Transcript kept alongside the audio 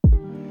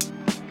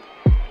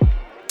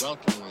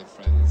Welcome, my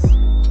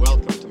friends.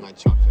 Welcome to my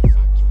chocolate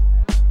factory.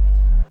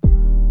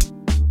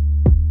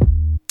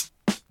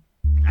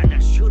 And I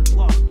should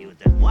warn you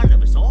that one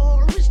of us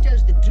always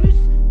tells the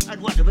truth and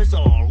one of us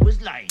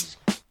always lies.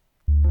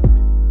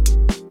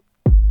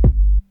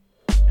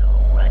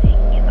 No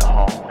running in the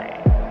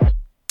hallway.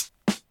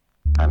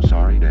 I'm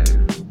sorry,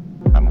 Dave.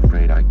 I'm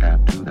afraid I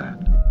can't do that.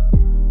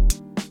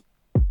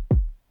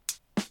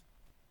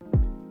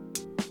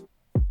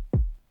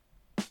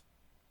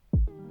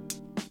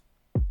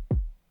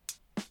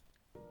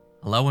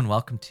 Hello and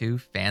welcome to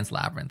Fans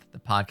Labyrinth, the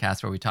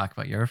podcast where we talk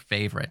about your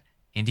favorite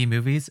indie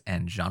movies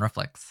and genre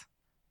flicks.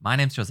 My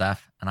name's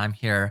Joseph, and I'm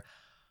here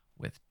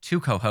with two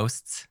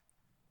co-hosts,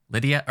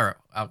 Lydia.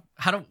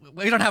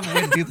 We don't have a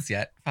way to do this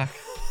yet.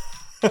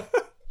 Fuck.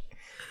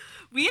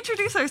 We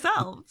introduce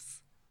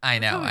ourselves. I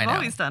know. We've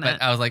always done but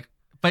it. I was like,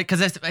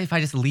 because if I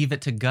just leave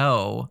it to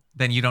go,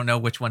 then you don't know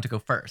which one to go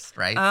first,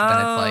 right? So then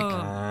it's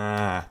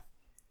like,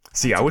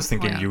 See, I was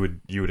thinking point.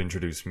 you would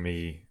introduce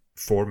me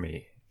for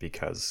me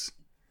because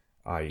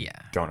I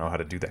don't know how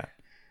to do that.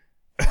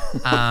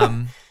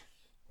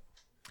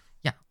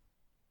 yeah,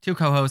 two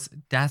co-hosts,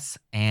 Des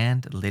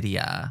and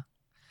Lydia.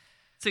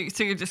 So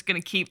you're just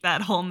gonna keep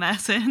that whole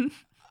mess in?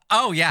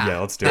 Oh yeah, Yeah,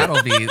 let's do That'll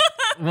it. be.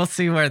 We'll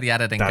see where the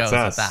editing That's goes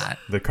us, with that.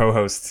 the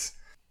co-hosts.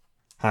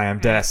 Hi, I'm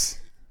Des.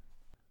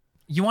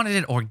 You wanted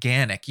it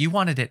organic. You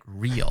wanted it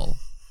real.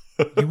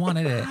 You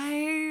wanted it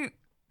I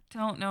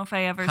don't know if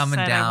I ever Coming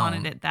said down I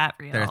wanted it that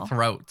real. their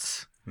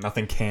throats.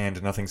 Nothing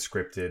canned, nothing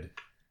scripted.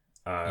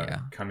 Yeah.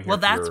 Come here. Well,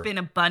 for that's your- been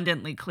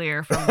abundantly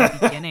clear from the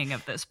beginning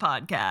of this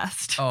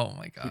podcast. Oh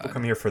my People god.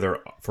 come here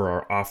for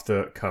our off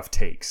the cuff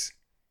takes.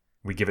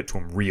 We give it to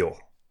them real.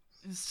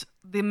 Just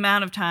the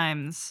amount of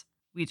times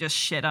we just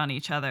shit on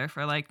each other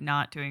for like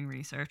not doing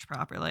research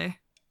properly.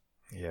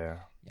 Yeah.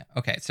 Yeah.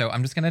 Okay, so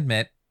I'm just gonna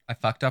admit I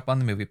fucked up on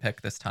the movie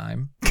pick this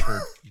time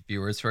for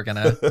viewers who are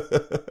gonna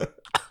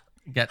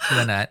get to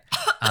the net.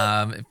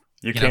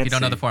 If you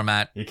don't know the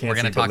format, You can't we're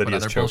gonna see, but talk about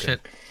Lydia's other choking.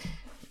 bullshit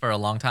for a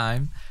long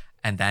time,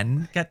 and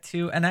then get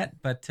to Annette.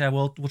 But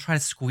we'll try to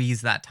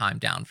squeeze that time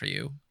down for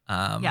you.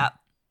 Yeah.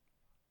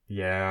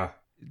 Yeah.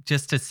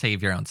 Just to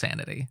save your own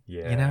sanity.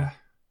 Yeah. You know.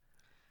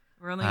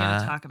 We're only going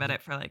to talk about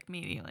it for like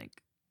maybe like,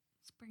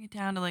 let's bring it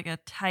down to like a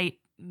tight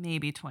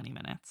maybe 20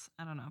 minutes.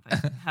 I don't know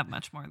if I have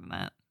much more than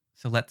that.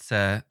 So let's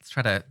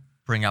try to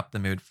bring up the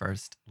mood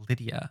first.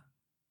 Lydia,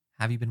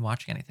 have you been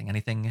watching anything?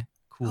 Anything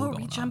cool Oh,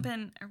 going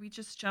on? are we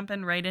just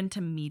jumping right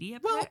into media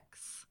Well,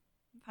 picks?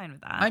 I'm fine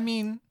with that. I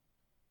mean,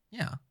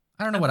 yeah.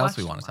 I don't know I've what else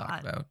we watched want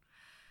a to talk lot.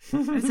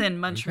 about. I was in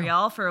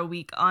Montreal for a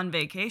week on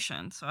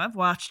vacation, so I've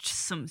watched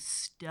some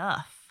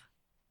stuff.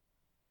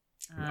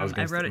 I was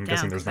I wrote I'm it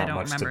guessing down there's because I not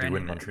don't much to remember do any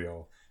in of it.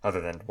 Montreal other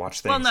than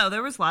watch things. Well, no,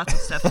 there was lots of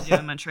stuff to do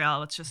in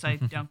Montreal. It's just I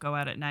don't go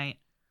out at night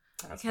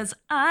That's because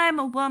I'm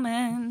a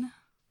woman.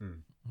 Oh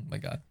my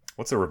god.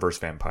 What's a reverse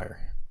vampire?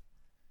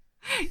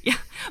 Yeah,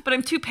 but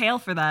I'm too pale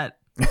for that.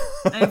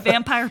 I have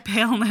vampire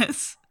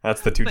paleness,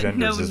 That's the two but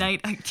genders no is,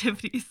 night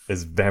activities.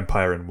 is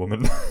vampire and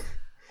woman.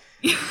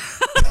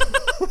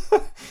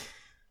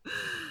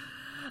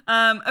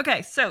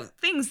 Okay, so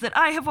things that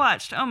I have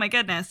watched. Oh my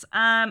goodness.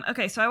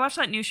 Okay, so I watched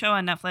that new show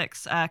on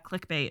Netflix,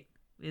 Clickbait,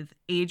 with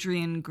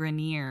Adrian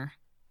Grenier.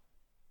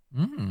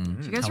 Do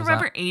you guys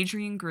remember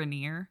Adrian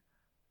Grenier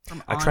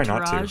from I Entourage? try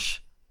not to.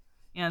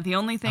 Yeah, the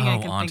only thing I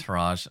can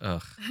Entourage.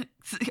 Ugh.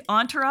 think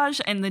Entourage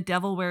and The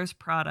Devil Wears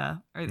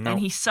Prada, No. and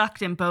he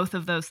sucked in both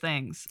of those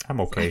things. I'm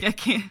okay. Like, I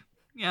can't.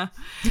 Yeah.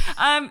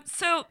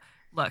 So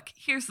look,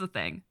 here's the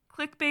thing.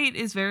 Clickbait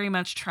is very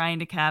much trying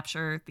to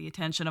capture the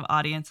attention of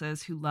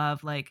audiences who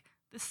love like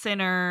The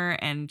Sinner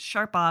and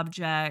Sharp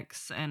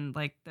Objects and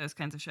like those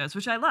kinds of shows,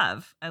 which I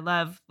love. I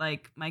love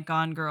like my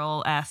Gone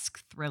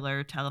Girl-esque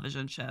thriller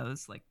television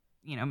shows like,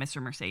 you know,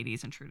 Mr.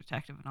 Mercedes and True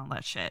Detective and all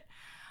that shit.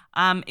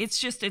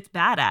 It's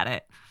bad at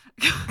it.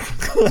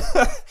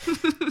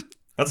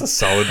 That's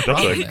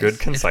a good,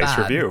 concise bad.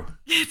 review.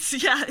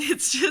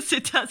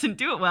 It doesn't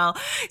do it well.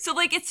 So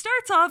like it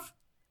starts off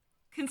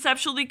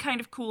conceptually kind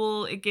of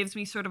cool. It gives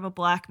me sort of a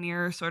Black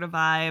Mirror sort of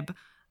vibe.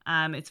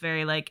 It's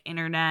very like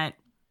internet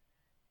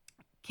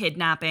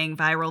kidnapping,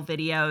 viral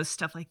videos,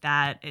 stuff like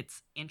that.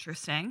 It's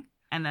interesting.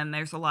 And then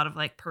there's a lot of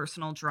like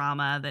personal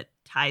drama that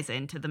ties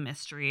into the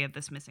mystery of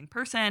this missing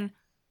person.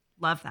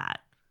 Love that.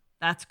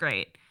 That's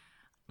great.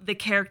 The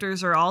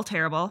characters are all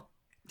terrible.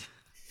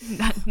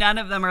 None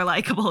of them are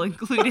likable,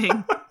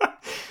 including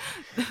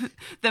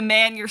the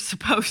man you're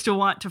supposed to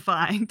want to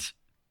find.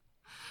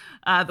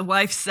 The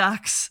wife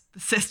sucks. The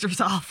sister's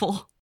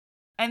awful.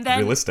 And then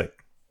Realistic.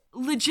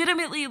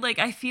 legitimately, like,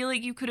 I feel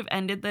like you could have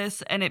ended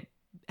this and it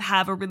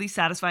have a really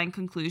satisfying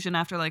conclusion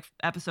after like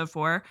episode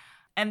 4.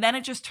 And then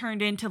it just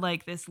turned into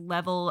like this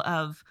level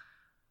of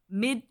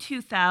mid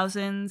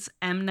 2000s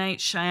M. Night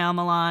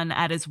Shyamalan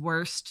at his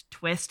worst,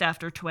 twist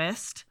after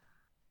twist.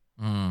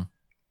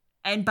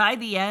 And by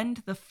the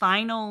end, the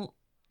final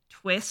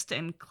twist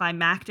and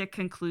climactic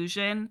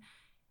conclusion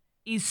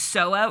is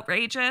so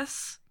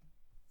outrageous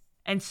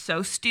and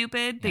so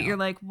stupid that you're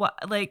like, what?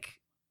 Like,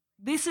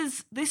 this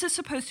is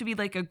supposed to be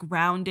like a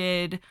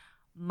grounded,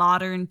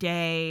 modern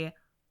day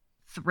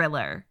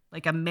thriller,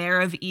 like a Mayor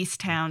of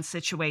Easttown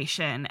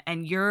situation,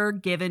 and you're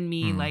giving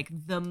me like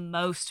the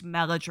most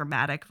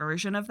melodramatic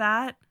version of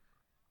that.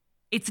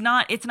 It's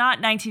not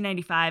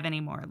 1995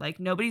 anymore. Like,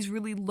 nobody's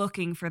really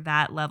looking for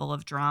that level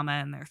of drama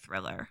in their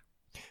thriller.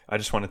 I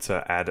just wanted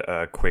to add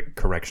a quick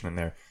correction in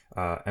there.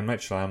 M.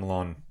 Night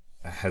Shyamalan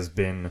has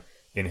been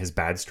in his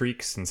bad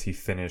streak since he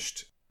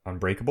finished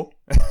Unbreakable.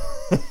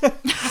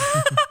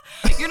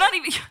 You're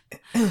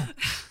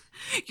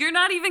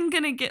not even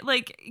gonna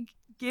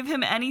give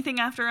him anything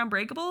after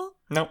Unbreakable?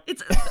 No.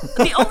 It's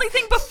the only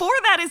thing before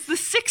that is The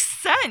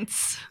Sixth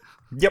Sense.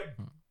 Yep.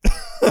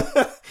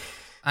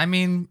 I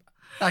mean,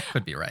 that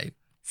could be right.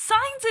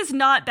 Signs is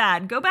not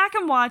bad. Go back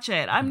and watch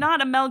it. I'm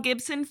not a Mel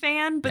Gibson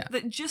fan,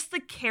 but just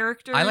the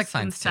characters I like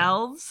Signs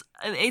themselves,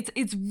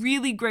 it's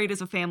really great as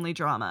a family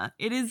drama.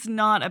 It is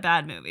not a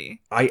bad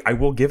movie. I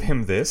will give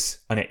him this.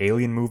 An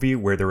alien movie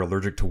where they're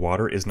allergic to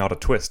water is not a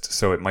twist,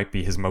 so it might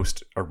be his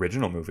most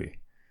original movie.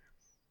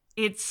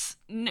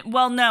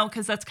 No,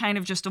 because that's kind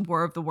of just a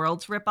War of the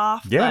Worlds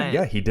ripoff.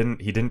 Yeah. He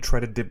didn't try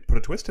to put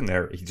a twist in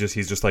there.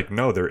 He's just like,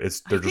 no, they're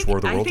just War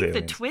of the Worlds aliens. I think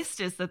the twist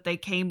is that they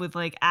came with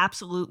like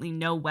absolutely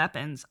no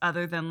weapons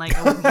other than like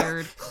a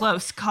weird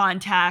close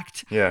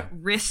contact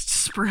wrist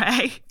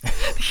spray.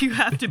 You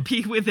have to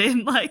be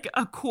within like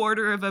a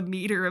quarter of a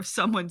meter of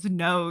someone's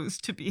nose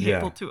to be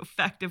able to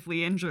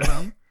effectively injure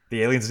them.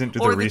 The aliens didn't do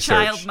their research. Or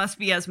the child must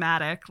be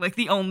asthmatic. Like,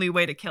 the only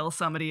way to kill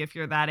somebody if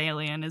you're that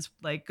alien is,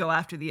 like, go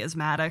after the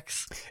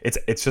asthmatics.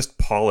 It's just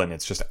pollen.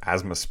 It's just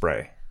asthma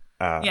spray.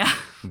 The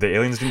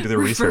aliens didn't do their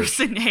reverse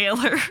research.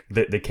 Inhaler.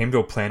 They came to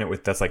a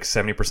planet that's, like,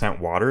 70%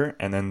 water,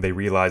 and then they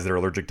realized they're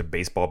allergic to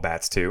baseball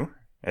bats, too.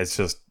 It's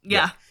just...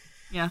 Yeah.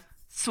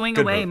 Swing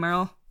Good away, move.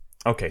 Merle.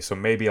 Okay, so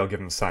maybe I'll give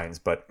him Signs,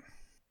 but...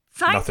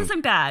 Signs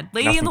isn't bad.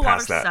 Lady in the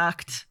Water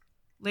sucked.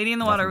 Lady in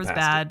the Water was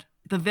bad.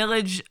 The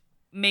Village...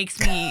 makes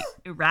me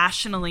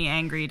irrationally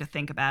angry to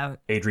think about.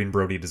 Adrien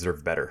Brody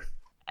deserved better.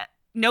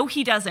 No,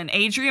 he doesn't.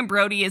 Adrien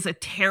Brody is a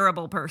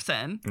terrible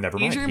person. Never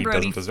mind. Adrien He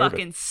Brody doesn't deserve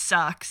fucking it.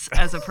 sucks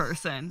as a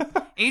person.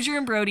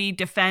 Adrien Brody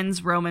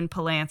defends Roman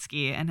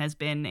Polanski and has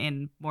been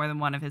in more than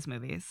one of his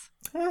movies.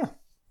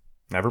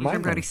 Never mind.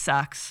 Adrien Brody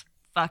sucks.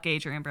 Fuck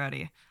Adrien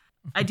Brody.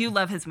 I do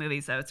love his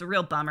movies, though. It's a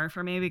real bummer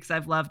for me because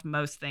I've loved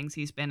most things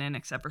he's been in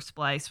except for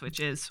Splice, which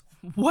is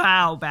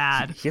wow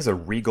bad. He has a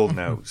regal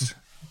nose.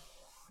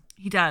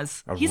 He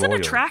does. He's an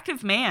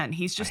attractive man.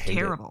 He's just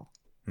terrible.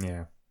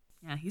 Yeah.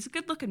 Yeah, he's a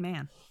good-looking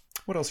man.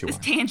 What else you This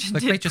want? tangent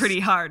did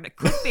pretty hard.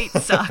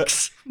 Clickbait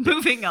sucks.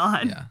 Moving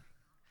on.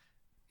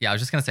 Yeah, I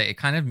was just going to say, it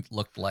kind of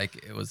looked like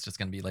it was just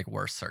going to be like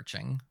worse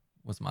searching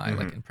was my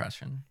like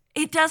impression.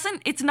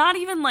 It's not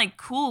even like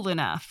cool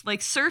enough.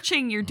 Like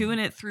searching, you're doing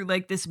it through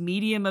like this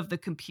medium of the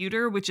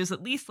computer, which is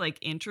at least like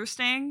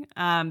interesting.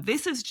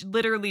 This is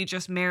literally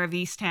just Mayor of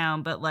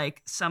Easttown, but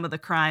like some of the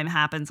crime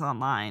happens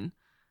online.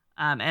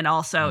 And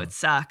also it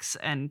sucks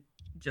and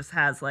just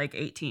has like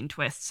 18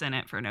 twists in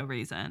it for no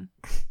reason.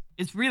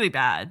 It's really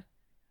bad.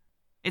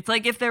 It's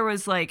like if there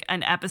was like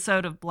an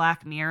episode of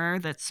Black Mirror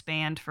that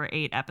spanned for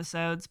 8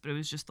 episodes, but it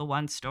was just the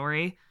one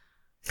story.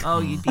 Oh,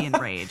 you'd be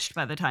enraged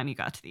by the time you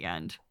got to the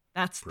end.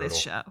 That's brutal. This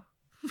show.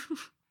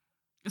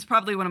 It's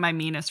probably one of my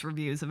meanest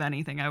reviews of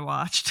anything I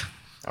watched.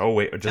 Oh,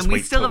 wait. Just and wait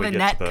we still have we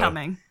Annette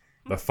coming.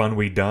 The fun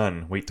we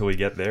done. Wait till we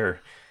get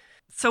there.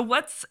 So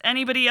what's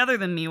anybody other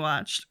than me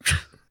watched?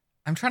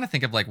 I'm trying to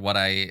think of like what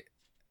I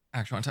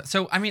actually want to.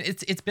 So, I mean,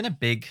 it's been a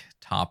big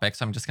topic,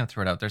 so I'm just going to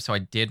throw it out there. So I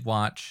did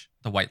watch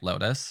The White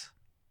Lotus,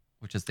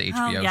 which is the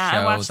HBO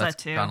show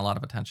that's gotten a lot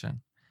of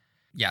attention.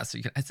 Yeah, so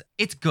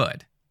it's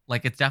good.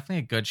 Like, it's definitely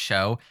a good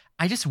show.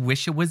 I just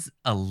wish it was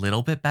a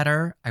little bit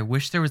better. I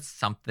wish there was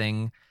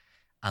something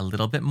a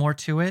little bit more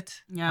to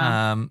it.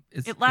 Yeah,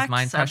 it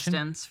lacked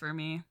substance for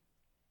me.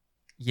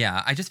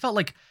 Yeah, I just felt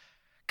like,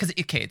 because,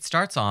 it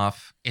starts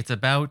off, it's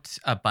about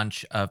a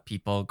bunch of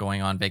people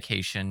going on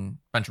vacation,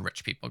 bunch of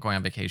rich people going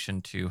on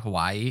vacation to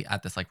Hawaii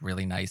at this, like,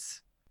 really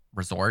nice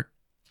resort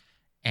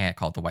and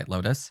called the White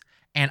Lotus.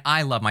 And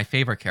my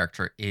favorite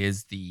character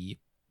is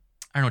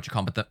I don't know what you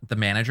call him, but the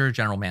manager,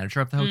 general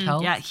manager of the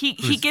hotel. Yeah, he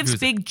gives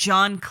big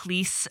John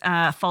Cleese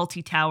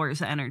Fawlty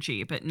Towers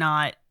energy, but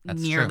not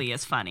nearly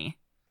as funny.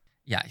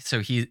 Yeah, so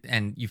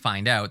you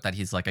find out that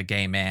he's like a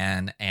gay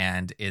man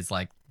and is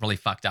like really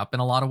fucked up in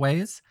a lot of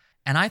ways.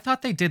 And I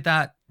thought they did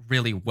that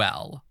really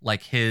well.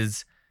 Like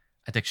his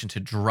addiction to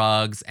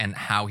drugs and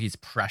how he's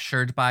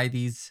pressured by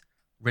these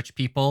rich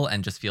people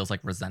and just feels like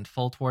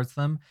resentful towards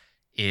them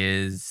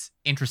is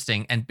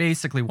interesting. And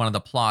basically one of the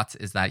plots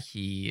is that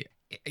he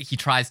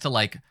tries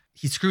to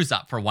he screws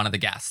up for one of the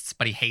guests,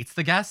 but he hates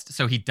the guest.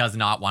 So he does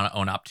not want to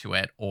own up to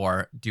it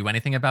or do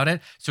anything about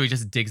it. So he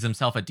just digs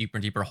himself a deeper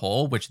and deeper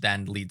hole, which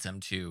then leads him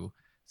to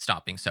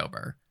stop being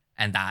sober.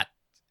 And that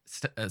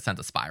sends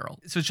a spiral.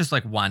 So it's just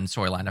like one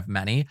storyline of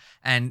many.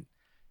 And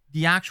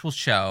the actual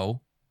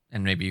show,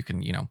 and maybe you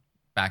can,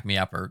 back me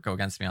up or go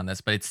against me on this,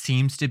 but it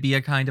seems to be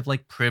a kind of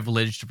like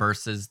privileged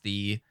versus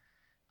the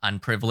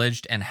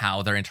unprivileged and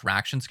how their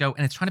interactions go.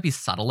 And it's trying to be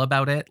subtle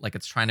about it. Like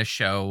it's trying to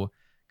show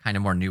kind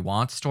of more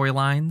nuanced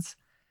storylines.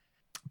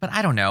 But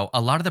I don't know.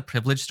 A lot of the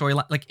privileged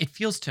storyline, like it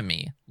feels to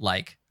me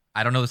like,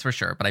 I don't know this for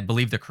sure, but I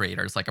believe the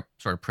creator is like a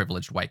sort of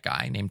privileged white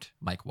guy named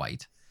Mike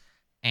White.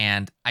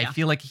 And I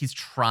feel like he's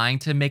trying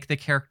to make the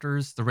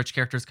characters, the rich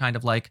characters, kind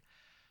of like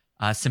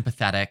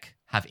sympathetic,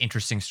 have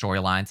interesting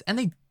storylines, and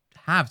they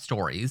have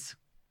stories.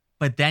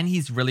 But then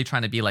he's really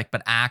trying to be like,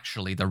 but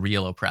actually the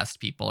real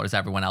oppressed people is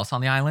everyone else on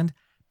the island.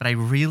 But I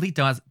really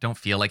don't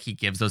feel like he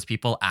gives those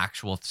people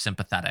actual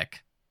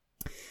sympathetic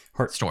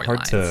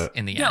storylines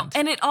in the end.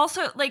 And it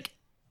also, like,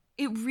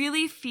 it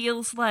really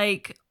feels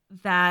like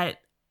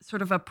that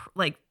sort of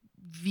like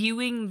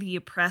viewing the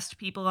oppressed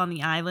people on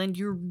the island,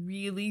 you're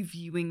really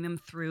viewing them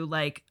through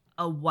like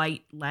a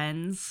white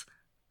lens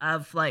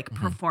of like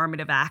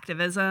performative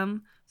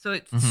activism. So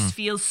it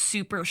feels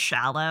super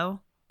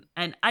shallow.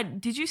 And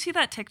did you see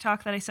that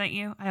TikTok that I sent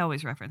you? I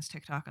always reference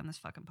TikTok on this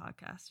fucking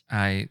podcast.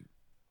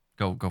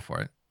 Go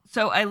for it.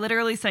 So I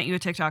literally sent you a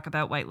TikTok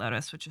about White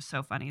Lotus, which is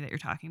so funny that you're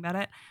talking about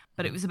it.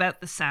 But it was about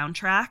the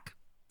soundtrack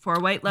for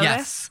White Lotus.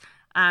 Yes.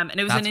 And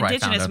it was That's an where I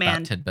found Indigenous out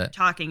man that tidbit.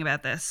 talking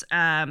about this.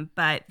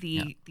 But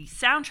the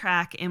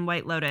soundtrack in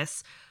White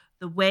Lotus,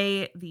 the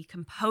way the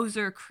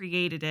composer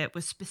created it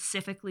was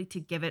specifically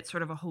to give it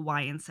sort of a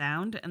Hawaiian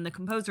sound. And the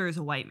composer is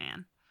a white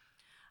man.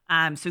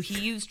 So he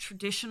used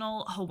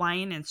traditional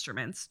Hawaiian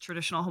instruments,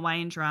 traditional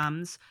Hawaiian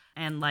drums,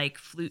 and like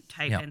flute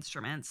type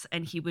instruments.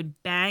 And he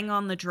would bang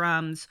on the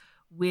drums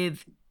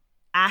with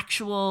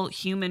actual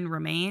human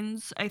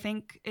remains, I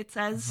think it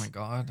says. Oh my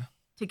God.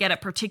 To get a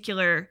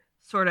particular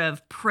sort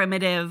of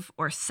primitive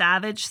or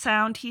savage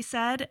sound, he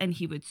said. And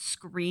he would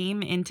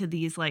scream into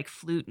these like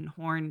flute and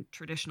horn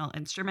traditional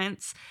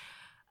instruments,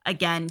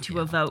 again, to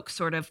evoke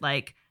sort of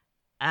like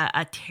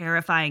a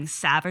terrifying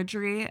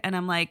savagery. And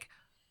I'm like,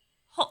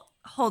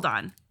 hold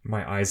on.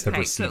 My eyes have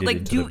receded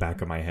into the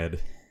back of my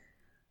head.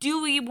 Do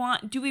we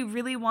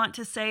really want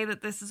to say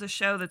that this is a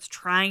show that's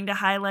trying to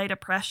highlight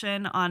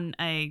oppression on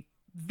a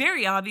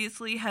very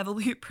obviously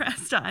heavily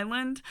oppressed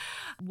island,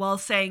 while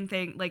saying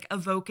things like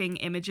evoking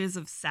images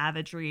of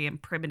savagery and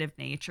primitive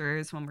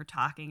natures when we're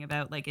talking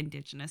about like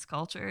indigenous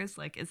cultures?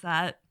 Like, is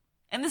that,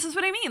 and this is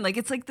what I mean, like,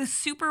 it's like this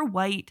super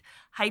white,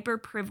 hyper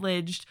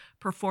privileged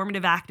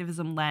performative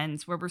activism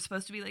lens where we're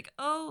supposed to be like,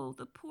 oh,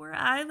 the poor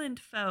island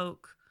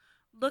folk,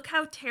 look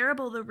how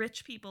terrible the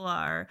rich people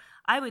are.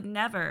 I would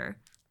never.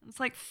 It's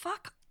like,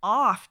 fuck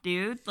off,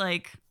 dude.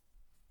 Like,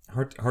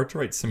 hard to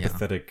write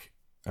sympathetic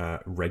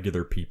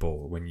regular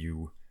people when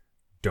you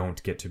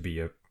don't get to be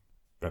a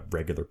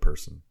regular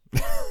person.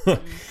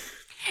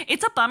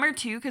 It's a bummer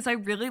too, because I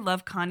really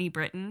love Connie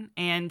Britton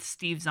and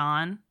Steve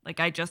Zahn. Like,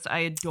 I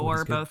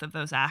adore both of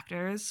those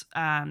actors.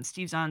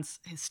 Steve Zahn's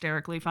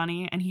hysterically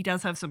funny, and he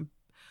does have some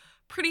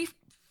pretty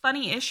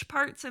funny-ish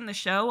parts in the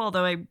show,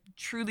 although I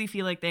truly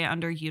feel like they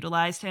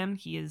underutilized him.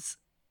 He is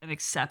an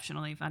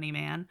exceptionally funny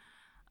man.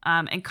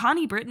 And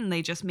Connie Britton,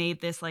 they just made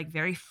this like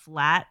very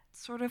flat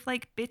sort of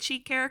like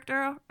bitchy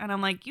character. And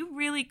I'm like, you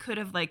really could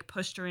have like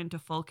pushed her into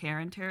full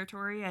Karen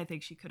territory. I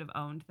think she could have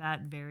owned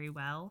that very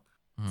well.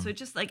 So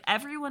just like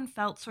everyone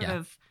felt sort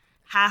of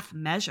half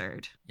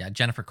measured. Yeah,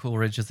 Jennifer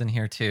Coolidge is in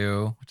here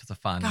too, which is a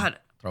fun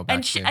throwback.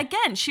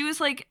 And she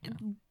was like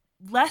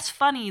less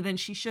funny than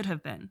she should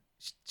have been.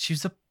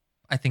 She's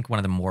I think one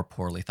of the more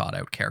poorly thought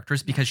out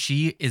characters, because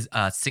she is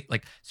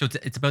like, so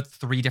it's about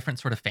three different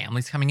sort of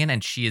families coming in,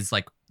 and she is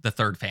like the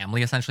third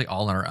family essentially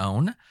all on her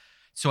own.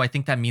 So I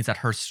think that means that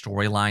her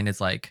storyline is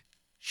like,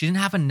 she didn't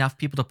have enough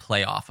people to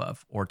play off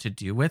of or to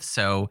do with.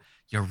 So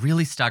you're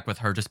really stuck with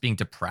her just being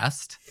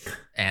depressed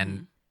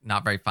and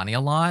not very funny a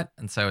lot.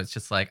 And so it's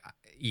just like,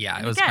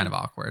 it was kind of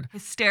awkward.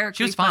 Hysterically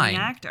she was funny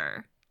fine.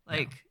 Actor.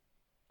 Like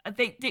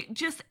they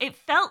just, it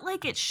felt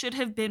like it should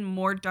have been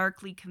more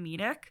darkly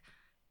comedic.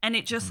 And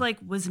it just like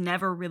was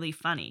never really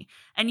funny.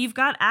 And you've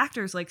got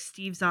actors like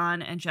Steve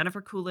Zahn and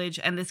Jennifer Coolidge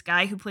and this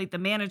guy who played the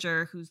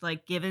manager who's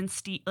like given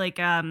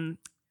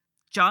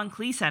John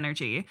Cleese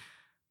energy.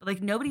 But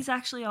like nobody's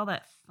actually all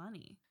that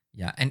funny.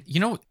 Yeah. And you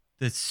know,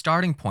 the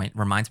starting point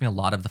reminds me a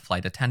lot of The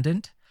Flight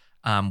Attendant,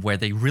 where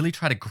they really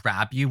try to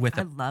grab you with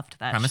I loved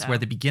that premise show. Where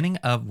the beginning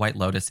of White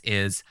Lotus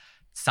is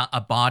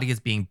a body is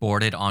being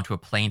boarded onto a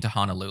plane to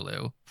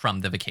Honolulu from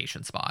the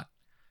vacation spot.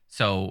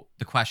 So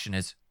the question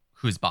is,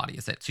 whose body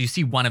is it? So you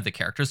see one of the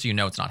characters, so you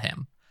know it's not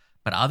him.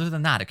 But other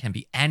than that, it can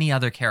be any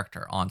other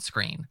character on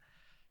screen.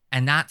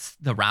 And that's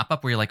the wrap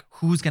up where you're like,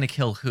 who's going to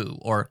kill who?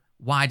 Or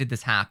why did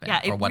this happen? Yeah,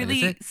 or it what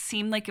really is it?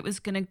 seemed like it was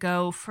going to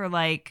go for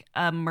like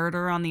a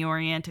Murder on the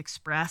Orient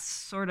Express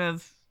sort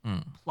of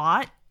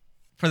plot.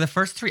 For the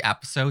first 3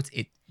 episodes,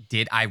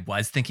 I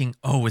was thinking,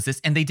 oh, is this?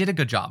 And they did a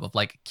good job of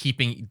like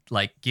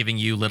giving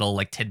you little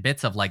like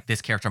tidbits of like,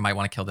 this character might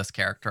want to kill this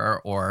character,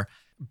 or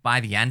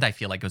by the end, I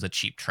feel like it was a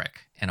cheap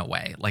trick in a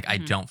way. Like, I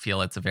don't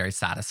feel it's a very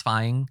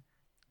satisfying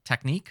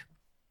technique.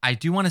 I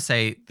do want to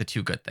say the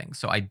 2 good things.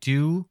 So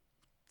 3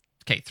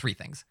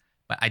 things.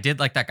 But I did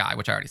like that guy,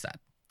 which I already said.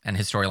 And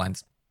his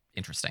storyline's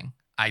interesting.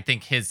 I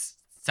think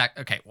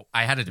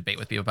I had a debate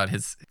with you about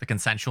the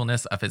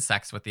consensualness of his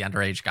sex with the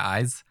underage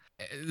guys.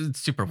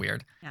 It's super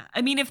weird. Yeah.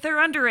 I mean, if they're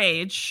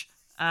underage,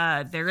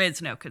 there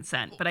is no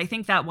consent. But I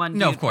think that one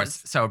No, dude of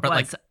course. was, So, but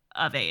like, was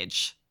of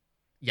age.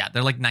 yeah,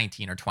 they're like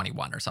 19 or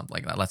 21 or something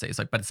like that. Let's say it's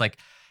like, but it's like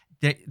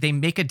they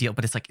make a deal,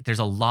 but it's like there's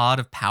a lot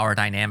of power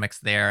dynamics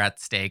there at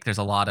stake. There's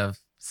a lot of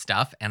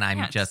stuff, and I'm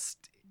Yeah,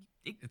 just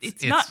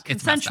It's not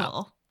it's messed up.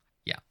 consensual.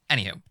 Yeah.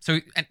 Anywho,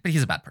 but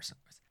he's a bad person.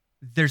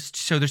 There's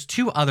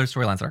two other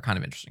storylines that are kind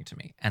of interesting to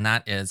me, and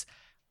that is,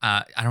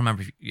 I don't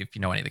remember if you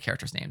know any of the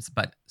characters' names,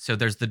 but so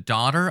there's the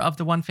daughter of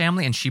the one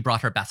family, and she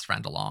brought her best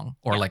friend along,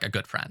 or like a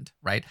good friend,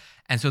 right?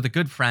 And so the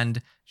good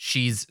friend,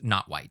 she's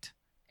not white,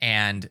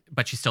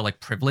 but she's still like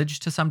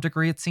privileged to some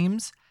degree, it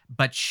seems.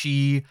 But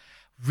she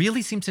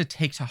really seems to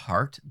take to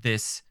heart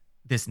this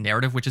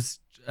narrative, which is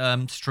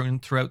strewn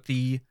throughout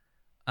the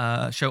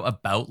show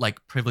about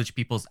like privileged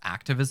people's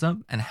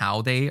activism and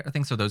how they are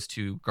things. So those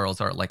two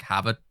girls are like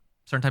have a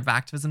certain type of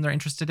activism they're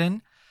interested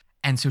in.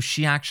 And so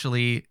she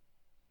actually,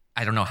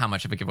 I don't know how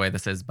much of a giveaway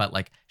this is, but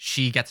like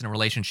she gets in a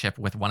relationship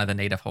with one of the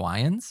native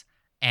Hawaiians,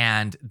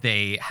 and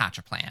they hatch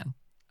a plan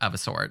of a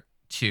sort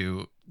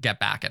to get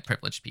back at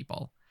privileged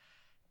people.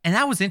 And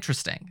that was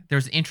interesting.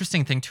 There's an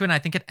interesting thing to it, and I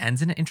think it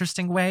ends in an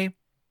interesting way.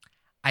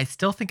 I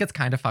still think it's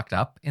kind of fucked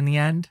up in the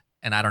end,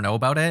 and I don't know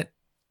about it.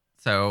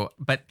 So,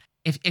 but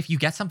if you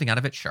get something out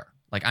of it, sure.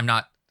 Like, I'm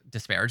not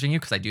disparaging you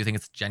because I do think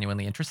it's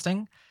genuinely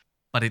interesting,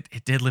 but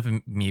it did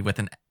leave me with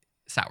an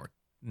sour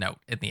note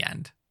in the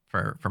end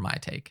for my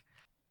take.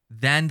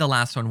 Then the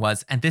last one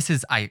was, and this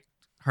is, I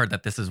heard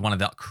that this is one of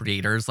the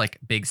creators' like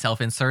big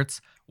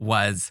self-inserts,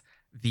 was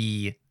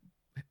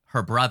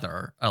her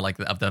brother, like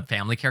of the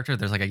family character.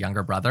 There's like a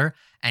younger brother,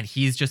 and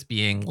he's just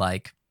being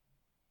like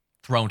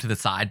thrown to the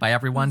side by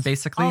everyone,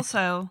 basically.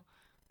 Also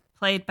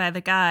played by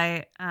the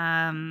guy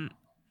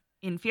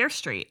in Fear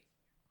Street.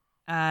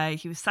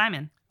 He was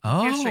Simon.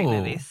 Fear Street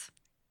movies.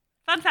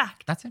 Fun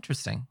fact. That's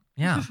interesting.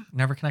 Yeah,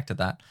 never connected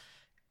that.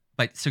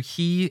 But so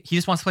he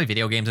just wants to play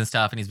video games and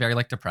stuff, and he's very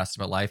like depressed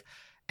about life.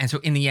 And so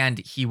in the end,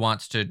 he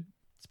wants to,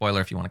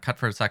 spoiler if you want to cut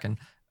for a second,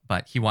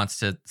 but he wants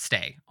to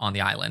stay on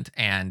the island,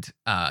 and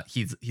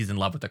he's in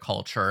love with the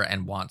culture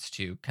and wants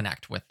to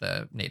connect with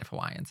the native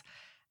Hawaiians.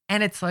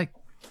 And it's like,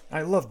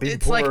 I love being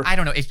it's poor. like, I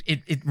don't know,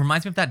 it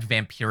reminds me of that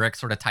vampiric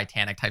sort of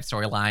Titanic type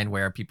storyline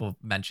where people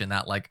mention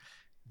that like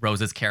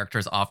Rose's character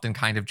is often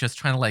kind of just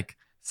trying to like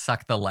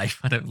suck the life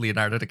out of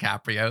Leonardo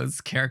DiCaprio's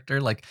character.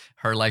 Like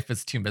her life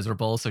is too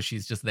miserable, so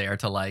she's just there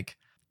to like,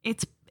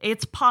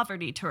 it's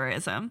poverty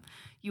tourism.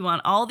 You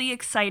want all the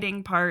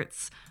exciting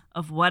parts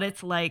of what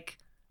it's like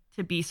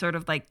to be sort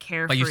of like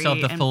carefree, but you still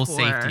have the and full poor,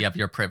 safety of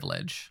your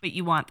privilege. but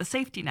you want the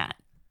safety net.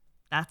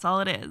 That's all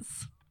it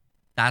is.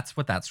 That's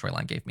what that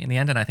storyline gave me in the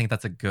end, and I think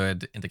that's a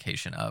good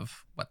indication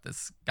of what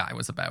this guy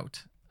was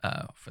about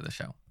for the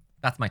show.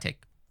 That's my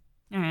take.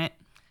 All right.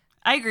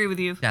 I agree with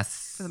you.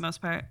 Yes. For the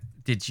most part.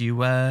 Did you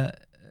have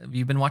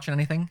you been watching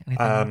anything?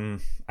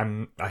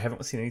 I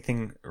haven't seen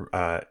anything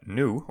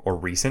new or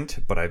recent,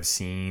 but I've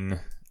seen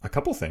a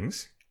couple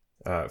things.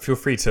 Feel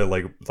free to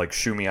like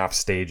shoo me off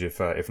stage if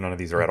none of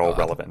these are at all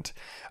relevant.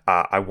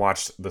 I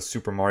watched the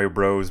Super Mario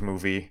Bros.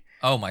 Movie.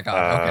 Oh my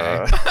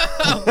god!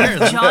 Okay. Where is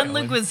this John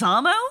going?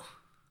 Leguizamo?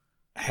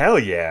 Hell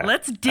yeah!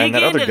 Let's dig And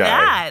that other into guy.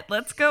 that.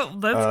 Let's go.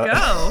 Let's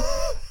go.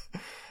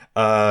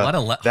 What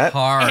a that-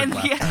 hard And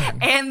left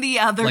turn. the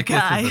other Like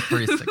guy. this is a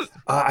 360.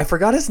 I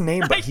forgot his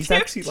name, but I he's do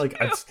actually like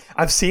too.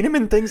 I've seen him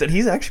in things, and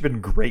he's actually been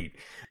great.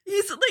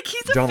 He's a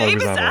John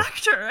famous Leguizamo.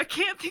 actor. I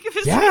can't think of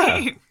his Yeah.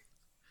 name.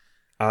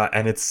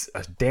 And it's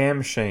a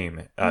damn shame.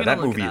 I'm gonna That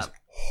look movie it is up.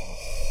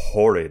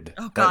 horrid.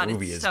 Oh, God, that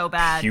movie it's is so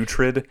bad.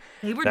 putrid.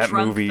 They were That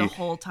drunk movie- the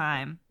whole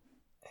time.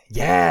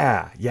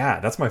 Yeah,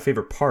 that's my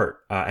favorite part.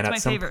 And my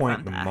at some favorite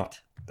point, fun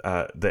fact.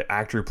 the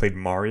actor who played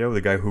Mario,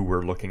 the guy who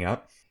we're looking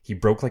at, he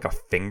broke like a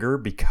finger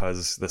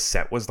because the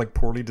set was like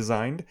poorly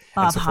designed.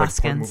 Bob and so for, like, part of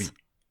the Hoskins.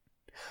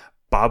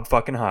 Bob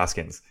fucking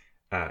Hoskins.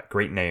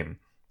 Great name.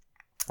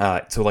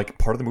 So like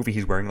part of the movie,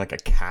 he's wearing like a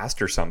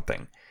cast or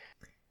something.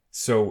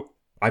 So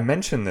I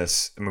mentioned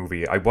this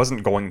movie. I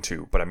wasn't going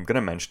to, but I'm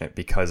gonna mention it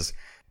because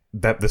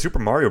the Super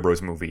Mario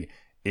Bros. Movie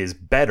is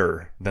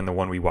better than the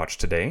one we watched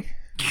today.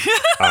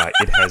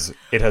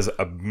 It has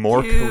a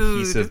more Dude.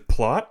 cohesive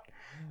plot.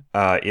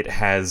 It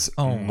has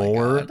Oh my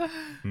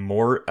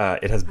more God.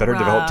 it has better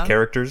developed Bruh.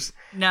 characters.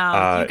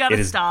 No, you gotta it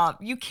is- stop.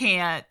 You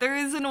can't. There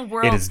isn't a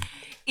world. It is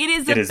It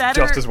is it a is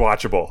better. just as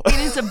watchable. It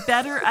is a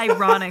better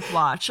ironic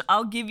watch.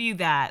 I'll give you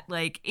that.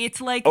 Like it's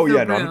like Oh, The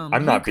yeah, no, Room.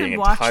 I'm not You being could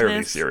watch entirely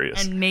this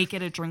serious. and make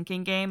it a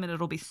drinking game, and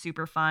it'll be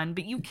super fun.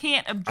 But you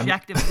can't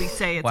objectively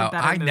say it's Wow, a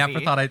better I movie. never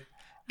thought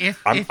If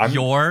I'm-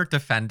 you're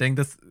defending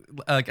this,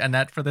 like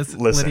Annette, for this,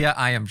 Listen, Lydia,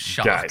 I am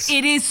shocked. guys.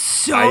 It is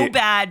so I-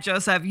 bad,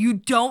 Joseph. You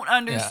don't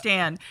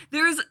understand.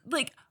 There's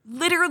like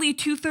literally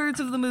 2/3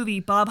 of the movie,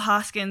 Bob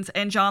Hoskins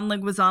and John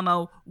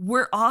Leguizamo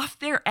were off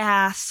their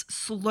ass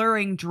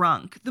slurring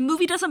drunk. The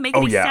movie doesn't make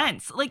Oh, any yeah.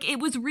 sense. Like it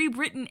was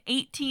rewritten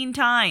 18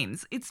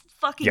 times. It's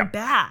fucking Yep.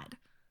 bad.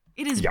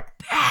 It is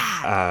Yep.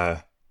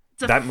 bad.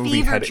 It's a that movie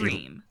fever had a-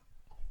 dream.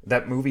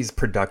 That movie's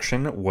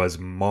production was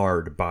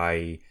marred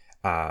by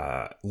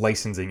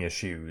licensing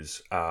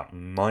issues,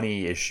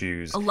 money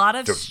issues, A lot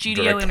of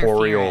studio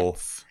directorial.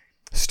 interference.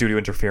 studio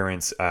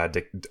interference,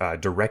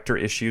 director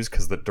issues,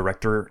 because the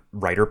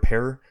director-writer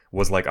pair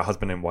was like a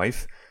husband and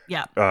wife.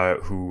 Yeah.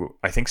 Who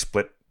I think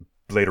split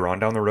later on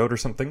down the road or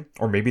something,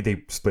 or maybe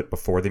they split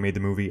before they made the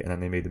movie and then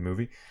they made the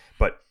movie.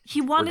 But he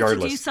wanted to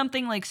regardless, do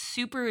something like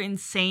super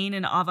insane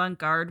and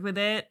avant-garde with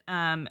it,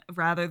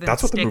 rather than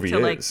That's what the stick movie to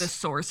like is. the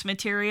source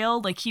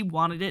material. Like he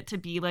wanted it to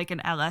be like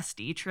an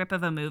LSD trip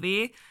of a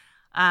movie,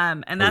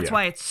 and that's yeah.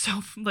 why it's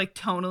so like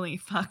tonally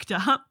fucked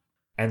up.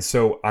 And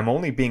so I'm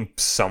only being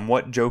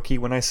somewhat jokey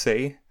when I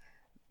say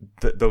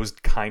those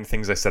kind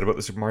things I said about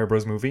the Super Mario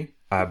Bros. Movie,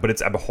 but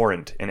it's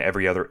abhorrent in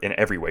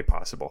every way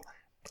possible.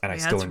 And I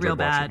Yeah, still it's enjoyed real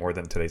watching bad. it more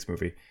than today's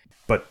movie.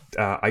 But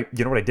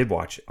you know what I did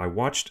watch? I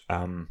watched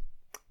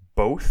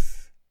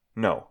both.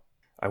 No,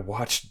 I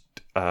watched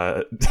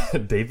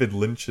David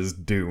Lynch's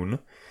Dune.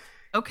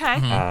 Okay.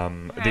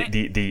 Alright.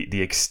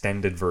 The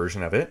extended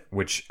version of it,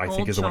 which I think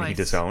Bold is the one he choice.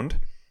 disowned.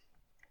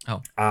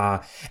 Oh.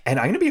 And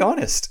I'm gonna be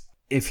honest.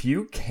 If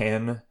you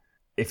can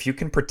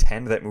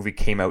pretend that movie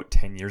came out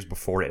 10 years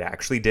before it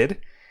actually did,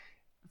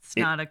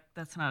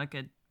 That's not a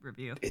good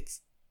review.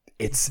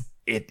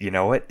 you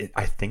know what?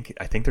 I think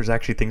there's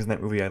actually things in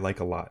that movie I like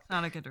a lot.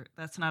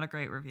 That's not a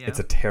great review. It's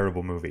a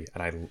terrible movie,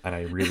 and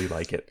I really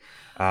like it.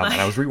 And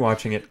I was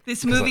rewatching it.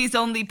 This 'cause movie's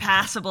only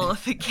passable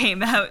if it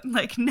came out in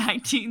like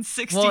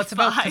 1965. Well, it's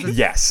about- 'cause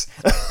yes.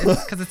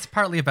 because it's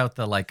partly about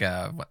the like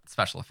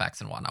special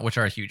effects and whatnot, which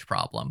are a huge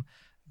problem.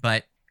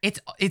 But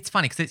it's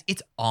funny because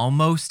it's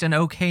almost an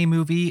okay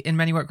movie in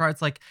many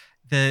regards. Like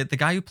the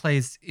guy who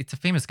plays, it's a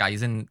famous guy.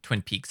 He's in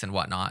Twin Peaks and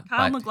whatnot.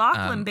 Kyle but,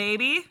 MacLachlan,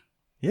 baby.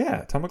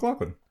 Yeah, Tom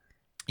McLaughlin.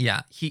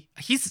 Yeah,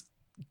 he's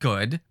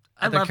good.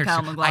 I love Kyle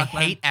I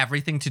MacLachlan. hate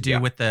everything to do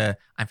with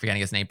I'm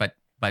forgetting his name,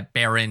 but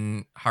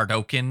Baron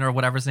Hardokin or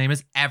whatever his name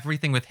is.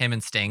 Everything with him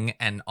and Sting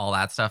and all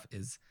that stuff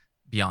is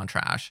beyond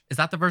trash. Is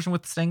that the version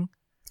with Sting?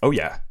 Oh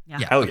yeah. Yeah.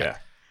 Hell okay. yeah.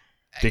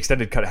 The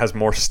extended cut has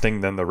more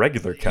Sting than the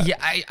regular cut. Yeah,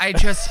 I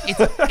just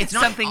it's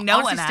not Something no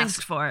honestly, one Sting's-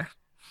 asked for.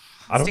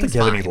 I don't think Sting's he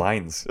has any fine.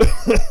 lines.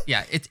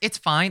 Yeah, it's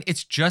fine.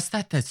 It's just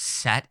that the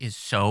set is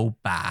so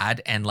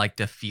bad and like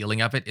the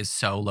feeling of it is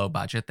so low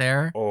budget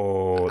there.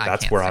 Oh, I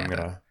that's can't where I'm stand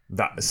gonna.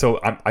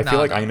 I feel No,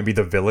 like no. I'm gonna be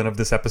the villain of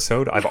this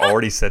episode. I've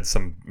already said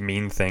some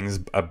mean things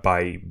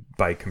by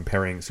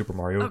comparing Super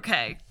Mario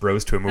Okay.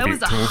 Bros to a That movie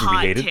was a we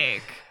hot hated.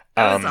 take.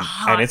 That was a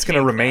hot and it's gonna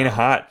take, remain though.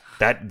 hot.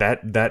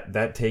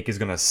 That take is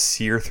gonna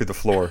sear through the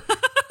floor.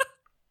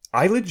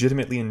 I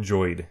legitimately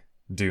enjoyed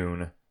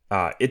Dune.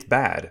 It's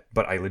bad,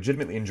 but I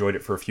legitimately enjoyed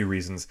it for a few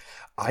reasons.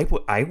 I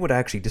would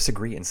actually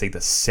disagree and say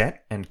the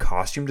set and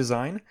costume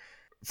design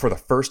for the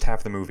first half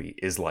of the movie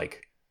is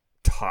like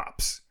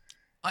tops.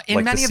 In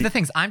Like many the of the se-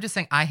 things, I'm just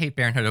saying I hate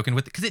Baron Hardokin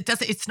with because it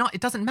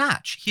doesn't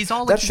match. He's all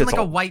like That he's in shit's like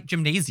a all- white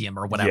gymnasium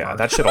or whatever. Yeah,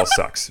 that shit all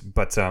sucks.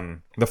 But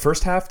the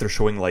first half, they're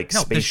showing like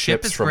No, the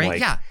ship spaceships is from great. like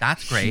Yeah,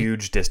 that's great.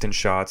 huge distant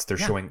shots. They're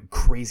Yeah. showing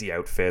crazy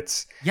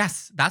outfits.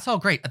 Yes, that's all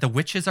great. The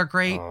witches are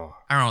great. Oh.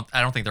 I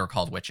don't think they were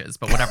called witches,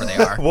 but whatever they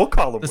are. We'll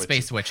call them the witches.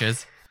 space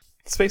witches.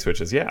 Space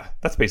witches. Yeah,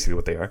 that's basically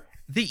what they are.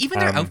 Even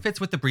their outfits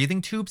with the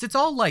breathing tubes, it's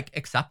all like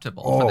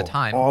acceptable for Oh, the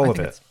time. all I of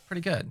think it. it's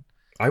pretty good.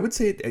 I would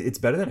say it's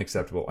better than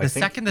acceptable. The I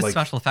think, second the like,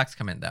 special effects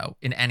come in, though,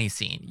 in any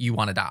scene, you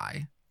want to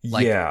die.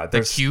 Like, yeah, the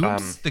there's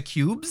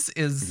cubes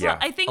is Yeah.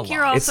 I think a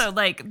you're lot. also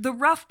like the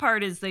rough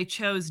part is they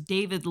chose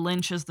David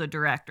Lynch as the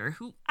director,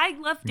 who I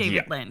love David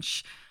Yeah.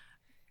 Lynch.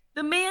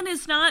 The man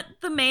is not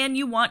the man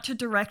you want to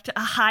direct a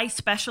high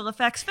special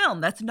effects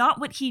film. That's not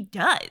what he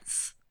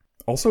does.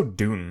 also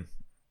Dune.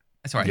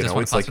 Sorry, I You just know,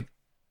 want it's to pause. like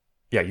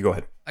yeah. You go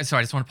ahead. Sorry,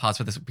 I just want to pause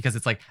for this because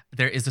it's like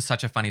there is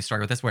such a funny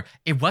story with this where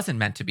it wasn't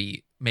meant to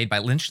be made by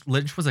Lynch.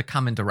 Lynch was a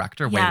come-in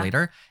director way Yeah.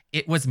 later.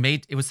 It was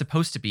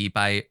supposed to be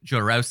by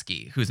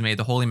Jodorowsky, who's made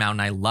The Holy Mountain.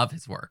 I love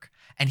his work.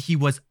 And he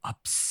was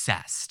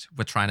obsessed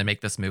with trying to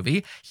make this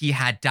movie. He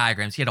had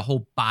diagrams. He had a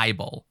whole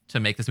Bible to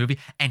make this movie.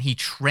 And he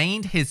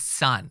trained his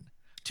son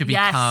to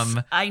become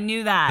Yes, I knew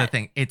the that.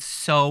 thing. It's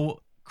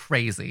so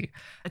crazy.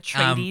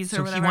 Atreides So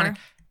or he whatever. wanted-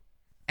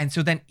 And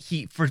so then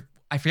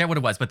I forget what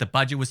it was, but the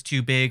budget was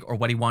too big or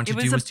what he wanted It to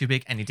was do a- was too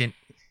big and he didn't.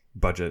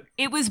 Budget.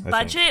 It was think.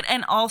 budget,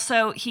 and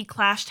also he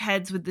clashed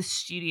heads with the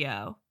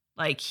studio.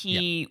 Like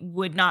he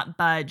would not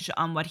budge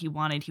on what he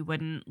wanted. He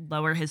wouldn't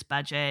lower his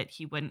budget.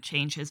 He wouldn't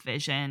change his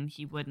vision.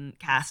 He wouldn't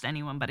cast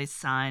anyone but his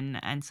son,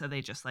 and so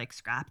they just like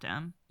scrapped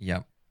him.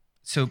 Yep.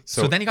 So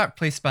So- then he got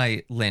replaced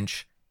by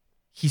Lynch.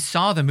 He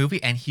saw the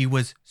movie and he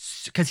was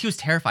because he was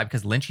terrified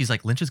because Lynch is going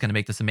to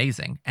make this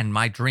amazing and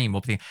my dream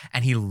will be,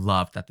 and he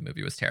loved that the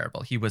movie was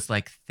terrible. He was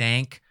like,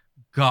 thank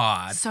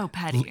God. So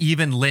petty.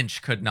 Even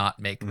Lynch could not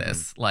make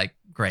this like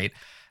great.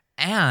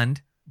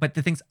 But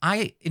the things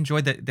I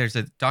enjoyed, that there's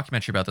a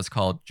documentary about this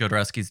called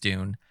Jodorowsky's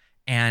Dune,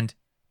 and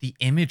the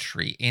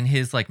imagery in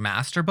his like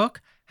master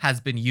book has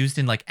been used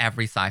in like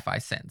every sci-fi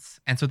since.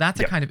 And so that's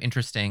a Yep. kind of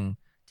interesting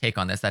take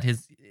on this, that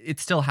it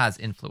still has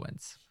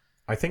influence.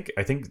 I think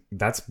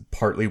that's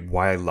partly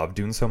why I love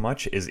Dune so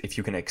much, is if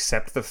you can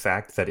accept the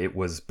fact that it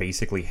was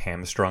basically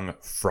hamstrung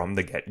from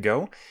the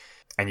get-go,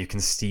 and you can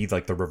see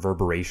like the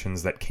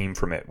reverberations that came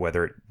from it,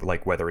 whether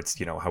it's,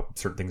 you know, how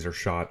certain things are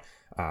shot,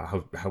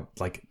 How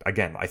like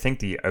again, I think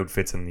the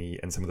outfits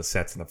and some of the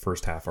sets in the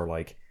first half are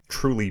like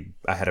truly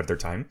ahead of their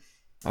time.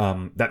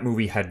 That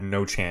movie had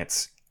no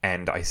chance,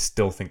 and I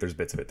still think there's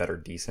bits of it that are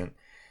decent.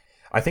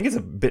 I think it's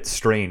a bit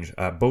strange.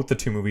 Both the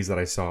two movies that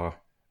I saw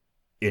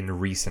in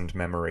recent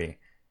memory,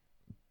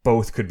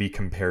 both could be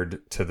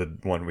compared to the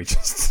one we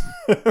just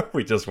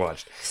we just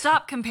watched.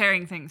 Stop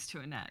comparing things to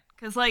Annette,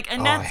 because like I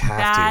Annette's have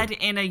bad to.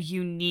 in a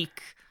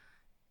unique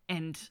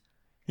and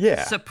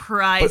Yeah,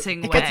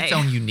 surprising It way. gets its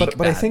own unique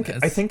but I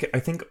badness.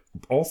 think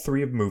all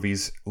three of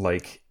movies,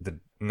 like the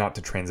not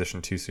to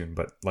transition too soon,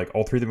 but like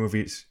all three of the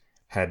movies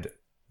had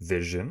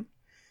vision.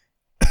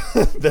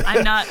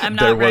 I'm not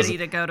There was- ready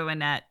to go to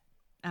Annette.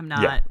 I'm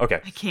not. Yeah,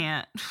 okay. I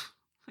can't.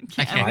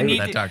 I can't we go need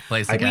to that to- dark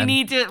place I- again.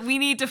 We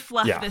need to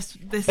fluff Yeah.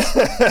 this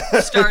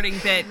starting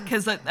bit,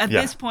 because at Yeah.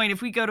 this point,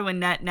 if we go to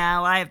Annette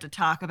now, I have to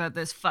talk about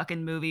this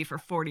fucking movie for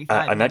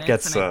 45 Annette minutes,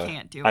 gets and I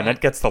can't do Annette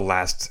it. gets the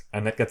last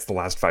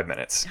 5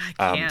 minutes.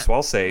 I can't. So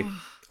I'll say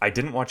I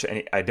didn't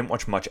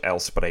watch much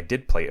else, but I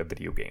did play a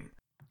video game.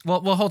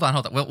 Well, hold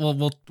on.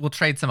 We'll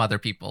trade some other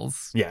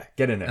people's, Yeah,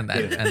 get in there. and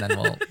get in there.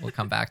 then we'll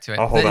come back to it.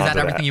 I'll hold Is on that to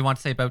everything that. you want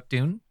to say about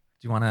Dune?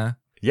 Do you want to?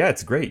 Yeah,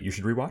 it's great. You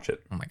should rewatch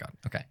it. Oh my god.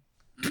 Okay.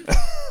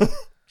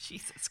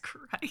 Jesus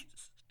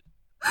Christ.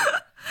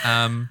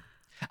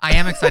 I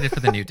am excited for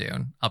the new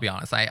Dune. I'll be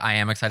honest. I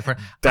am excited for it.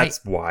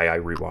 That's why I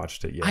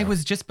rewatched it. Yeah,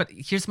 But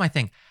here's my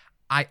thing.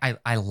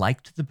 I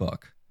liked the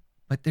book,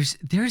 but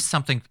there's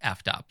something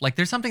effed up. Like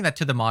there's something that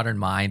to the modern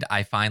mind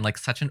I find like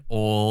such an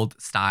old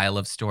style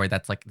of story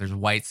that's like there's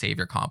white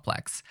savior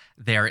complex.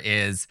 There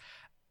is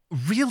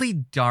really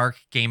dark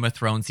Game of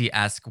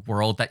Thrones-y-esque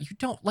world that you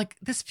don't like.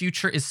 This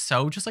future is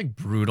so just like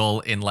brutal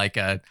in like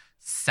a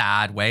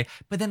sad way.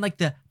 But then like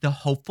the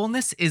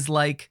hopefulness is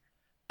like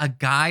a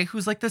guy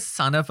who's like the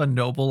son of a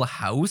noble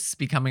house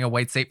becoming a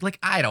white savior. Like,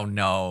 I don't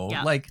know.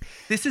 Yeah. Like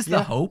this is Yeah.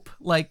 the hope.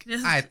 Like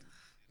This is-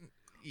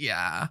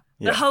 Yeah.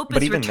 The hope But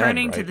is even then,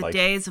 returning to right, the like-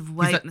 days of he's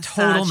white a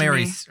total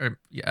misogyny.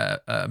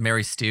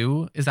 Mary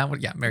Stew. Is that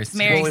what? Yeah, Mary Stew.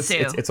 Mary Well,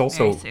 Sue. it's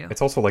also Mary Sue.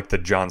 it's also like the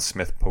John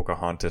Smith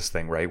Pocahontas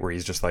thing, right? Where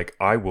he's just like,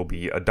 I will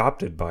be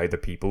adopted by the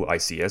people I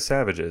see as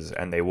savages,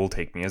 and they will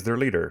take me as their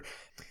leader.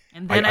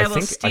 And then I will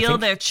think- steal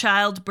their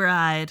child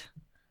bride.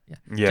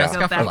 Yeah,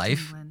 Jessica Go back for to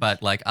life. England.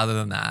 But like other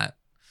than that,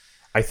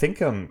 I think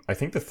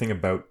the thing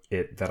about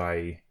it that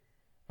I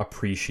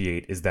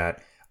appreciate is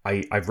that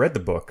I've read the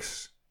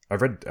books.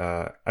 I've read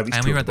at least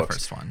I two only of read the books,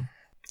 first one.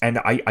 and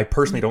I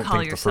personally don't Call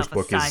think the yourself first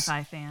book a is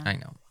sci-fi fan. I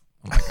know.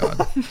 Oh my god.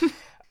 I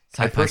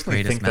Sci-fi's personally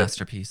greatest think that-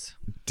 masterpiece.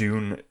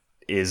 Dune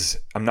is.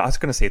 I'm not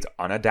going to say it's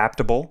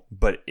unadaptable,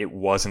 but it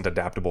wasn't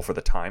adaptable for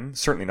the time.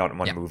 Certainly not in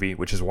one Yeah. movie,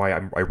 which is why I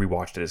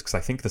rewatched it. Is because I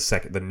think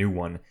the new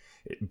one,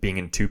 it being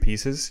in two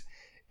pieces,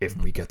 if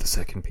we get the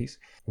second piece,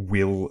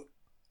 will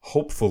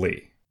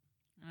hopefully.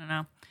 I don't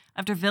know.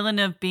 After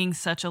Villeneuve being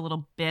such a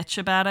little bitch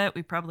about it,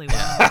 we probably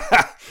will.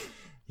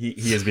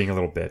 He is being a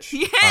little bitch.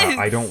 Yes!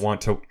 I don't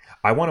want to.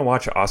 I want to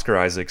watch Oscar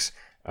Isaacs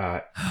in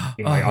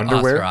my Oh,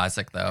 underwear. Oscar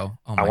Isaac, though.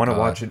 Oh my I want to God.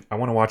 watch it. I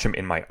want to watch him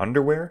in my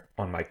underwear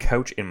on my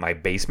couch in my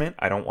basement.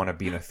 I don't want to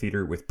be in a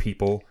theater with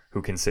people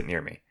who can sit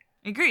near me.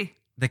 I agree.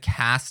 The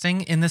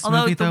casting in this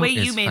Although movie, the though, way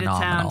is you made it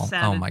phenomenal.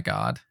 sounded- Oh my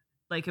god.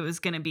 Like it was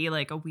going to be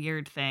like a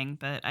weird thing,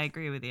 but I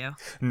agree with you.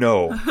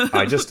 No,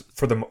 I just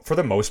for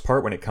the most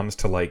part, when it comes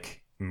to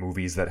like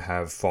movies that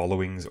have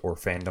followings or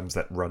fandoms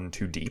that run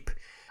too deep,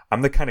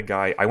 I'm the kind of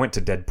guy. I went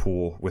to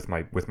Deadpool with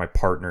my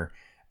partner,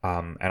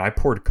 and I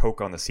poured Coke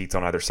on the seats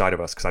on either side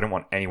of us because I didn't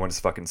want anyone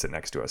to fucking sit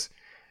next to us.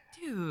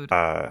 Dude.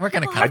 We're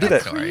gonna people cut have do to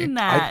that. that story. clean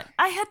that.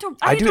 I had to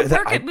I do that-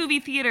 work at movie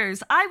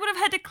theaters. I would have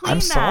had to clean I'm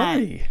that.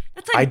 sorry.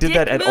 That's a I did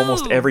that dick at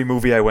almost move. every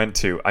movie I went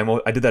to.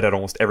 I did that at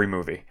almost every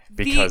movie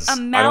because the I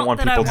don't amount want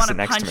that I people to want sit to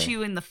next to punch me.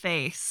 you in the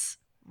face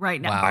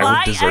right now. Wow. I would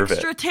Buy deserve it.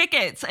 extra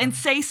tickets and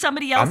say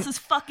somebody else is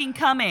fucking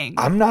coming.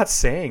 I'm not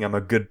saying I'm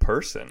a good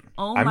person.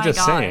 Oh I'm my just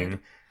God. saying Do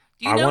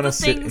you I know wanna the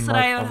sit things in that my-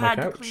 I have on my had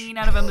to couch. clean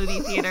out of a movie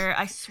theater?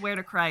 I swear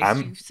to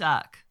Christ, you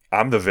suck.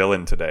 I'm the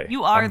villain today.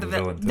 You are I'm the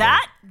villain. today.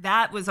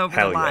 That was over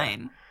Hell the yeah.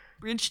 line.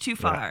 Bridge too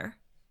far.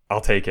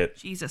 I'll take it.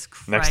 Jesus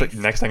Christ.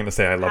 Next I'm gonna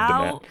say I love the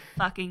How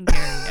fucking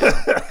dare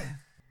you?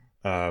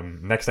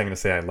 net. Next I'm gonna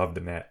say I love the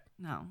net.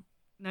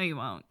 No, you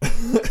won't.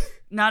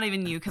 Not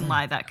even you can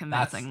lie that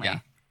convincingly. yeah.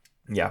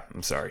 Yeah,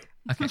 I'm sorry.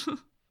 Okay.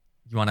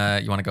 You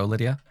wanna go,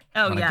 Lydia?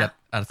 Oh Wanna yeah. get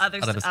out Other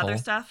of this hole?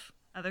 stuff.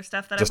 Other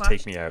stuff that Just I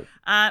watched. take me out.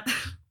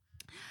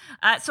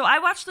 So I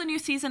watched the new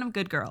season of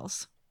Good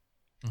Girls,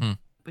 Mhm.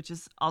 which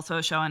is also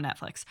a show on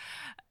Netflix,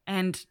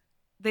 and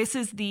this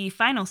is the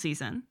final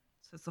season.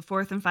 So it's the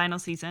fourth and final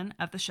season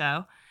of the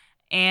show,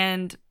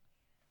 and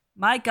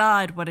my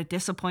God, what a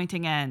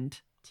disappointing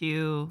end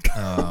to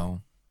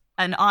Oh.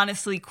 an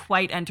honestly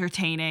quite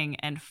entertaining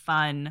and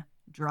fun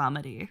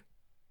dramedy.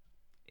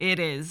 It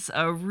is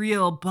a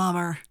real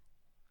bummer.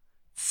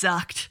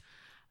 Sucked.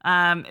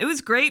 It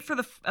was great for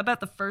about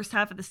the first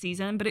half of the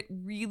season, but it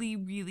really,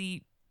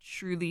 really,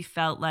 truly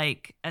felt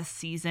like a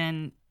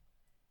season,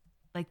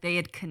 like they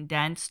had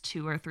condensed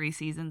 2 or 3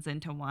 seasons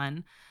into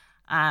one.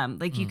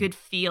 Like you could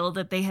feel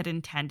that they had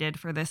intended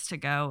for this to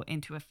go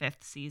into a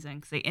 5th season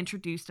because they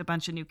introduced a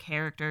bunch of new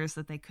characters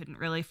that they couldn't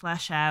really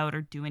flesh out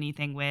or do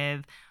anything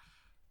with.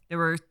 There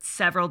were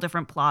several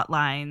different plot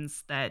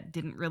lines that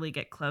didn't really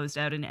get closed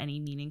out in any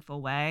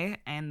meaningful way.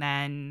 And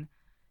then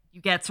you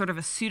get sort of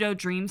a pseudo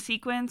dream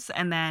sequence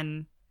and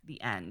then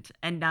the end.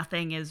 And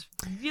nothing is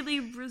really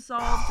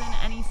resolved in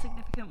any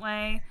significant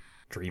way.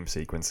 Dream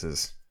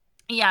sequences.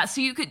 Yeah,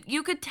 so you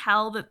could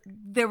tell that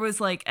there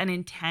was like an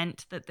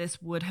intent that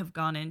this would have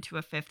gone into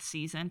a 5th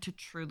season to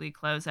truly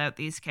close out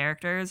these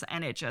characters,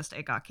 and it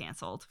got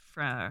canceled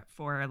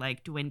for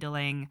like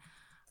dwindling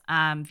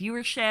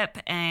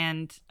viewership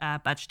and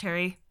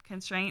budgetary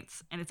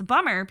constraints. And it's a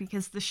bummer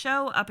because the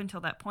show up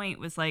until that point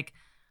was like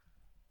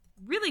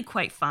really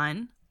quite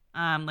fun.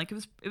 Like it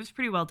was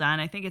pretty well done.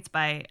 I think it's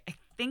by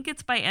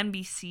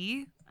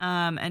NBC,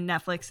 and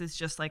Netflix is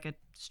just like a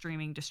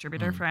streaming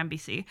distributor for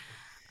NBC.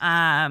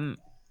 And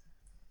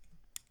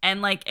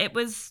like it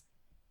was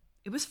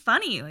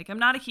funny. Like I'm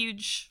not a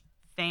huge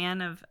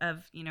fan of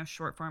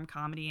short form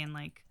comedy and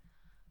like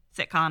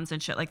sitcoms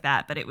and shit like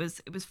that, but it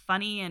was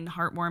funny and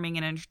heartwarming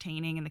and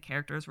entertaining, and the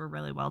characters were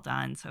really well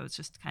done. So it's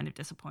just kind of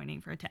disappointing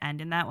for it to end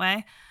in that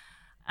way.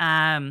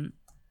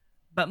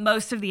 But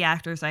most of the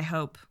actors, I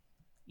hope,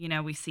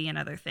 we see in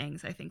other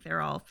things. I think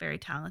they're all very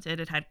talented.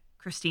 It had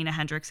Christina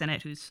Hendricks in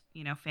it, who's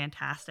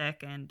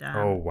fantastic, and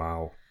oh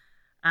wow.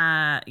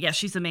 Yeah,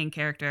 she's the main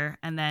character.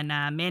 And then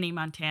Manny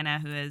Montana,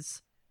 who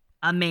is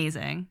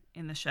amazing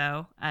in the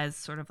show as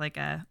sort of like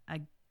a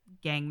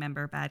gang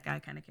member, bad guy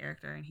kind of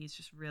character. And he's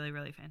just really,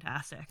 really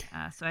fantastic.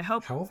 So I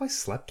hope... How have I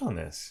slept on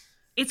this?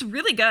 It's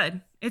really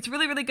good. It's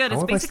really, really good.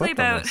 How It's have I basically slept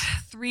on about this?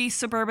 3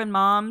 suburban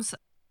moms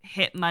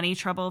hit money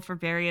trouble for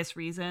various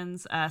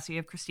reasons. So you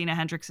have Christina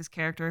Hendricks'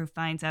 character who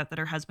finds out that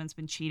her husband's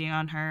been cheating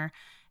on her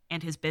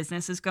and his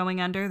business is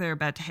going under. They're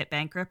about to hit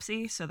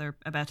bankruptcy, so they're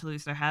about to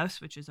lose their house,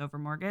 which is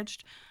overmortgaged.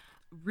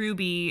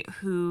 Ruby,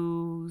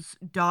 whose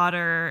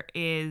daughter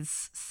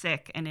is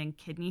sick and in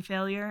kidney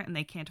failure, and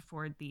they can't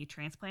afford the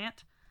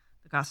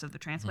cost of the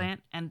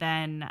transplant. And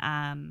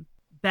then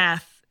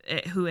Beth,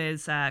 who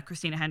is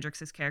Christina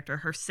Hendricks' character,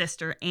 her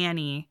sister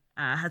Annie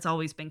has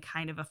always been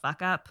kind of a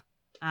fuck up,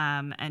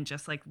 and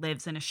just like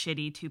lives in a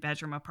shitty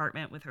 2-bedroom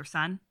apartment with her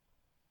son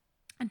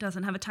and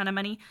doesn't have a ton of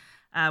money,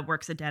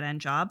 works a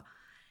dead-end job.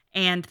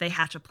 And they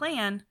hatch a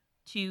plan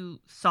to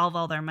solve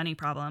all their money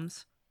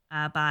problems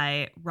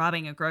by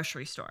robbing a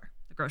grocery store,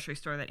 the grocery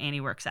store that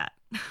Annie works at.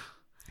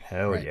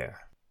 Hell Right. yeah.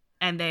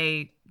 And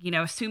they,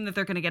 assume that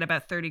they're going to get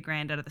about 30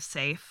 grand out of the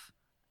safe.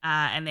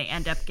 And they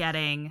end up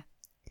getting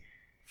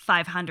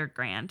 500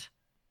 grand.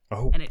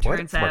 Oh, And it what?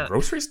 turns From a out-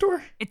 grocery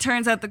store? It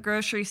turns out the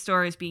grocery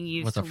store is being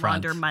used Was to a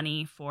front. launder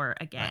money for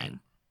a gang.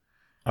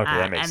 Okay,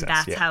 that makes and sense.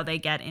 that's yeah. how they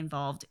get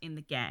involved in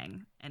the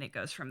gang. And it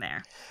goes from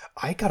there.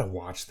 I gotta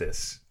watch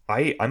this.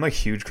 I'm a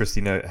huge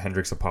Christina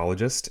Hendricks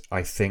apologist.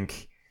 I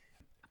think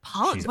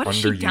she's What has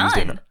she underused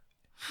done? in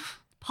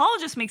Paul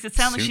just makes it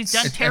sound like she's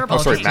done Suits? terrible Oh,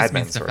 sorry, things. Mad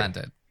Men, means sorry.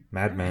 defended.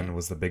 Mad Men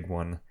was the big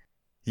one.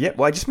 Yeah,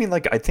 well, I just mean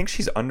like I think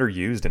she's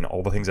underused in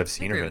all the things I've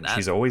seen her agree in. with that.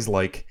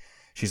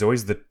 She's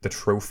always the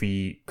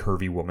trophy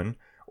curvy woman,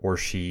 or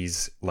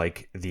she's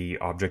like the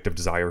object of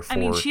desire for I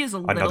mean, she is a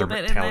little another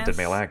bit in talented this.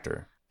 male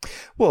actor.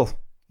 Well,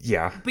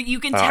 yeah. But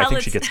you can I tell think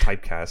it's she gets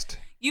typecast.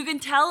 you can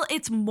tell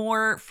it's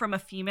more from a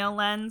female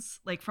lens,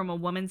 like from a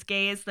woman's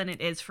gaze, than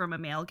it is from a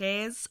male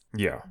gaze,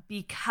 Yeah,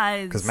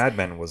 because because Mad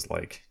Men was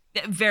like,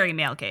 very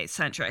male gaze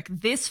centric.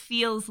 This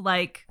feels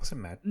like was it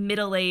Mad?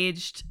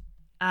 middle-aged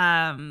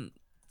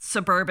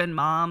suburban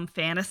mom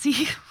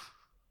fantasy.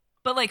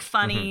 But like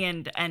funny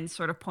and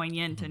sort of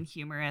poignant and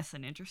humorous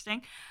and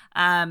interesting.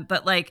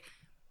 But like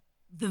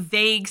the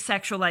vague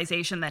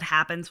sexualization that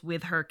happens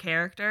with her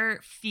character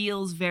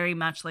feels very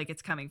much like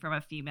it's coming from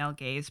a female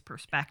gaze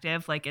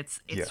perspective. Like it's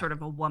Yeah. sort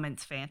of a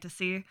woman's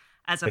fantasy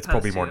as opposed It's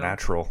probably more to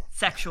natural.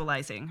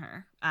 sexualizing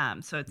her.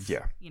 So it's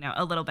Yeah.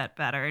 a little bit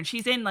better. And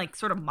she's in like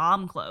sort of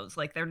mom clothes.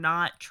 Like they're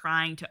not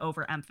trying to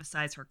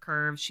overemphasize her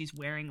curves. She's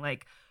wearing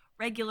like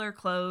regular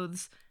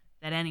clothes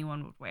that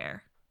anyone would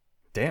wear.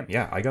 Damn,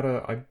 yeah. I'm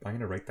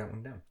gonna write that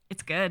one down.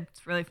 It's good.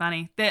 It's really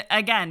funny.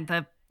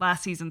 The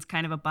last season's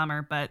kind of a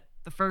bummer, but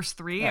the first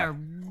 3 Yeah. are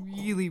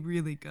really,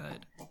 really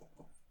good.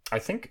 I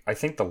think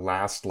the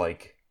last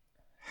like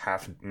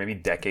half, maybe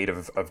decade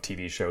of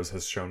TV shows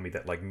has shown me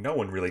that like no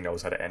one really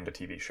knows how to end a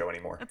TV show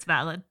anymore. That's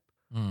valid.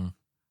 Mm.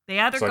 They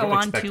either So I go don't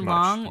on expect too much,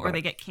 long or but-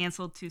 they get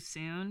canceled too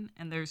soon,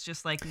 and there's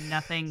just like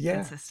nothing Yeah.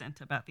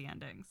 consistent about the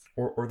endings.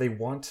 Or they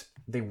want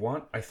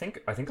I think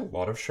a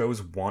lot of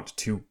shows want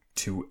to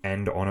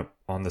end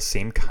on the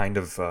same kind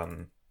of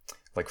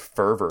like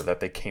fervor that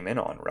they came in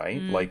on,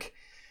 right? Like,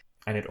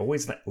 and it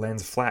always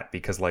lands flat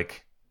because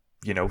like,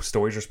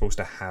 stories are supposed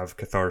to have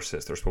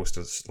catharsis. They're supposed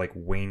to like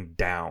wane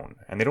down,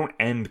 and they don't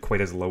end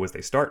quite as low as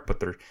they start, but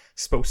they're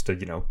supposed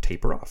to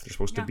taper off. They're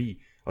supposed to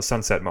be a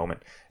sunset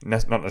moment,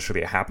 not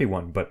necessarily a happy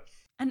one, but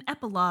An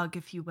epilogue,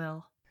 if you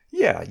will.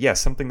 yeah,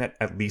 something that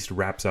at least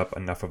wraps up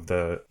enough of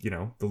the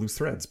the loose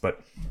threads.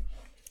 But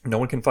no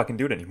one can fucking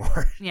do it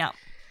anymore. Yeah.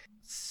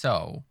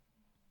 So,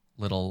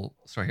 little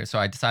story here. So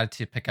I decided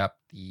to pick up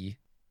the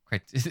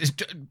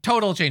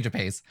total change of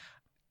pace.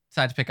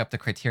 Decided to pick up the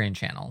Criterion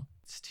channel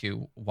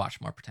to watch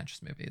more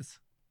pretentious movies.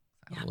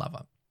 I love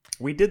them.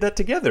 We did that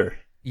together.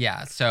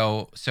 Yeah.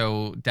 So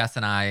Des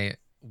and I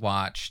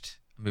watched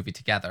a movie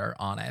together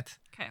on it.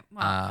 Okay.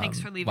 Well, thanks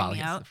for leaving while me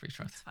he has out. the free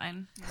choice. It's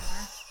fine.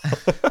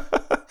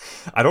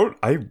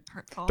 I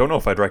Hurtful. don't know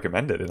if I'd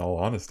recommend it, in all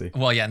honesty.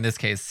 Well, yeah. In this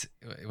case,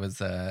 it was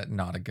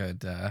not a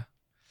good.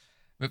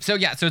 So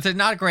it's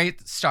not a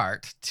great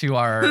start to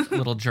our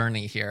little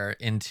journey here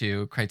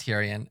into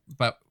Criterion,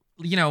 but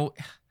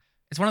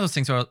it's one of those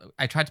things where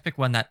I tried to pick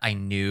one that I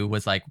knew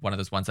was like one of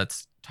those ones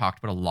that's talked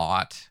about a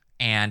lot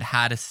and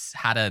had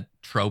a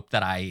trope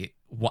that I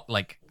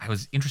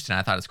was interested in.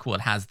 I thought it was cool.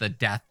 It has the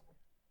death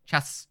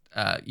chess.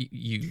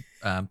 You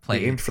play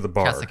We aimed for the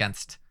bar. chess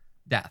against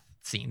death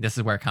scene. This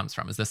is where it comes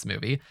from. Is this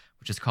movie,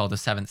 which is called The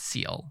Seventh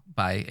Seal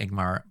by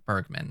Ingmar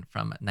Bergman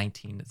from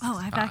 1965. Oh,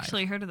 I've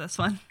actually heard of this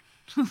one.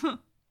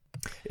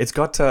 It's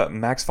got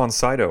Max von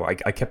Sydow. I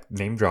kept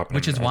name dropping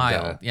Which him, is and,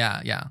 wild.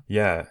 Yeah.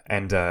 Yeah,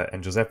 and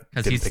Joseph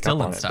Because didn't he's pick still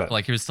up on in it, stuff. but-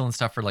 Like he was still in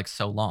stuff for like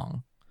so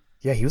long.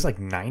 yeah, he was like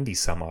 90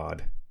 some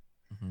odd.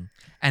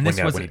 And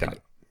this was when he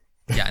died.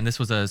 yeah, and this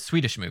was a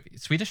Swedish movie.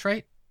 Swedish,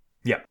 right?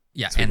 Yeah,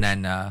 Yeah, Swedish.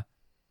 and then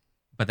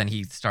but then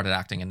he started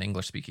acting in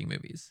English speaking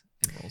movies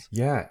in roles.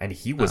 yeah, and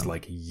he was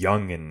like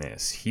young in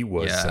this. He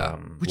was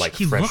Which like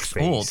he fresh looks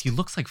old. faced. He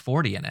looks like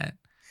 40 in it.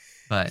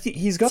 But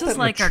He's got This that is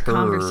like mature...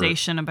 our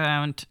conversation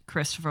about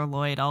Christopher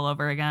Lloyd all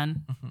over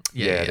again.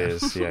 Yeah, it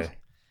is. Yeah.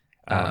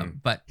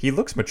 But He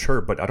looks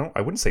mature, but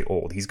I wouldn't say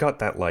old. He's got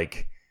that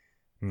like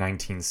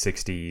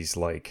 1960s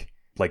like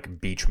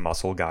beach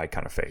muscle guy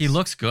kind of face. he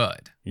looks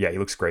good. Yeah, he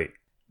looks great.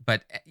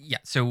 But yeah,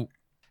 so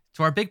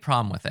our big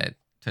problem with it,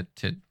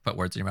 to put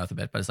words in your mouth a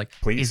bit, but it's like,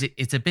 Please.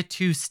 it's a bit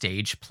too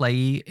stage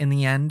play in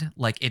the end.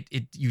 Like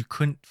it you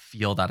couldn't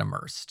feel that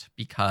immersed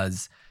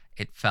because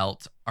it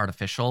felt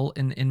artificial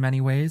in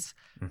many ways.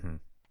 Hmm.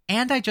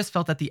 And I just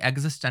felt that the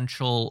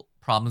existential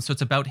problem, so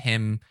it's about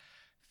him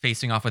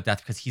facing off with death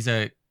because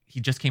he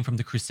just came from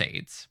the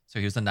Crusades. So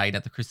he was a knight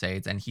at the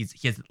Crusades and he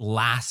has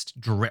last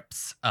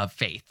drips of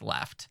faith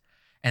left.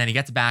 And then he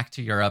gets back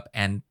to Europe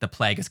and the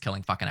plague is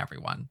killing fucking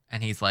everyone.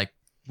 And he's like,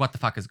 what the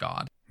fuck is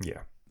God? Yeah.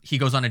 He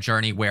goes on a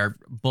journey where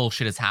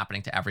bullshit is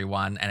happening to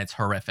everyone and it's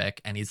horrific.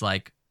 And he's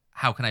like,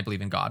 how can I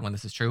believe in God when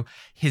this is true?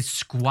 His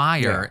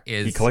squire He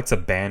is collects a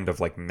band of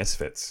like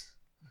misfits.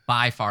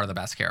 by far the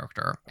best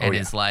character and yeah.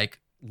 is like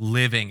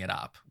living it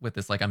up with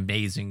this like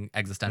amazing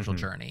existential Mhm.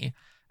 journey,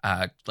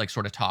 like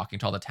sort of talking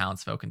to all the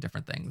townsfolk and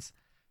different things.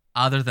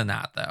 Other than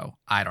that, though,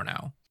 I don't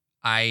know.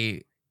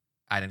 I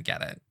didn't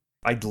get it.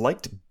 I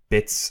liked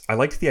bits. I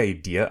liked the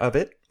idea of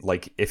it.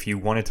 Like if you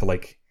wanted to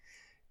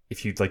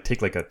if you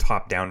take like a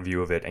top down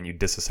view of it and you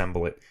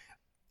disassemble it,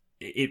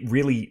 it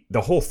really,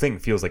 the whole thing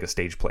feels like a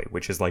stage play,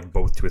 which is like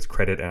both to its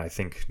credit and I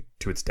think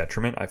to its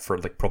detriment for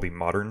like probably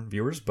modern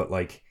viewers. But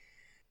like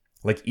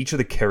each of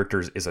the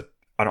characters is an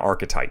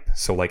archetype.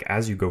 So like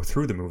as you go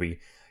through the movie,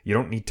 you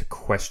don't need to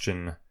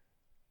question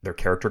their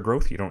character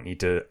growth. You don't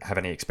need to have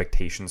any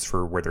expectations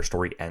for where their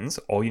story ends.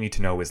 All you need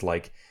to know is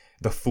like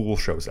the fool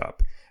shows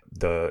up,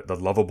 the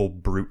lovable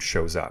brute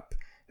shows up,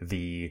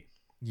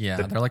 Yeah,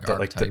 The- they're like the-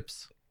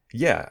 archetypes.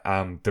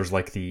 there's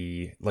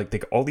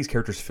like all these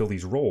characters fill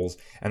these roles,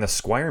 and the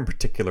squire in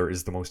particular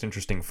is the most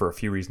interesting for a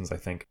few reasons, I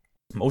think.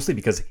 Mostly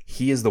because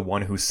he is the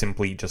one who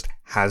simply just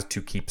has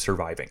to keep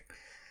surviving.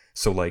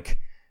 So like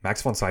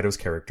Max von Sydow's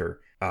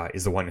character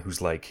is the one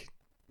who's like,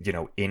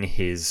 in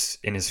his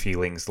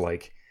feelings,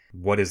 like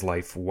what is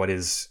life? What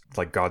is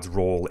like God's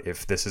role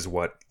if this is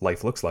what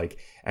life looks like?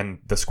 And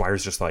the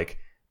squire's just like,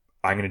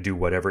 I'm going to do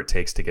whatever it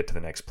takes to get to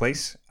the next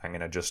place. I'm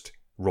going to just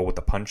roll with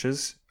the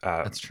punches.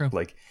 That's true.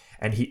 Like,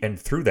 and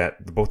through that,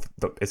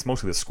 it's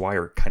mostly the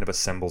squire kind of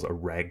assembles a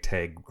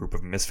ragtag group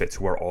of misfits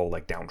who are all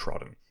like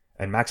downtrodden.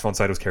 And Max von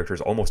Sydow's character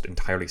is almost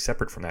entirely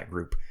separate from that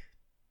group,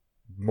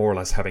 more or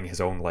less having his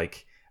own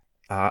like.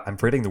 I'm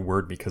forgetting the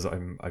word because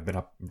I've been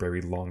up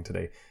very long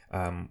today.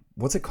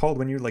 What's it called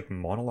when you like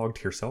monologue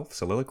to yourself?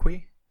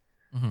 Soliloquy.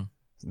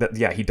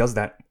 Mm-hmm. He does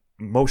that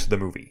most of the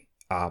movie.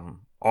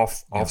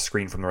 Off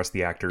screen from the rest of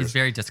the actors. He's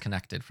very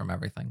disconnected from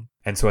everything.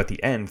 And so at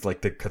the end,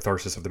 like the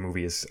catharsis of the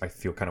movie is, I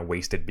feel, kind of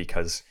wasted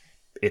because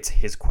it's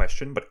his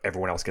question, but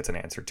everyone else gets an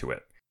answer to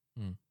it.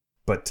 Hmm.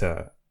 But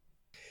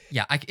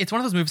Yeah, it's one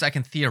of those movies I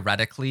can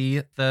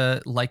theoretically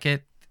like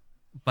it,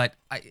 but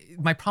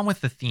my problem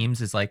with the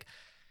themes is like,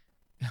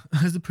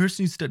 as a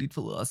person who studied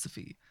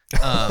philosophy,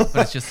 but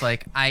it's just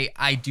like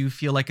I do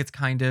feel like it's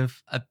kind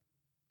of a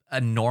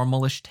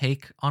normalish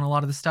take on a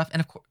lot of the stuff,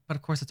 and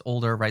of course it's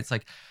older, right? It's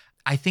like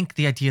I think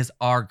the ideas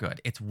are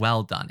good. It's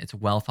well done. It's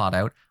well thought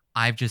out.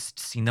 I've just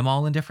seen them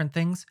all in different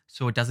things,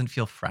 so it doesn't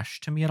feel fresh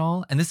to me at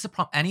all. And this is a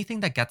problem.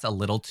 Anything that gets a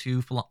little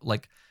too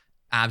like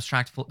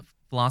abstract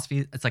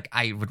philosophy, it's like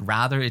I would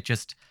rather it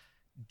just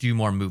do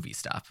more movie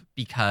stuff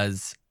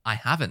because I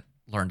haven't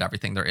learned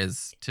everything there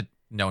is to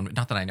know.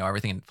 Not that I know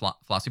everything in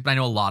philosophy, but I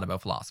know a lot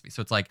about philosophy.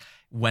 So it's like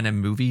when a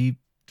movie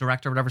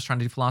director or whatever is trying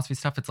to do philosophy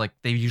stuff, it's like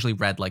they've usually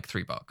read like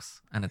 3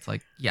 books, and it's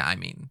like, yeah, I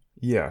mean,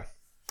 Yeah.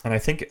 And I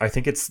think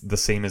it's the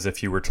same as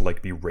if you were to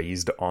like be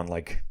raised on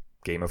like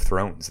Game of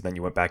Thrones and then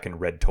you went back and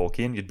read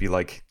Tolkien, you'd be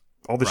like,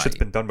 all this shit's Right.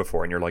 been done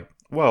before, and you're like,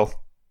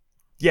 well,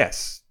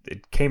 yes,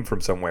 it came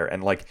from somewhere.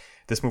 And like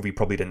this movie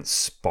probably didn't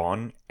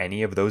spawn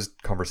any of those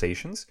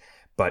conversations,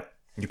 but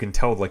you can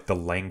tell like the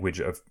language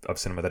of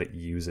cinema that it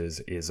uses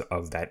is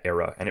of that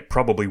era, and it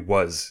probably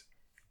was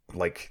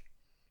like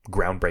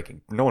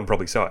groundbreaking. No one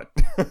probably saw it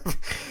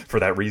for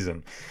that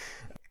reason.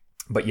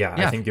 But yeah,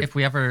 Yeah, I think if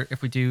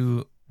we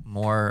do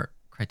more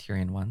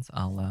Criterion ones,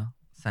 I'll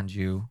send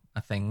you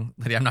a thing.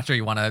 Lydia, I'm not sure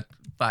you want to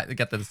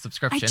get the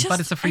subscription, but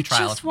it's a free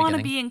trial. I at just the want to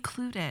beginning. be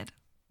included.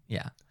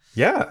 Yeah.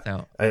 yeah.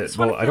 So just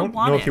wanna Well, I feel don't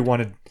know if you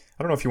wanted. wanted.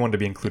 I don't know if you wanted to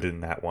be included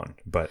in that one,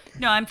 but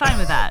No, I'm fine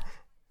with that.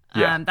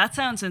 Yeah. That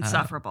sounds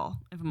insufferable,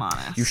 if I'm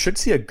honest. you should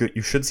see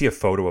a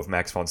photo of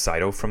Max von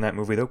Sydow from that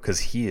movie though, because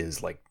he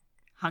is like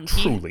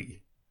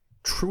Hunky.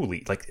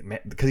 truly like,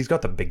 because he's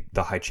got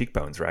the high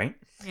cheekbones, right?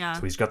 Yeah.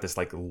 So he's got this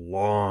like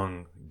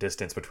long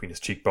distance between his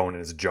cheekbone and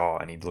his jaw,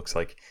 and he looks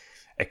like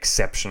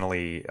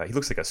exceptionally. He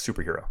looks like a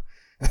superhero.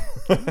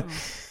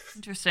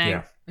 Interesting.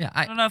 Yeah. yeah,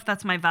 I don't know if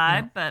that's my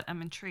vibe, but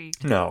I'm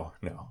intrigued. No.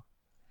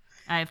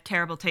 I have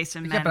terrible taste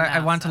in men. yeah, but I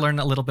now, wanted so- to learn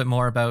a little bit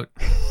more about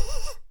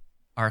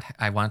art.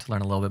 I wanted to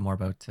learn a little bit more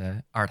about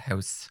art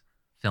house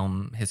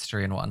film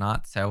history and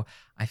whatnot. So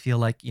I feel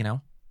like, if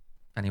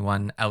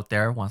anyone out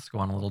there wants to go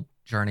on a little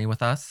journey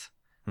with us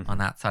on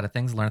that side of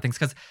things, learn things,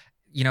 because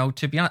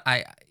to be honest,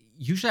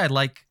 I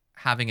like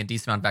having a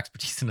decent amount of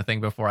expertise in a thing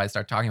before I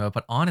start talking about it.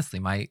 But honestly,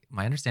 my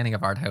understanding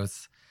of art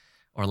house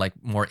or like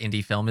more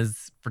indie film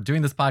is, for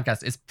doing this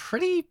podcast, is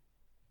pretty,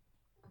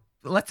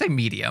 let's say,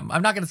 medium.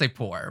 I'm not going to say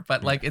poor,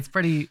 but like it's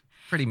pretty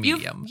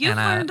medium. You've And,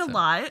 learned a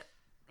lot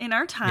in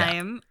our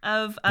time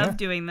of Yeah.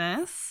 doing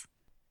this.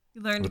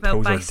 You learned The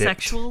about toes are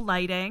dipped. bisexual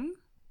lighting.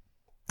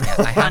 Yeah,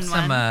 I have Fun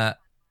some one.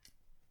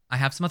 I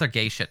have some other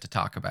gay shit to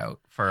talk about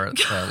for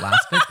the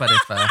last bit, but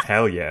if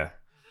Hell yeah.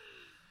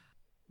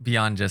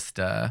 beyond just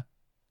that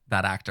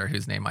actor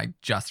whose name I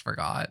just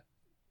forgot,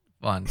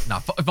 Von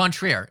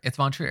Trier. It's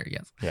Von Trier,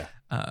 yes. Yeah.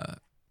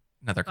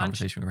 Another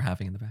conversation we were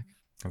having in the back.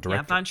 A Yeah,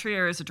 director. Von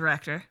Trier is a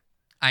director.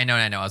 I know.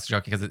 I was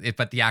joking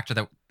but the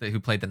actor who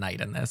played the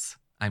knight in this,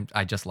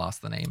 I just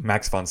lost the name.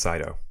 Max von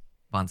Sydow.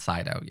 Von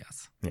Sydow,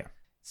 yes. Yeah.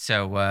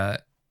 So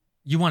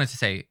you wanted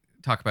to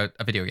talk about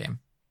a video game.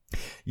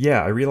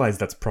 Yeah, I realize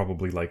that's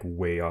probably like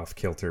way off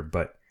kilter,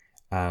 but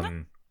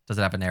Does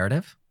it have a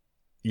narrative?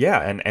 yeah,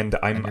 and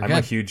I'm you're a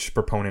good. huge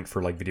proponent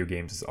for like video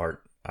games as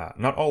art.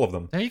 Not all of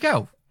them, There you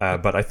go.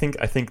 but I think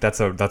that's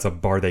a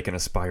bar they can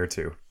aspire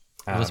to.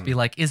 It'll just be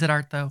like, is it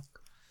art though?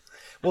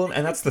 Well,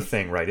 and that's the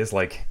thing, right? Is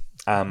like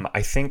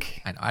I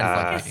think I know. I just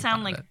like You making sound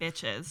fun like of it.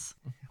 bitches.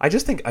 I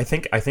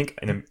think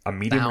in a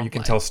medium where you can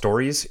Sound tell like.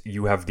 stories,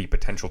 you have the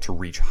potential to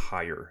reach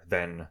higher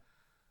than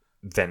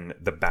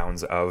the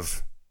bounds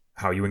of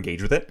how you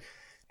engage with it.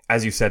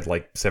 As you said,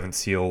 like Seventh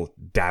Seal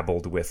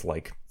dabbled with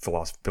like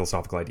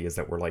philosophical ideas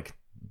that were like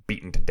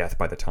beaten to death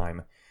by the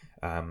time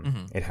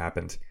it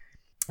happened.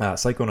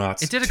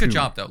 Psychonauts. It did a 2, good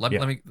job though. Let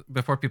yeah. me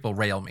before people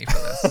rail me for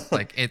this.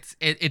 Like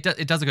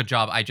it does a good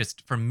job.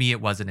 For me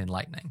it wasn't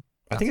enlightening.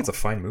 I think it's a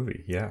fine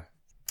movie. Yeah.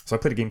 So I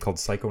played a game called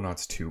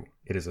Psychonauts 2.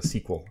 It is a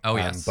sequel. Oh,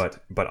 yes.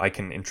 But I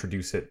can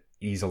introduce it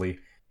easily.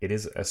 It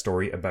is a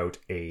story about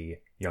a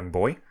young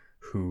boy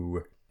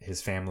who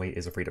his family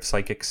is afraid of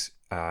psychics,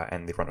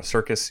 and they run a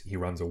circus. He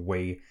runs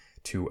away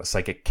to a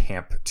psychic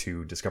camp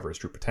to discover his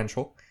true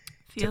potential.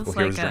 Feels Typical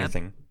hero's like a journey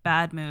thing.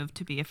 bad move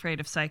to be afraid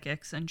of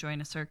psychics and join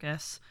a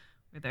circus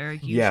where there are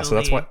usually Yeah, so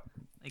that's what.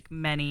 like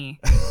many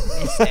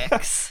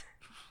mystics.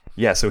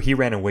 Yeah, so he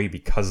ran away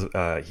because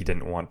he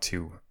didn't want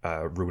to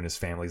ruin his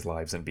family's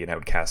lives and be an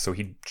outcast. So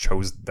he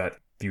chose that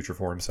future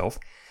for himself.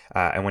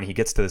 And when he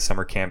gets to the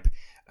summer camp,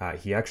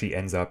 he actually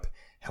ends up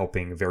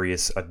helping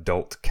various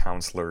adult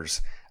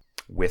counselors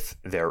with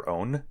their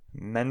own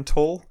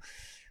mental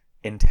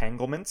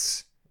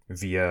entanglements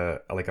via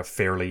like a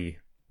fairly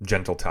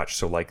gentle touch.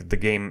 So like the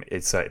game,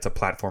 it's a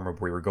platformer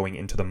where you're going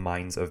into the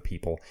minds of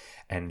people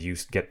and you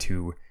get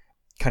to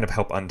kind of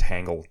help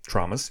untangle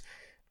traumas.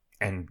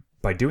 And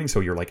by doing so,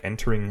 you're like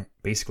entering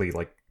basically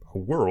like a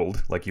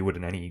world like you would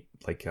in any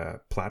like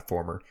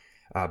platformer,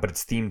 but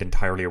it's themed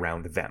entirely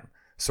around them.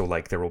 So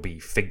like there will be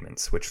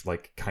figments, which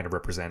like kind of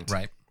represent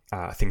Right.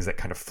 things that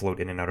kind of float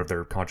in and out of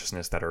their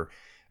consciousness that are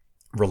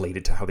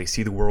related to how they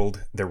see the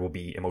world. There will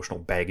be emotional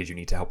baggage you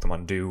need to help them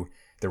undo.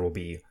 There will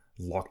be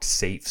locked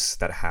safes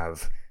that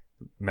have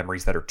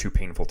memories that are too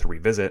painful to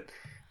revisit.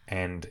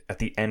 And at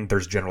the end,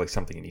 there's generally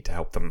something you need to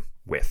help them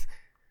with.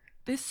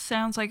 This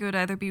sounds like it would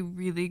either be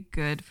really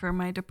good for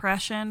my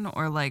depression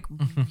or like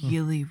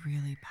really,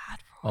 really bad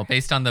for Well,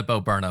 based on the Bo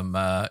Burnham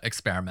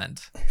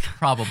experiment,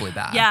 probably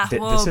that. Yeah,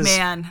 Th- whoa, this is-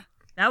 man.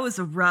 That was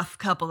a rough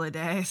couple of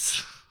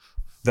days.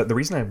 The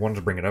reason I wanted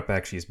to bring it up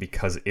actually is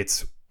because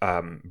it's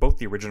both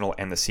the original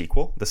and the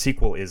sequel. The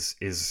sequel is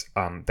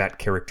that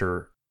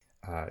character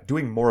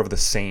doing more of the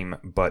same,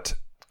 but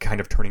kind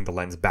of turning the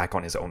lens back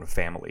on his own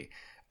family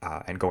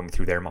and going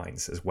through their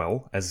minds as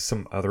well as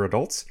some other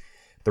adults.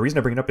 The reason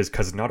I bring it up is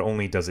because not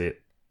only does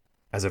it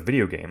as a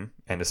video game,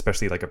 and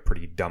especially like a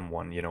pretty dumb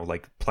one, you know,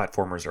 like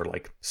platformers are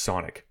like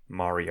Sonic,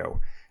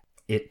 Mario,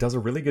 it does a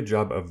really good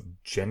job of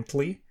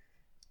gently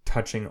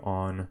touching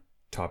on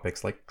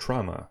topics like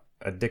trauma,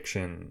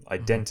 addiction,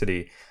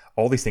 identity,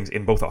 all these things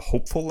in both a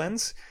hopeful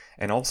lens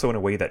and also in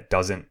a way that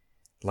doesn't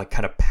like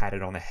kind of pat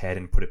it on the head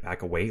and put it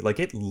back away. Like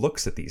it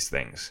looks at these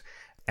things,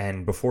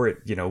 and before it,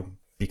 you know,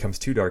 becomes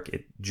too dark,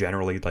 it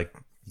generally like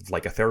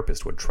a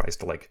therapist would tries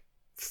to like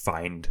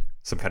find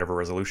some kind of a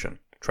resolution,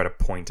 try to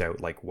point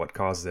out like what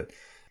caused it.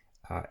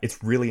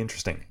 It's really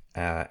interesting,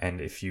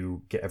 and if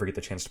you ever get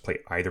the chance to play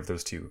either of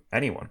those two,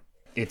 anyone,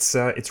 it's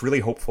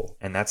really hopeful,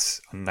 and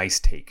that's a nice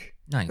take.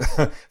 Nice.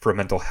 For a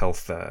mental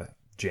health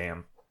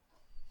jam.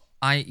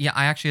 I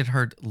actually had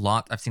heard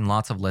I've seen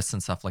lots of lists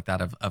and stuff like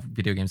that of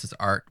video games as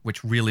art,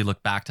 which really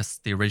look back to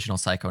the original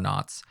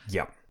Psychonauts.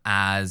 Yeah.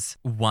 As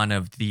one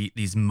of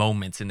these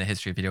moments in the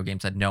history of video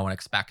games that no one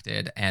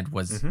expected, and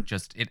was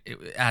just it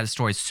had a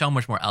story so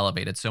much more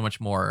elevated, so much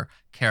more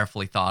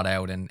carefully thought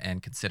out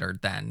and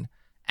considered than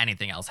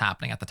anything else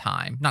happening at the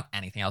time. Not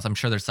anything else. I'm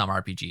sure there's some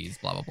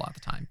RPGs, blah blah blah, at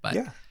the time, but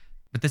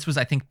but this was,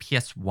 I think,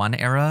 PS1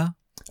 era.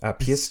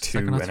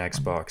 PS2 and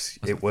Xbox.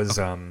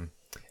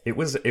 It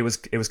was it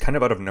was kind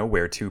of out of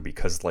nowhere too,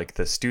 because like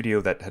the studio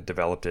that had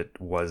developed it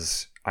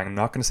was, I'm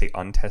not going to say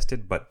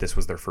untested, but this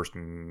was their first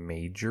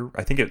major,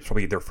 I think it's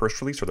probably their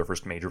first release or their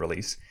first major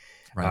release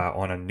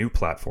on a new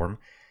platform,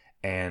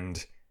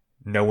 and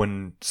no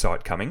one saw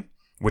it coming,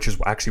 which is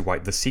actually why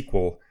the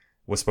sequel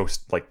was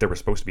there was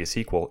supposed to be a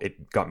sequel.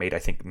 It got made, I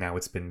think now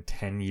it's been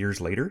 10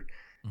 years later,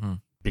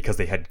 because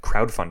they had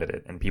crowdfunded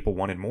it and people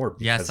wanted more.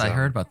 Because, yes, I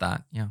heard about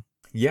that. Yeah.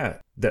 Yeah,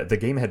 the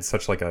game had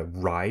such like a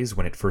rise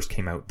when it first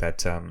came out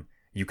that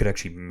you could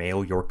actually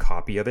mail your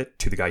copy of it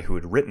to the guy who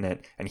had written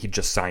it, and he'd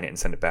just sign it and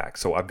send it back.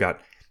 So I've got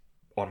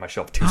on my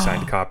shelf 2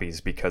 signed copies,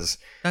 because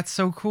that's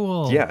so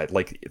cool. Yeah,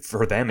 like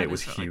for them it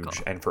was really huge,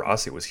 cool. and for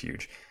us it was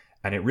huge,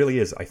 and it really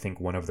is, I think,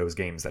 one of those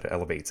games that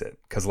elevates it,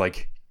 because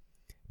like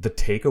the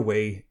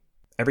takeaway,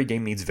 every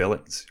game needs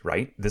villains,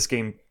 right? This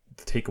game,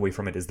 the takeaway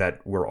from it is that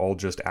we're all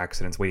just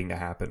accidents waiting to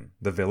happen.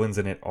 The villains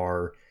in it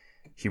are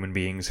human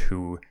beings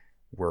who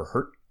were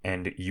hurt,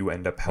 and you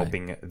end up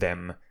helping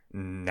them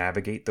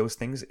navigate those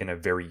things in a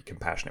very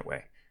compassionate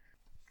way.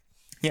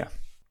 Yeah.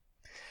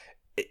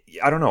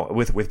 I don't know,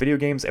 with video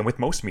games and with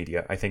most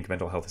media, I think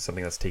mental health is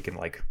something that's taken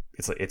like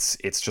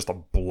it's just a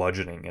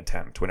bludgeoning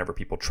attempt whenever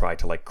people try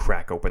to like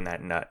crack open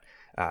that nut,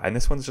 and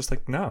this one's just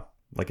like, no,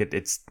 like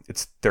it's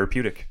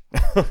therapeutic.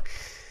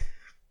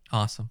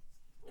 Awesome.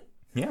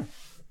 Yeah.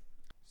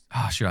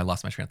 Oh shoot, I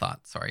lost my train of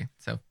thought. Sorry.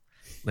 So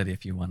Lydia,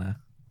 if you want to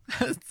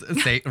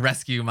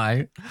rescue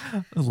my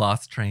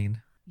lost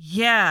train.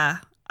 Yeah,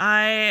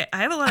 I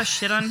have a lot of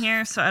shit on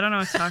here, so I don't know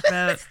what to talk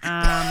about.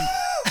 I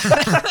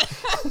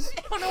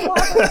don't know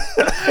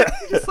why.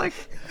 just like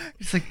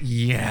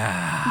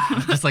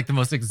yeah, just like the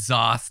most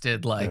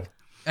exhausted. Like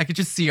I could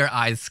just see your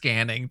eyes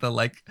scanning the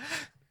like.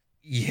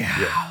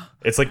 Yeah.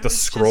 It's like the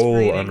just scroll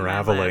reading my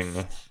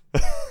unraveling.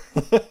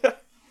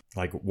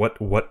 Like what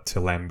to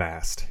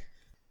lambast.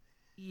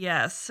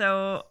 Yeah,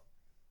 so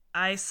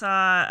I saw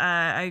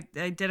I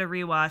did a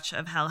rewatch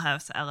of Hell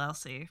House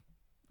LLC.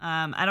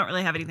 I don't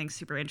really have anything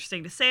super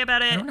interesting to say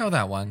about I it. don't know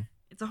that one.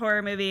 It's a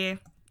horror movie.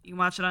 You can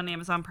watch it on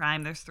Amazon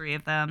Prime. There's 3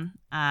 of them.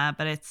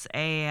 But it's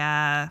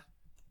a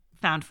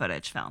found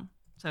footage film.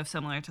 So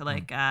similar to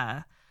like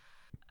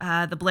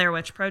the Blair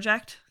Witch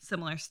Project,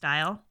 similar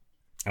style.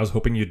 I was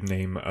hoping you'd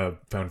name a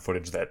found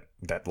footage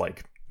that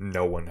like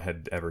no one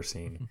had ever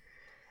seen.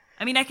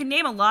 I mean, I can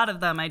name a lot of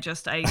them. I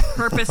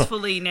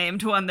purposefully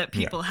named one that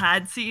people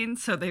had seen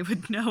so they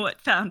would know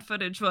what found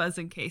footage was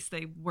in case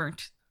they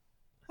weren't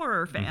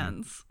horror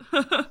fans.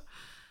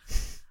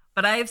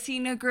 But I have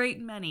seen a great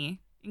many,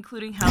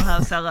 including Hell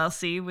House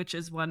LLC, which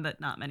is one that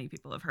not many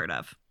people have heard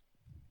of.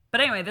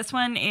 But anyway, this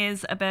one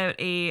is about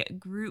a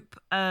group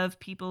of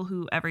people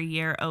who every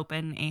year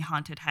open a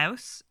haunted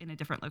house in a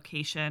different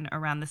location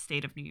around the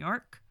state of New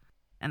York.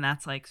 And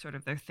that's like sort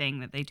of their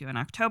thing that they do in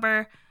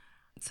October.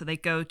 So they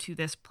go to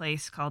this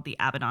place called the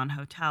Abaddon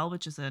Hotel,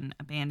 which is an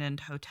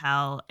abandoned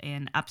hotel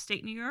in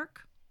upstate New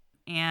York,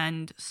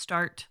 and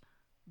start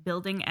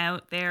building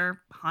out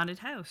their haunted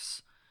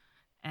house.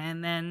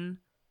 And then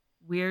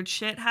weird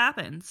shit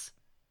happens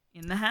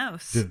in the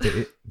house.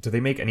 Do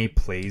they make any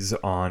plays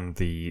on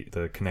the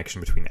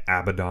connection between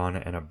Abaddon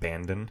and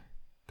abandon?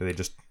 Do they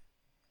just...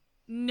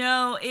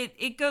 No,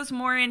 it goes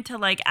more into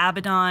like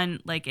Abaddon,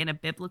 like in a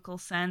biblical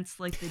sense,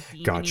 like the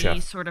demony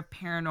Gotcha. sort of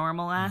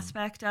paranormal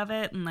aspect of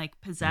it, and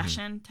like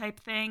possession type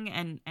thing,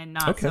 and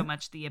not so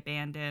much the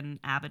abandoned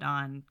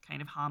Abaddon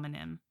kind of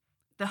homonym.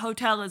 The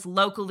hotel is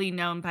locally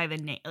known by the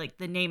name, like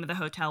the name of the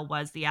hotel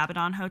was the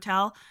Abaddon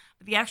Hotel,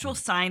 but the actual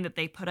sign that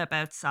they put up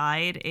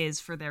outside is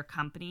for their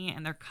company,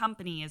 and their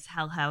company is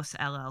Hell House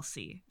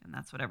LLC, and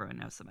that's what everyone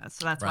knows them as.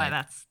 So that's why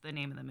that's the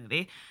name of the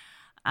movie.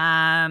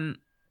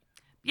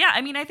 Yeah,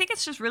 I mean, I think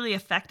it's just really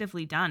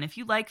effectively done. If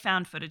you like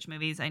found footage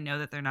movies, I know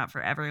that they're not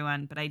for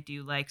everyone, but I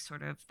do like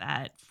sort of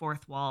that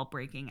fourth wall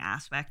breaking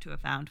aspect to a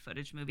found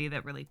footage movie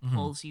that really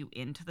pulls you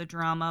into the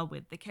drama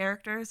with the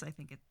characters. I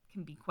think it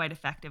can be quite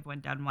effective when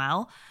done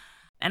well.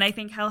 And I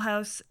think Hell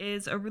House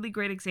is a really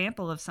great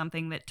example of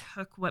something that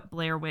took what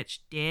Blair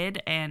Witch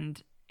did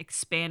and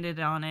expanded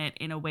on it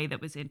in a way that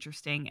was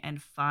interesting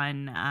and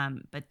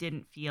fun, but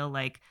didn't feel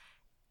like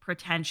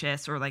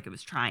pretentious or like it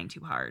was trying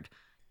too hard.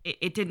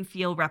 It didn't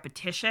feel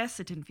repetitious.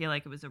 It didn't feel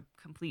like it was a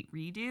complete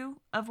redo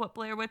of what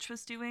Blair Witch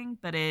was doing,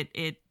 but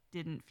it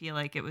didn't feel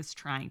like it was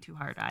trying too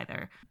hard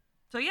either.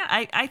 So yeah,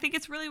 I think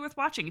it's really worth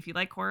watching. If you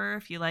like horror,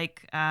 if you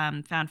like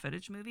found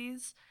footage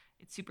movies,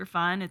 it's super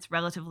fun. It's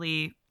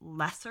relatively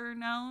lesser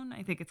known.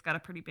 I think it's got a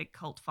pretty big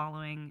cult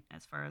following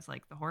as far as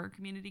like the horror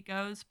community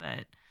goes,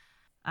 but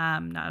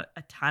not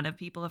a ton of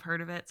people have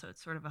heard of it. So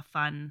it's sort of a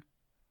fun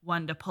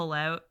one to pull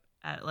out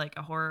at like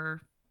a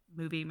horror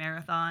movie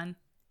marathon.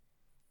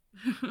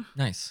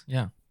 Nice.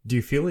 Yeah. Do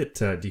you feel it?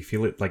 Do you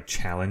feel it like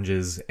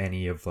challenges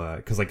any of?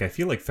 Because like I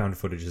feel like found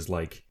footage is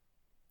like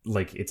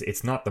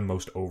it's not the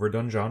most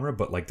overdone genre,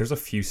 but like there's a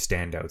few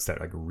standouts that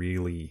like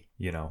really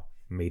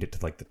made it to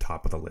like the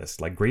top of the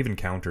list. Like Grave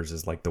Encounters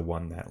is like the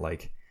one that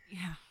like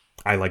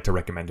I like to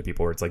recommend to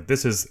people where it's like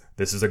this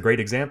is a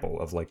great example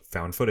of like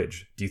found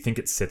footage. Do you think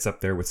it sits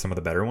up there with some of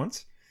the better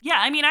ones? Yeah,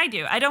 I mean, I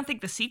do. I don't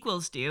think the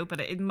sequels do, but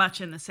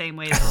much in the same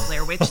way that the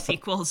Blair Witch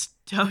sequels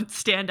don't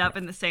stand up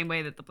in the same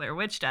way that the Blair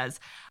Witch does.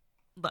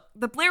 Look,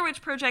 the Blair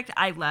Witch Project,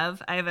 I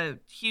love. I have a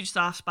huge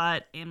soft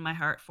spot in my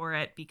heart for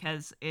it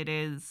because it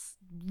is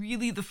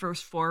really the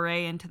first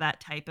foray into that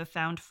type of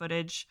found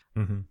footage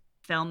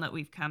film that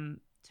we've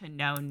come to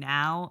know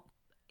now.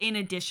 In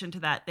addition to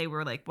that, they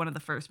were like one of the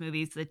first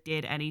movies that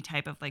did any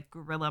type of like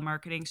guerrilla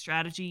marketing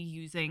strategy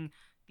using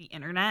the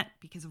internet,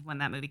 because of when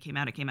that movie came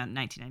out. It came out in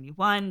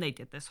 1991. They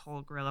did this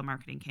whole guerrilla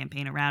marketing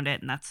campaign around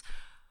it, and that's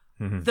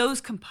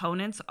those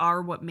components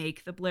are what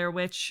make the Blair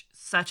Witch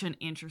such an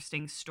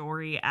interesting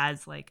story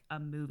as like a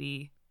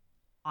movie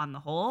on the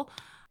whole.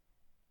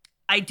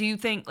 I do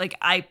think, like,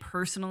 I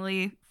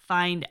personally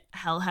find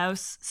Hell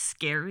House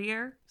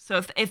scarier.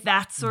 So if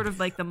that's sort of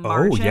like the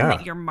margin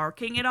that you're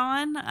marking it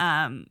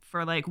on,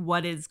 for like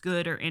what is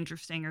good or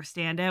interesting or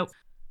standout,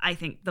 I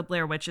think the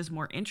Blair Witch is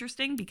more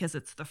interesting because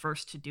it's the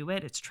first to do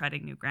it. It's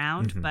treading new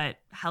ground, but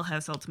Hell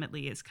House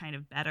ultimately is kind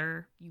of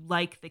better. You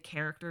like the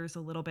characters a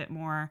little bit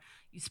more.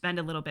 You spend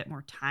a little bit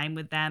more time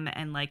with them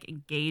and like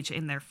engage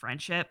in their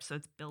friendship. So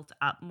it's built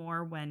up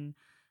more when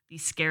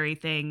these scary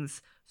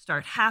things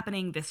start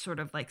happening. This sort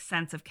of like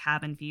sense of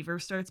cabin fever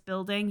starts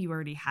building. You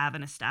already have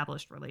an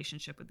established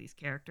relationship with these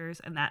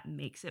characters, and that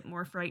makes it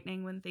more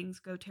frightening when things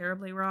go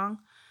terribly wrong.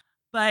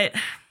 But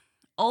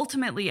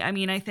ultimately, I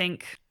mean, I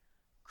think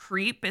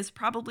Creep is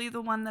probably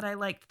the one that I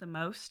liked the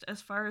most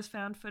as far as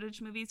found footage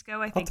movies go.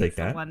 I think it's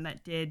the one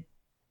that did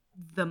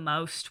the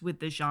most with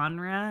the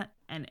genre,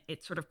 and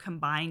it sort of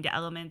combined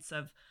elements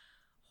of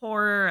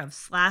horror, of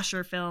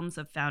slasher films,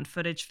 of found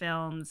footage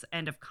films,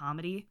 and of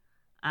comedy.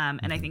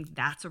 And I think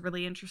that's a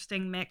really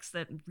interesting mix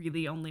that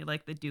really only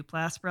like the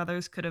Duplass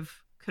brothers could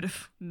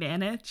have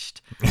managed.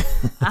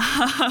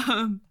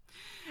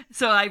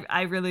 So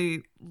I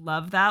really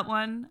love that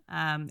one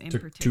in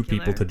particular. Two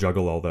people to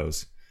juggle all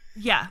those.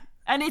 Yeah.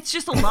 And it's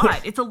just a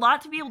lot. It's a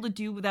lot to be able to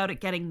do without it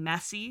getting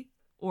messy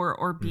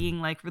or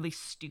being like really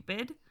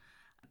stupid.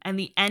 And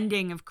the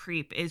ending of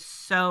Creep is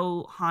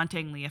so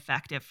hauntingly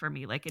effective for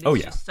me. Like it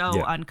is just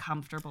so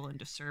uncomfortable and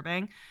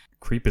disturbing.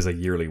 Creep is a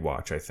yearly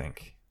watch, I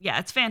think. Yeah,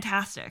 it's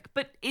fantastic.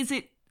 But is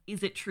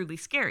it truly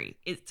scary?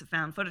 It's a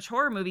found footage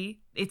horror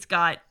movie. It's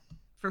got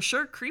for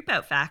sure creep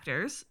out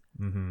factors.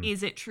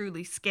 Is it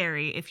truly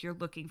scary if you're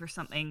looking for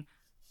something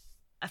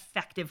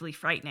effectively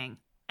frightening?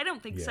 I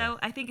don't think so.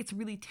 I think it's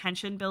really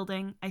tension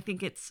building. I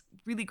think it's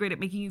really great at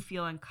making you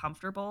feel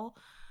uncomfortable.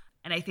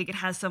 And I think it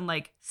has some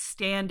like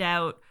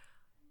standout,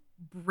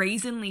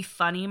 brazenly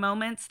funny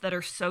moments that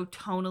are so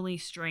tonally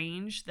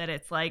strange that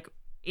it's like,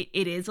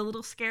 it is a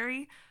little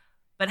scary.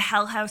 But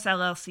Hell House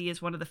LLC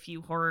is one of the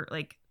few horror,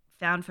 like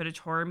found footage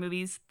horror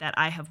movies that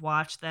I have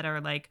watched that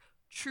are like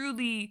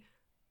truly,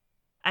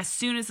 as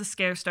soon as the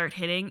scares start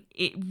hitting,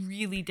 it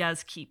really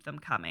does keep them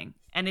coming.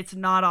 And it's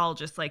not all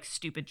just like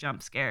stupid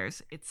jump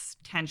scares. It's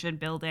tension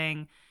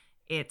building.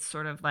 It's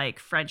sort of like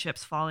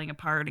friendships falling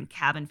apart and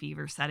cabin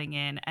fever setting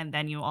in. And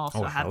then you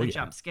also have the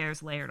jump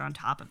scares layered on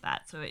top of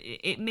that. So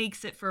it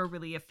makes it for a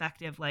really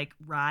effective like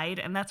ride.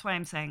 And that's why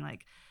I'm saying,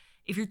 like,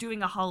 if you're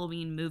doing a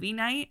Halloween movie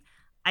night,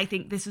 I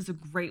think this is a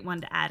great one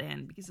to add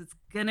in because it's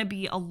going to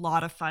be a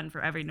lot of fun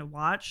for everyone to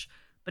watch.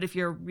 But if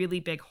you're a really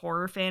big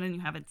horror fan and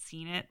you haven't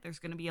seen it, there's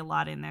going to be a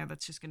lot in there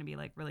that's just going to be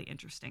like really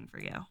interesting for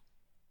you.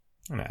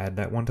 I'm going to add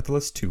that one to the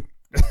list too.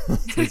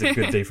 Today's a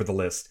good day for the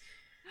list.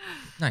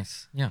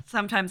 Nice. Yeah.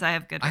 Sometimes I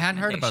have good I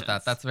hadn't heard about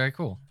that. That's very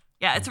cool.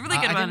 Yeah, it's a really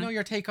good one. I didn't know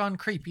your take on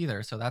Creep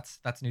either, so that's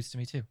news to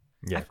me too.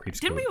 Yeah, Creep's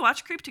Didn't we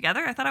watch Creep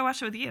together? I thought I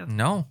watched it with you.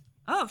 No.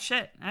 Oh,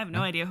 shit. I have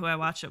no idea who I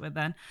watched it with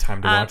then.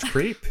 Time to watch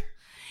Creep.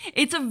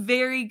 It's a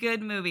very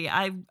good movie.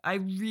 I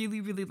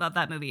really, really love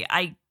that movie.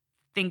 I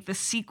think the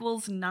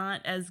sequel's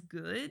not as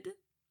good.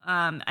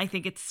 I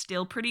think it's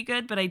still pretty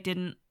good, but I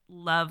didn't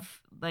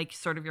love like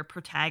sort of your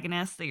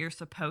protagonist that you're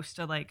supposed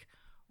to like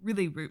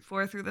really root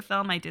for through the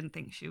film. I didn't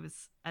think she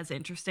was as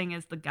interesting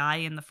as the guy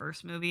in the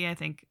first movie. I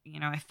think,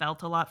 I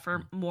felt a lot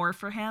more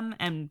for him,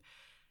 and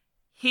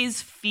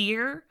his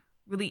fear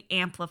really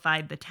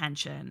amplified the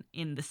tension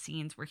in the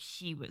scenes where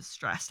he was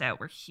stressed out,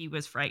 where he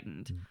was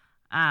frightened.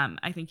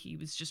 I think he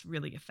was just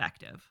really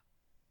effective.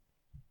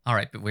 All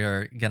right, but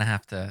we're going to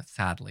have to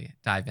sadly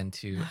dive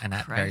into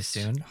Annette very Christ.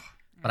 soon.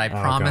 But I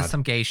promised God.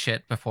 some gay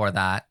shit before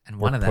that, and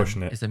one We're of them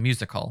pushing it. is a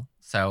musical.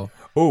 So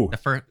Oh, the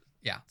first,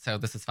 so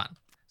this is fun.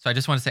 So I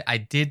just want to say I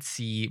did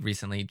see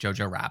recently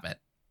Jojo Rabbit,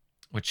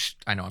 which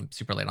I know I'm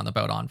super late on the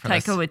boat on for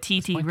Taika this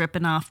Waititi point.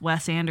 ripping off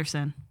Wes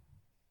Anderson.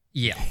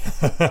 Yeah,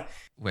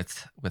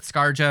 with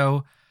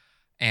ScarJo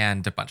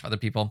and a bunch of other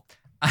people.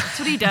 That's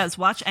what he does.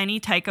 Watch any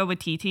Taika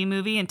Waititi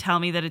movie and tell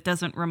me that it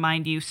doesn't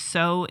remind you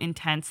so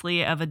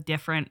intensely of a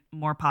different,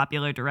 more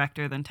popular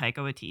director than Taika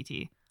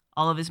Waititi.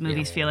 All of his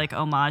movies feel like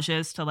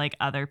homages to like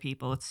other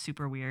people. It's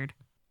super weird.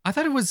 I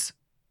thought it was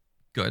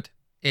good.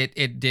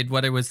 It did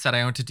what it was set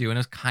out to do, and it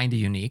was kind of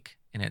unique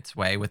in its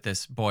way, with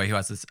this boy who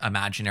has this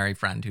imaginary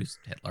friend who's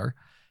Hitler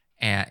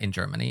in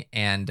Germany,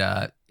 and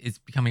is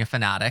becoming a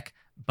fanatic,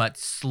 but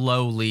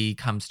slowly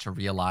comes to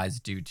realize,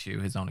 due to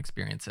his own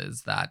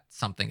experiences, that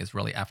something is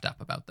really effed up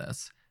about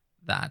this,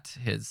 that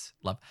his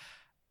love.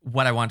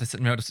 What I want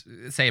to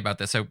say about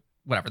this, so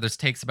whatever, there's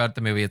takes about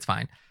the movie, it's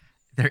fine.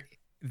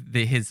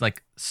 His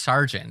like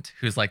sergeant,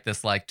 who's like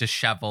this like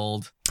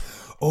disheveled.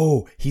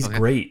 oh, he's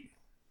great.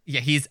 Yeah,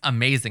 he's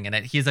amazing in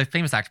it. He's a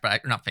famous actor,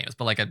 but not famous,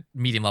 but like a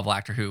medium level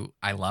actor who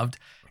I loved.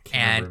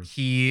 And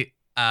he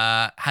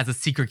has a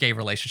secret gay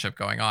relationship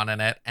going on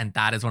in it, and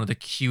that is one of the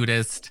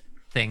cutest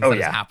things that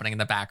is happening in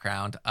the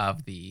background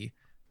of the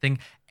thing.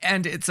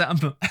 And it's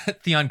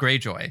Theon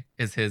Greyjoy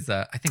is his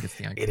I think it's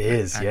Theon. It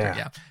is, actor,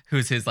 yeah.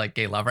 Who's his like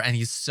gay lover, and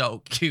he's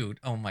so cute.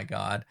 Oh my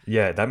god.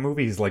 Yeah, that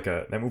movie's like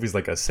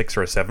a 6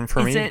 or a 7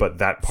 for Is me, it but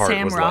that part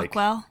Sam was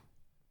Rockwell?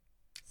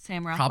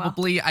 Sam Rockwell?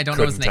 Probably. I don't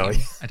know his Couldn't tell name.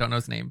 you. I don't know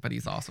his name, but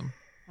he's awesome.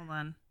 Hold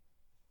on.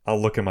 I'll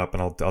look him up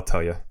and I'll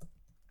tell you.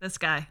 This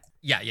guy.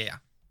 Yeah.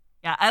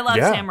 Yeah, I love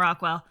Yeah. Sam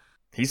Rockwell.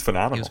 He's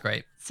phenomenal. He was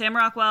great. Sam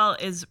Rockwell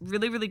is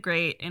really, really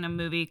great in a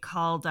movie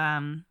called,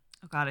 I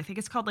think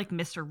it's called like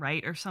Mr.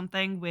 Right or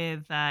something,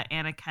 with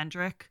Anna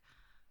Kendrick.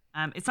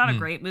 It's not a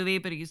great movie,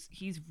 but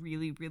he's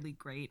really, really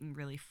great and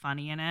really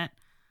funny in it.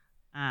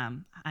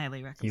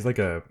 Highly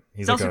recommend.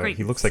 He's also like a great.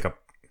 he looks like a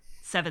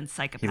Seven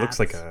Psychopaths. he looks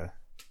like a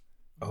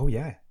oh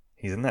yeah,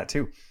 he's in that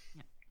too.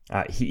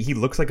 He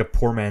looks like a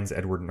poor man's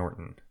Edward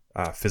Norton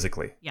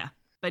physically. Yeah,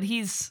 but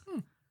he's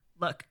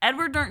look.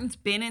 Edward Norton's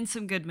been in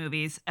some good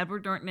movies.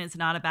 Edward Norton is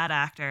not a bad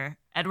actor.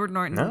 Edward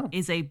Norton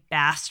is a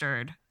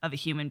bastard of a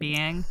human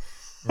being.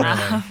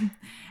 Really?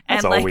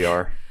 That's all we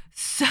are.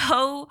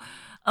 So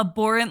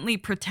abhorrently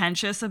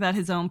pretentious about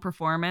his own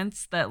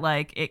performance that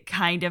like it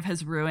kind of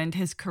has ruined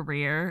his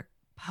career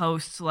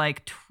post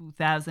like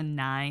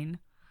 2009.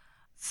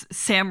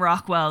 Sam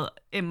Rockwell,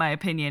 in my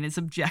opinion, is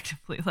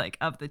objectively like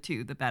of the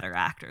two the better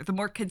actor, the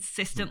more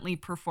consistently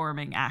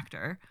performing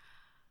actor.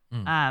 So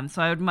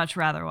I would much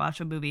rather watch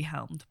a movie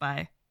helmed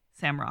by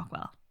Sam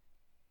Rockwell.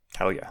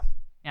 Hell yeah.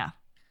 Yeah.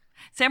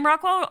 Sam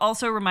Rockwell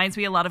also reminds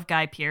me a lot of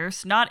Guy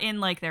Pearce, not in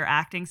like their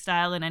acting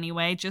style in any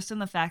way, just in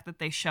the fact that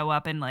they show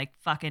up in like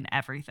fucking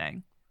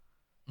everything.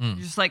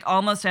 Just like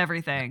almost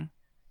everything.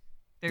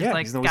 There's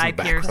like he's always in Guy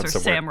the Pearce or background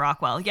somewhere. Sam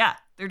Rockwell. Yeah.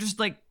 They're just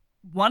like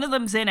one of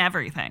them's in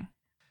everything.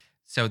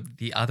 So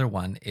the other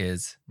one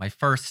is my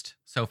first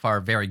so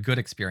far very good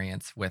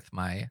experience with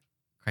my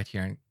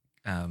Criterion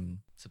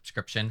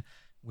subscription,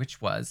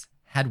 which was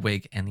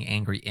Hedwig and the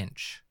Angry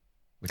Inch,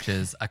 which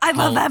is a I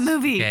love that cult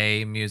movie.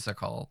 gay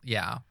musical.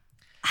 Yeah,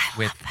 I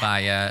love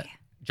that movie.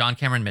 John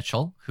Cameron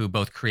Mitchell, who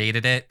both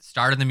created it,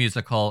 starred in the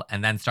musical,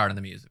 and then starred in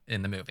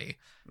the movie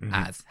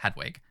as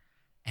Hedwig,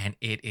 and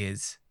it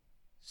is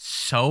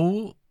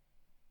so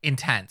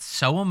intense,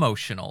 so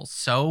emotional,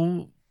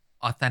 so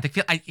authentic.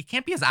 It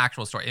can't be his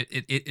actual story.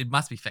 It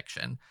must be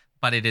fiction,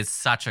 but it is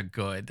such a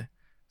good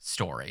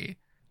story,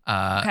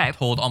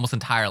 told almost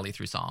entirely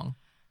through song.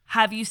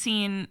 Have you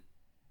seen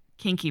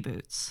Kinky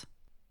Boots?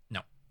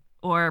 No.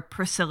 Or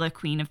Priscilla,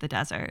 Queen of the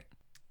Desert?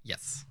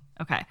 Yes.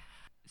 Okay.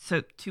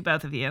 So to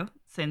both of you,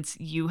 since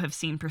you have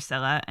seen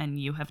Priscilla and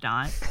you have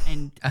not,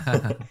 and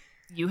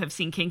you have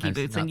seen Kinky I've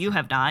Boots not and you seen-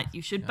 have not,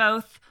 you should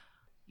both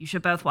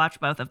watch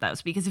both of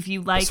those, because if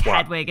you like swap.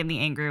 Hedwig and the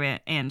Angry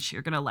Inch,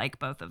 you're gonna like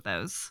both of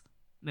those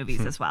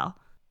movies as well.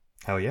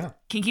 Hell yeah.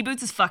 Kinky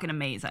Boots is fucking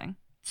amazing.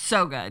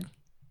 So good.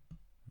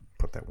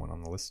 Put that one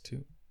on the list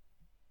too.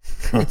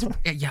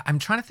 Yeah, I'm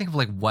trying to think of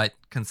like what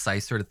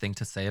concise sort of thing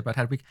to say about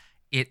Hedwig.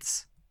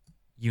 It's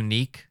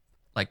unique,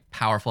 like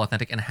powerful,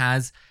 authentic, and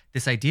has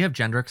this idea of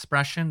gender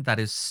expression that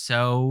is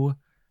so,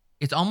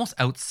 it's almost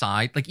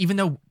outside. Like, even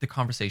though the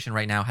conversation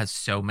right now has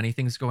so many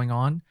things going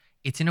on,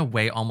 it's in a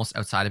way almost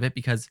outside of it,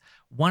 because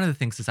one of the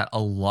things is that a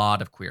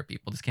lot of queer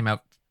people,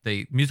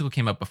 the musical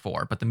came out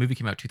before, but the movie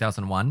came out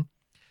 2001.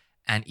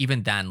 And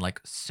even then,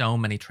 like, so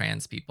many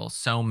trans people,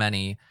 so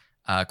many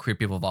queer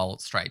people of all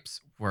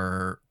stripes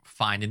were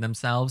finding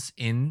themselves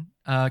in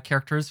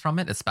characters from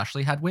it,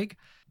 especially Hedwig.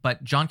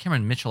 But John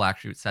Cameron Mitchell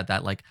actually said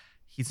that like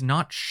he's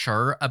not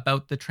sure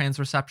about the trans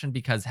reception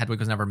because Hedwig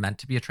was never meant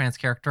to be a trans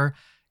character.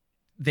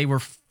 They were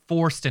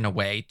forced in a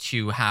way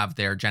to have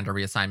their gender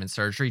reassignment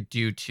surgery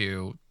due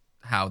to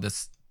how the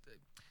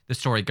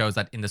story goes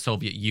that in the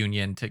Soviet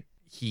Union,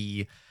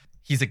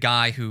 he's a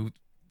guy who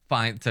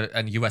finds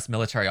a U.S.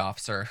 military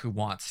officer who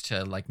wants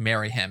to like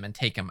marry him and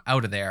take him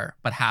out of there,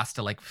 but has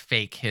to like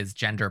fake his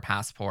gender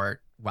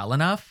passport well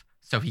enough.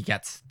 So he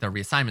gets the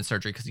reassignment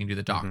surgery because he knew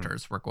the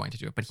doctors were going to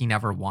do it, but he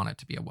never wanted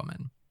to be a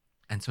woman.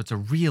 And so it's a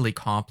really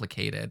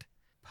complicated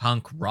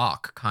punk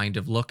rock kind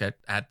of look at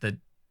the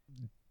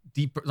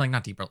deeper, like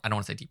not deeper, I don't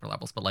want to say deeper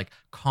levels, but like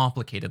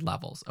complicated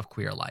levels of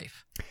queer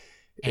life.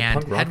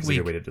 And punk rock is a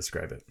good way to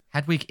describe it.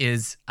 Hedwig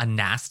is a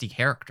nasty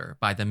character.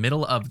 By the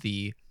middle of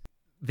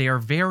they are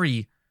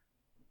very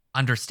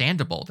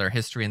understandable, their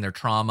history and their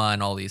trauma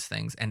and all these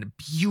things, and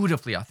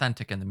beautifully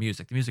authentic in the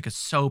music. The music is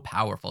so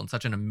powerful and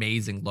such an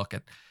amazing look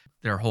at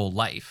their whole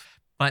life.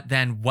 But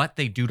then what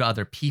they do to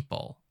other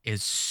people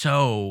is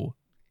so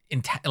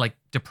like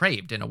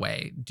depraved in a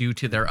way due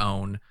to their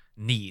own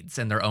needs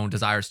and their own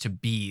desires to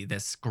be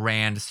this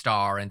grand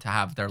star and to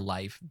have their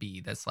life be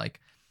this like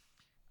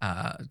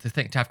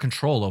to have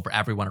control over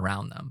everyone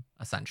around them,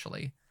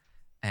 essentially.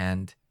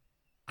 And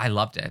I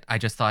loved it. I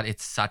just thought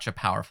it's such a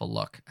powerful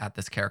look at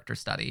this character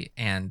study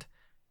and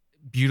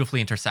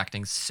beautifully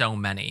intersecting so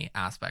many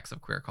aspects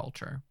of queer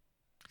culture.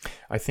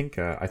 I think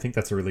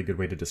that's a really good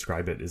way to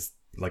describe it, is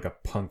like a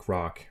punk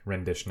rock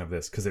rendition of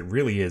this, because it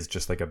really is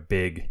just like a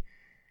big,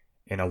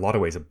 in a lot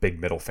of ways, a big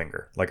middle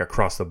finger, like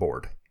across the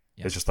board.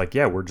 Yeah. It's just like,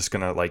 yeah, we're just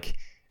gonna like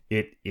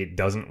it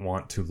doesn't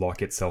want to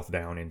lock itself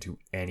down into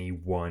any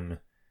one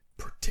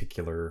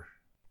particular.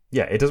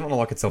 Yeah, it doesn't want to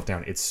lock itself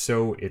down. It's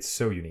so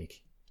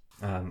unique.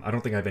 I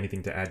don't think I have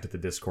anything to add to the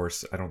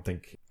discourse. I don't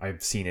think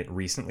I've seen it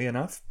recently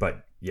enough,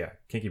 but yeah,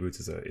 Kinky Boots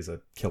is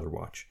a killer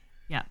watch.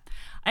 Yeah,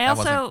 That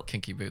wasn't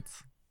Kinky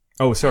Boots.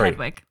 Oh, sorry,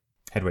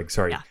 Hedwig.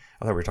 Sorry, yeah.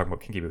 I thought we were talking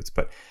about Kinky Boots,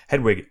 but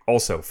Hedwig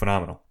also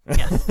phenomenal.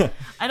 Yes,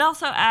 I'd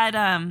also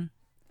add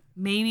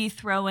maybe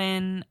throw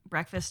in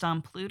Breakfast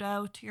on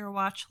Pluto to your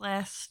watch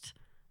list.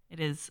 It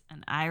is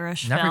an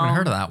Irish Never film. even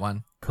heard of that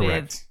one.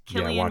 Correct.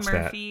 With Cillian watch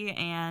Murphy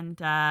and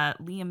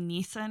Liam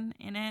Neeson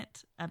in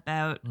it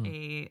about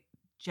a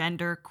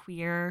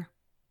genderqueer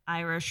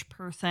Irish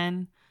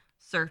person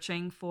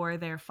searching for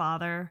their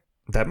father.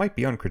 That might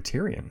be on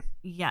Criterion.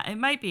 Yeah, it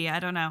might be. I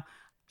don't know.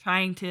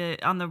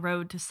 On the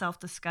road to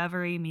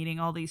self-discovery, meeting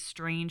all these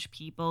strange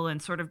people and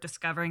sort of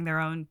discovering their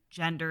own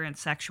gender and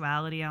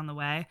sexuality on the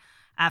way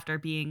after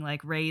being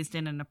like raised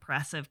in an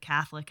oppressive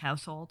Catholic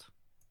household.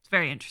 It's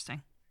very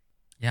interesting.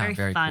 Yeah,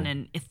 very fun cool.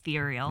 and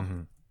ethereal.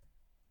 Mm-hmm.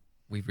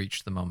 We've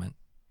reached the moment.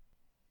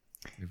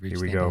 We've reached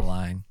Here we the end of go. the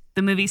line.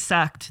 The movie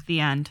sucked. The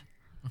end.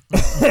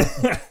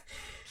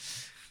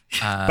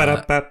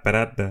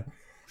 Ba-da-ba-ba-da-da.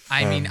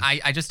 I mean,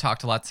 I just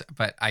talked a lot,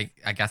 but I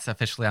guess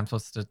officially I'm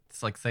supposed to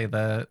like say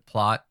the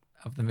plot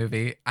of the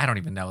movie. I don't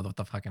even know what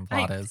the fucking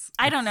plot is.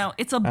 I don't know.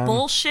 It's a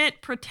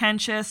bullshit,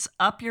 pretentious,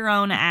 up your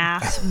own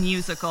ass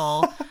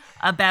musical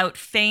about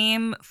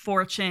fame,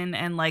 fortune,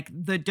 and like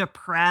the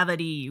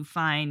depravity you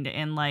find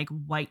in like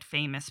white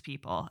famous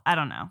people. I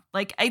don't know.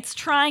 Like it's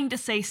trying to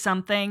say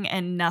something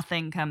and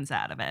nothing comes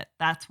out of it.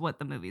 That's what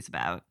the movie's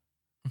about.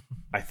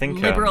 I think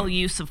Liberal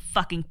use of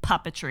fucking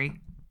puppetry.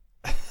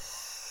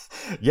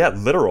 Yeah,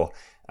 literal.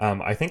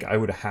 I think I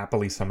would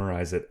happily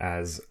summarize it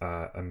as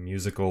a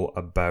musical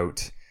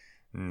about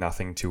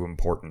nothing too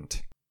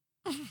important.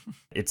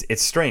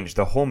 It's strange.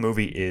 The whole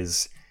movie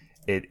is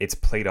it's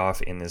played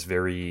off in this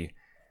very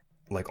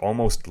like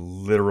almost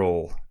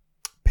literal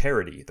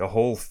parody. The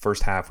whole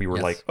first half we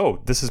were like,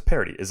 oh, this is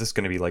parody. Is this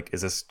going to be like,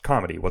 is this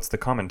comedy? What's the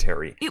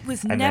commentary? It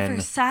was And never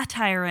then-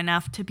 satire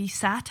enough to be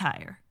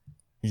satire.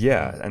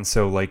 Yeah, and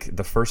so like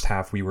the first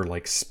half we were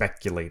like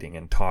speculating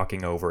and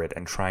talking over it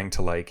and trying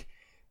to like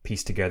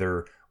piece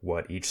together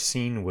what each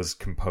scene was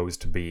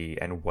composed to be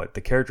and what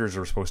the characters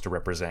are supposed to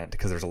represent,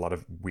 because there's a lot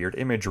of weird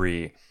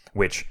imagery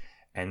which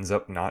ends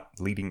up not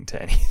leading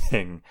to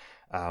anything.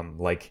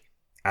 Like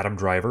Adam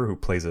Driver, who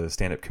plays a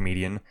stand-up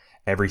comedian,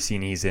 every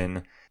scene he's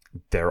in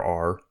there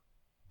are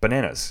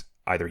bananas.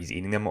 Either he's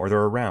eating them or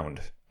they're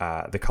around.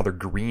 The color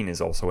green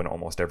is also in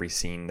almost every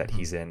scene that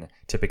he's in,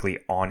 typically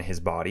on his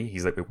body.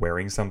 He's like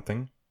wearing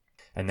something.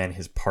 And then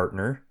his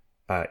partner,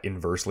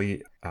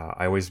 inversely,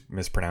 I always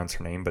mispronounce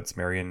her name, but it's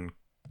Marion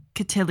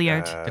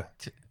Cotillard.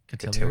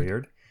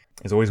 Cotillard,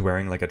 is always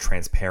wearing like a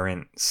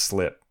transparent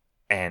slip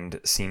and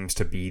seems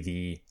to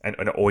be and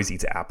always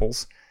eats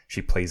apples.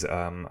 She plays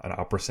an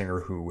opera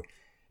singer who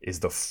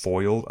is the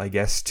foil, I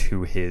guess,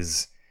 to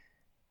his,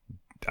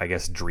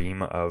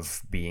 dream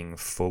of being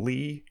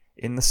fully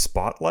in the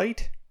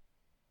spotlight.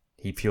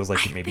 He feels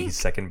like maybe he's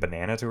second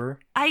banana to her.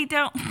 I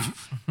don't.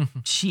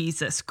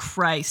 Jesus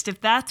Christ! If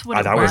that's what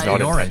it That was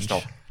not Orange.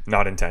 intentional.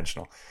 Not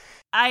intentional.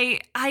 I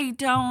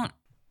don't.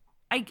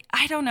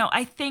 I don't know.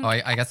 I think. Oh,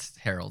 I guess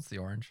Harold's the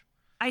orange.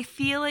 I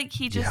feel like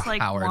he just Yeah,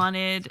 like Howard.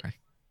 wanted Sorry.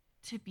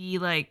 to be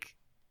like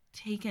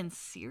taken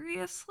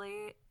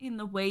seriously in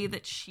the way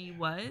that she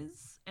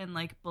was and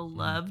like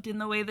beloved in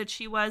the way that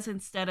she was,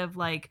 instead of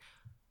like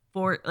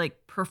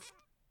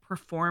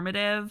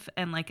performative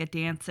and like a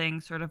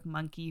dancing sort of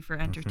monkey for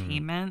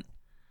entertainment.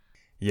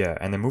 Yeah,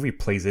 and the movie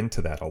plays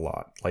into that a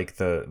lot. Like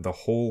the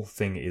whole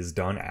thing is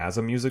done as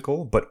a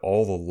musical, but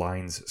all the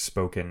lines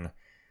spoken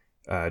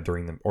or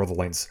the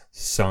lines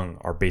sung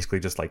are basically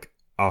just like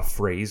a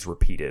phrase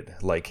repeated.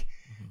 Like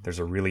there's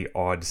a really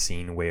odd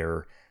scene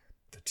where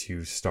the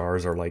two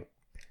stars are like,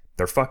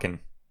 they're fucking.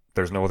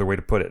 There's no other way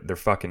to put it. They're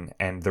fucking,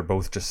 and they're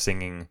both just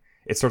singing.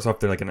 It starts off,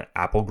 they're like in an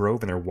apple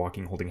grove and they're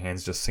walking holding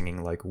hands just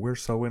singing like, we're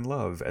so in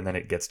love, and then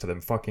it gets to them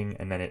fucking,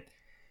 and then it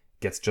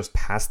gets just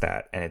past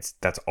that, and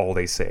that's all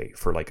they say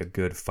for like a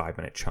good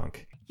 5-minute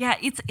chunk. Yeah,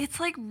 it's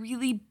like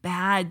really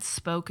bad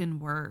spoken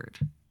word.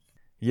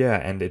 Yeah,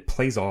 and it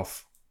plays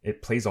off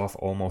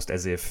almost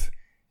as if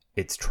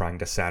it's trying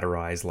to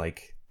satirize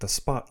like the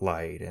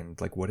spotlight and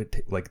like what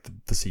like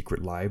the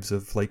secret lives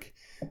of like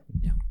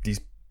these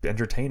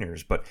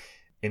entertainers. But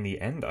in the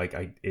end, like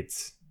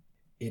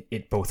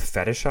it both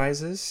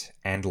fetishizes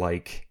and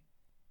like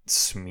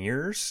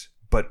smears,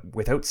 but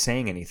without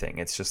saying anything.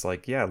 It's just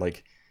like, yeah,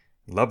 like,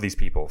 love these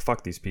people,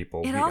 fuck these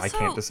people. I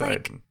can't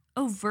decide. Like,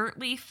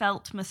 overtly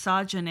felt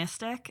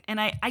misogynistic,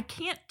 and I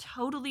can't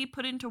totally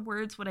put into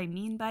words what I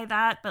mean by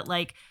that, but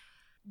like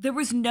there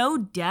was no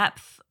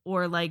depth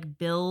or like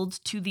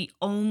build to the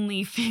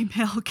only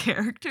female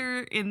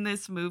character in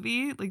this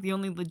movie, like the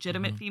only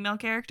legitimate female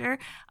character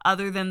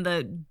other than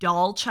the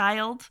doll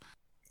child.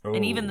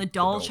 And even the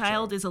doll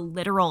child is a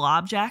literal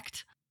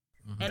object.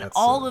 And that's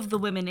all of the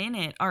women in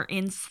it are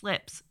in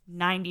slips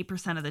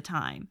 90% of the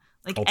time.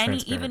 Like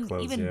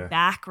even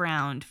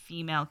background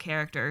female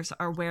characters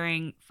are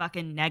wearing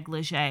fucking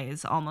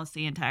negligees almost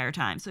the entire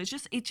time. So it's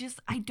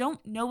just I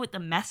don't know what the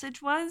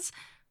message was,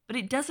 but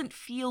it doesn't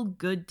feel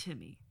good to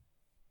me.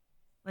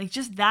 Like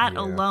just that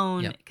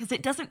alone, because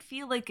it doesn't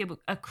feel like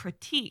a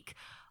critique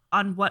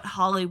on what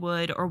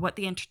Hollywood or what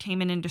the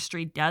entertainment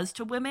industry does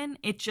to women.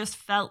 It just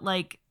felt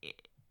like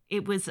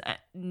it was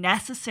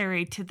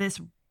necessary to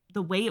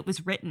the way it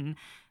was written,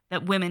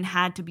 that women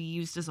had to be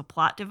used as a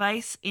plot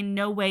device in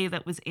no way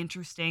that was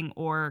interesting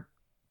or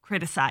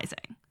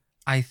criticizing.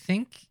 I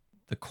think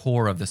the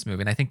core of this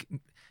movie, and I think,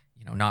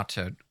 not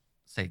to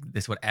say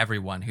this what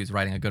everyone who's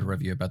writing a good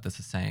review about this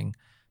is saying,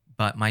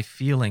 but my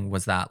feeling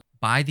was that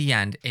by the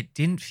end, it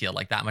didn't feel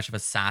like that much of a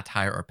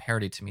satire or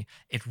parody to me.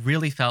 It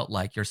really felt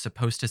like you're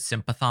supposed to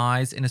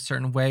sympathize in a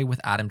certain way with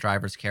Adam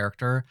Driver's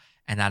character,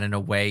 and that in a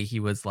way he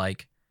was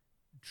like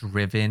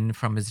driven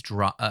from his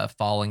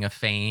falling of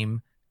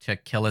fame to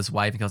kill his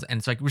wife. And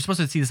it's like, we're supposed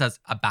to see this as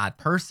a bad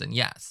person,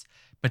 yes,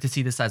 but to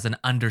see this as an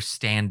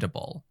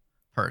understandable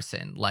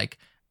person. Like,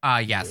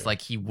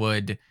 like he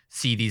would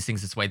see these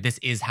things this way. This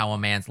is how a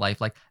man's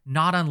life, like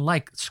not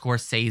unlike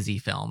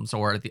Scorsese films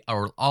or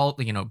all,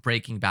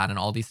 Breaking Bad and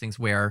all these things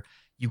where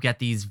you get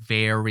these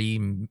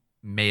very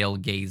male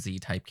gazy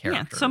type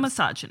characters. Yeah, so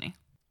misogyny.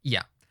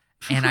 Yeah.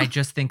 And I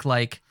just think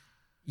like,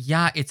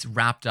 yeah, it's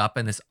wrapped up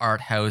in this art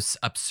house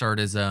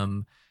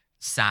absurdism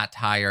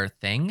satire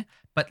thing.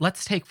 But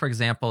let's take, for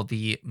example,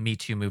 the Me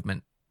Too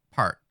movement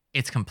part.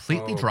 It's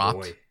completely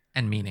dropped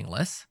and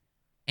meaningless.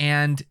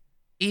 And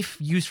if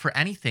used for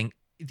anything,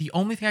 the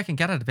only thing I can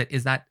get out of it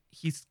is that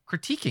he's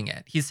critiquing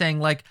it. He's saying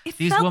like,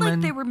 these women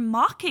like they were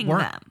mocking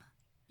them.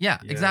 Yeah,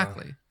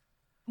 exactly.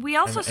 We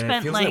also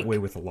spent it feels that way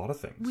with a lot of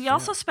things. We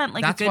also spent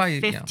like that's a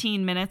good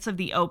 15 minutes of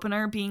the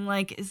opener being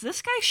like, is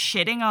this guy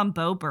shitting on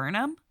Bo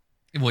Burnham?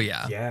 Well,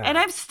 yeah. And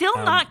I'm still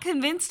not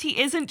convinced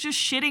he isn't just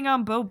shitting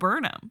on Bo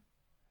Burnham.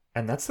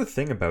 And that's the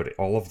thing about it,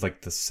 all of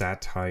like the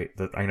satire,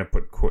 I'm going to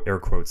put air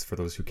quotes for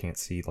those who can't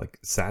see, like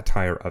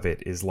satire of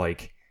it is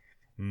like,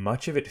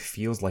 much of it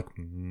feels like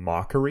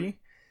mockery,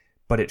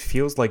 but it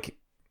feels like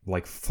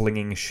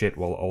flinging shit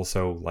while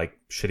also like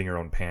shitting your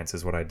own pants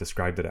is what I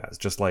described it as.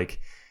 Just like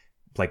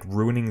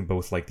ruining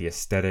both like the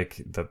aesthetic,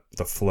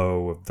 the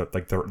flow of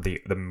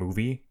the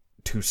movie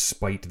to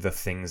spite the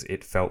things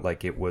it felt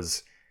like it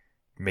was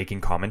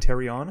making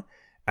commentary on,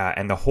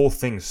 and the whole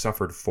thing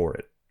suffered for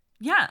it.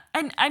 Yeah,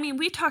 and I mean,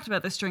 we talked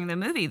about this during the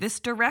movie. This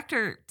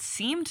director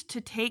seemed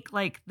to take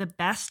like the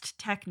best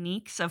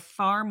techniques of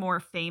far more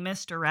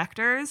famous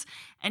directors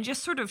and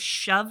just sort of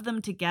shove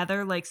them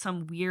together like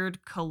some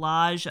weird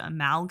collage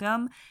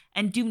amalgam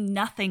and do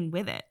nothing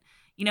with it.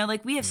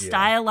 Like we have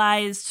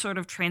stylized sort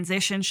of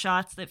transition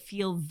shots that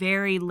feel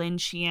very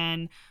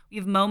Lynchian. We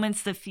have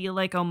moments that feel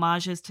like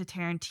homages to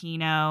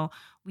Tarantino.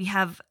 We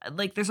have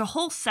like, there's a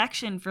whole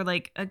section for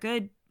like a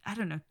good,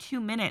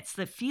 2 minutes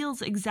that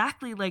feels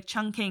exactly like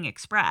Chungking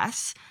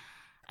Express.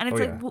 And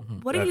it's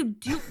what do you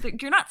do?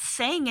 You're not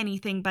saying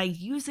anything by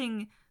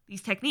using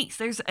these techniques.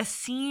 There's a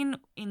scene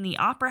in the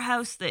Opera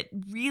House that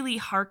really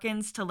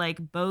harkens to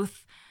like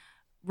both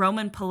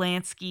Roman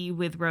Polanski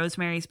with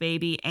Rosemary's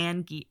Baby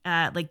and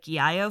like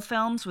Giallo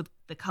films with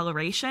the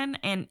coloration,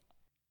 and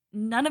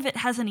none of it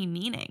has any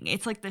meaning.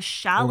 It's like the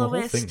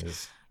shallowest.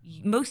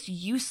 most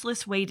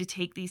useless way to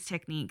take these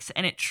techniques,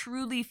 and it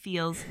truly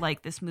feels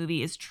like this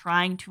movie is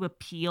trying to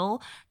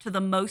appeal to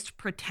the most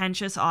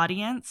pretentious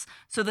audience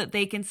so that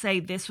they can say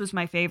this was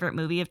my favorite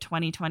movie of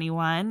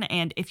 2021,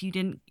 and if you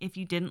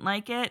didn't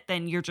like it,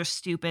 then you're just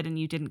stupid and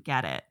you didn't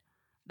get it.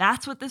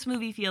 That's what this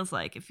movie feels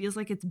like. It feels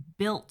like it's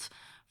built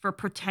for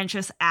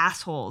pretentious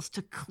assholes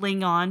to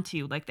cling on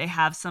to, like they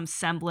have some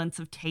semblance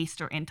of taste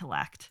or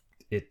intellect.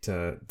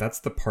 That's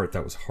the part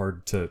that was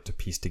hard to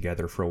piece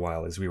together for a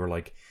while, is we were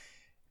like,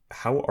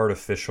 how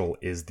artificial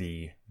is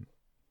the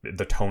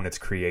tone it's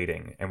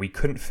creating? And we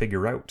couldn't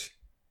figure out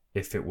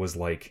if it was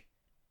like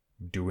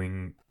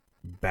doing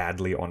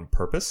badly on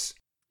purpose.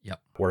 Yep.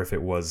 Or if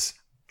it was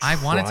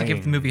I wanted to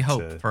give the movie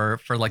hope to-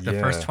 for like the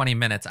first 20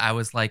 minutes. I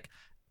was like,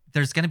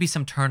 there's going to be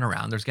some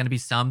turnaround. There's going to be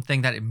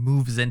something that it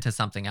moves into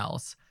something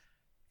else.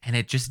 And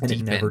it just And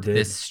it never deepened did.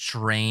 this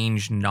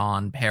strange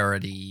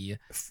non-parody.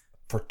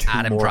 for 2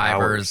 Adam more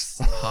Driver's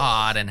hours.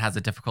 hot and has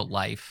a difficult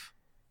life.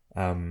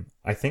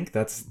 I think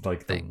that's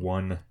like the Thing.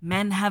 one.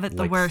 Men have it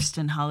the Like- worst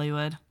in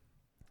Hollywood.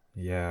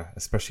 Yeah,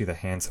 especially the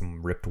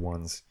handsome, ripped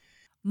ones.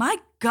 My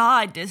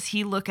God, does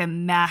he look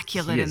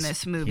immaculate He in is-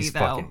 this movie, he's though?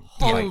 fucking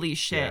Holy tight,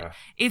 shit. yeah.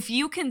 If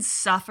you can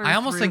suffer I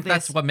almost through think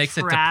that's this what makes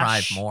it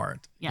trash- deprived more.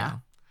 Yeah. You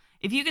know?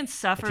 If you can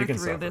suffer you can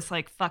through suffer. this,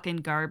 like, fucking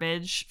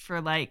garbage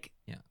for, like,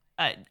 Yeah.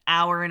 an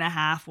hour and a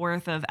half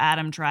worth of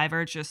Adam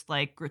Driver just,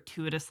 like,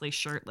 gratuitously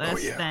shirtless, Oh,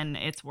 yeah. then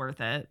it's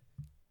worth it.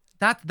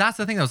 That's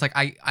the thing that was like,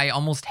 I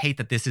almost hate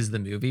that this is the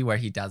movie where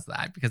he does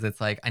that, because it's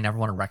like, I never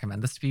want to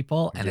recommend this to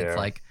people. And Yeah. it's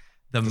like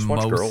the Just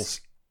watch most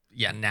girls.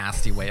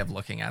 nasty way of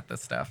looking at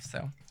this stuff.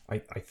 So I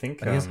think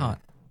but he is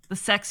hot. The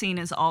sex scene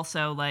is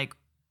also, like,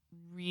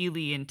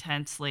 really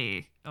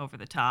intensely over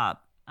the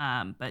top,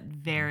 but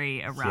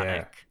very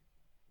erotic.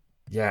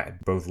 Yeah,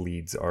 both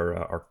leads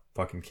are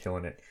fucking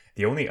killing it.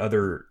 The only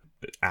other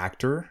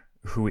actor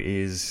who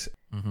is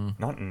Mm-hmm.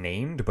 not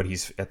named, but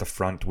he's at the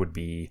front would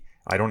be,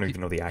 I don't even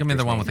know the actor. Give me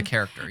the one with the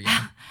character.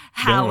 Yeah.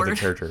 The one with Howard the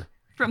character.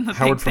 from the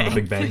Howard Big from Bang. the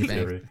Big Bang Big Bang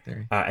Theory.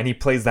 Theory. And he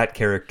plays that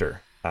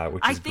character,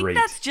 which I is think great.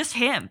 that's just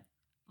him.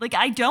 Like,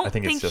 I don't I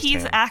think it's think just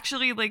he's him.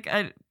 actually like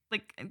a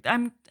like.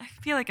 I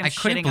feel like I'm. I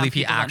couldn't shitting on believe he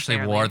people actually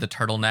unfairly. wore the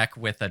turtleneck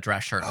with a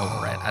dress shirt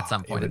over it at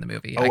some It point in would- the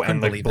movie. I Oh, couldn't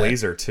and like believe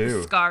blazer The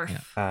too. scarf. The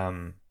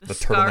scarf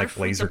turtleneck with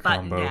blazer the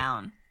button combo.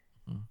 down.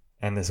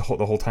 And the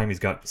whole time he's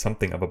got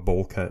something of a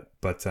bowl cut,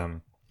 but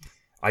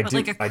I But do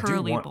like a I do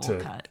curly want bowl to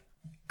cut.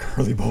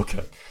 curly bowl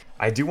cut.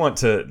 I do want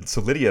to.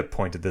 So Lydia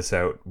pointed this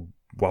out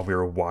while we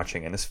were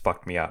watching, and this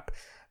fucked me up.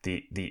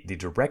 The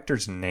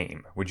director's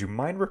name. Would you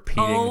mind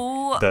repeating?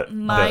 Oh the,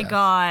 my the-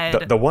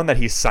 God. the one that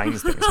he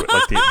signs things with,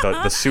 like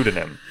the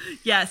pseudonym.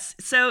 Yes.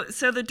 So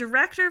the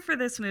director for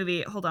this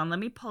movie, hold on, let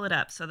me pull it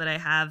up so that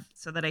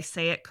I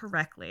say it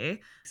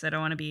correctly. Because I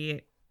don't want to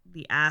be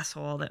the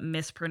asshole that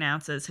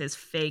mispronounces his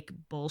fake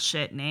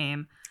bullshit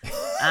name.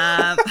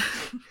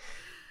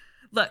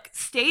 Look,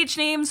 stage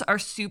names are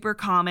super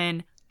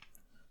common.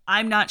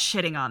 I'm not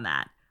shitting on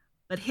that.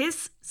 But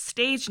his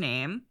stage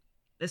name,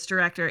 this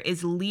director,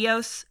 is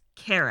Leos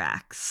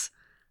Carax,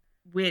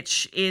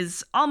 which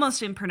is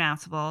almost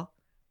impronounceable.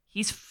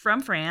 He's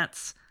from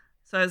France.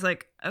 So I was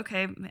like,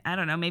 okay, I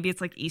don't know. Maybe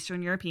it's like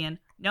Eastern European.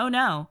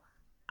 No.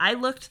 I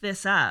looked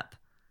this up.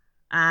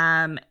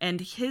 And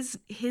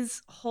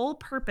his whole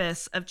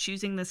purpose of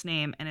choosing this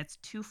name, and it's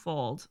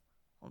twofold.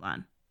 Hold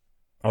on.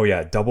 Oh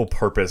yeah, double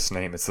purpose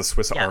name. It's the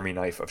Swiss Yeah. Army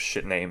knife of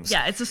shit names.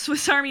 Yeah, it's a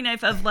Swiss Army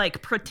knife of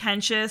like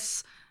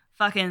pretentious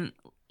fucking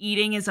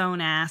eating his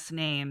own ass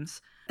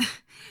names.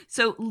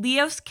 So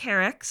Leos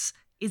Carax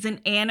is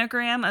an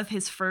anagram of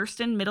his first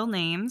and middle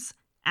names,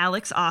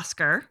 Alex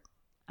Oscar,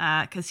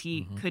 because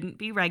he couldn't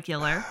be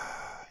regular.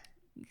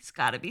 He's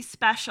got to be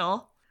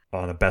special.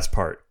 Oh, the best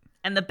part.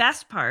 And the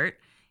best part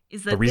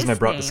is that The reason I this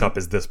brought this name- up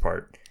is this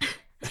part.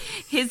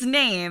 his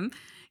name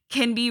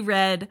can be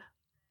read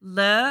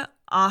Le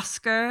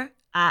Oscar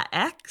à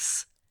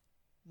X,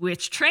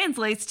 which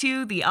translates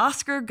to the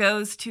Oscar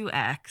goes to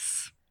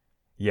X.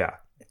 Yeah,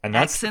 and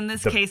that's X in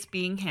this the- case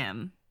being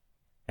him.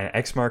 And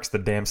X marks the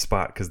damn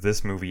spot because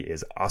this movie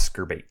is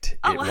Oscar bait.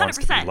 Oh, it wants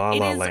to be 100%. La It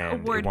La is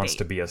Land. award It wants bait.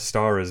 to be A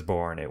Star Is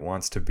Born. It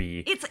wants to be.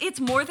 It's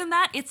more than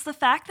that. It's the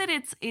fact that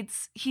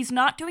he's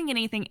not doing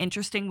anything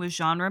interesting with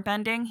genre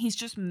bending. He's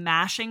just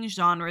mashing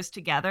genres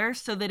together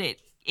so that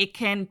it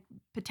can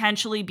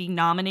potentially be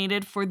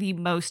nominated for the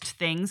most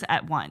things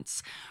at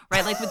once.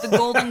 Right? Like with the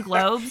Golden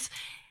Globes,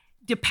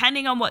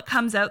 depending on what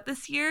comes out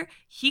this year,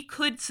 he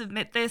could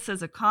submit this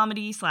as a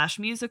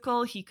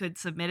comedy/musical. He could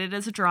submit it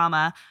as a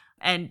drama.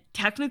 And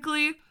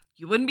technically,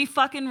 you wouldn't be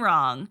fucking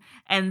wrong.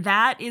 And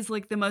that is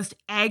like the most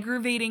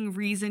aggravating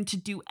reason to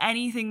do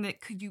anything that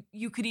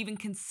you could even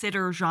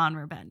consider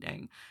genre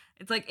bending.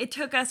 It's like it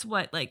took us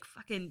like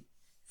fucking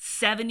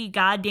 70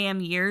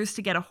 goddamn years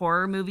to get a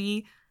horror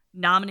movie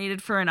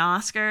nominated for an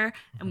Oscar,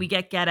 and we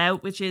get Get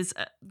Out, which is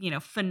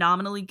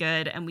phenomenally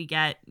good, and we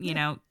get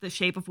The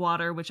Shape of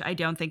Water, which I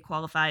don't think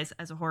qualifies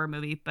as a horror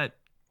movie, but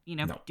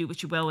No. do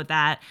what you will with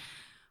that.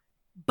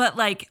 But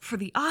like for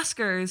the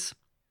Oscars,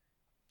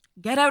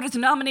 Get Out is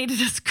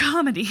nominated as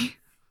comedy.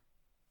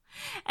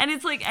 And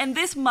it's like, and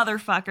this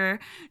motherfucker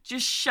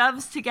just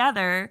shoves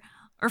together,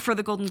 or for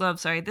the Golden Globe,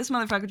 sorry, this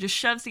motherfucker just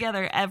shoves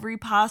together every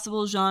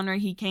possible genre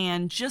he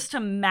can just to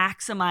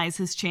maximize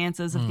his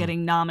chances of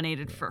getting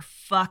nominated for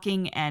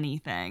fucking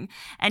anything.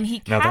 And he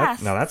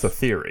casts... Now that's a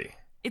theory.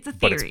 It's a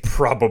theory. But it's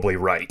probably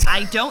right.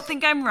 I don't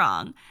think I'm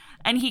wrong.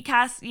 And he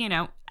casts,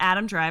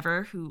 Adam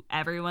Driver, who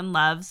everyone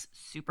loves,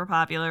 super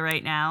popular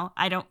right now.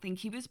 I don't think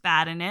he was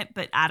bad in it,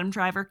 but Adam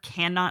Driver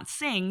cannot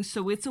sing,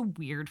 so it's a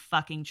weird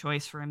fucking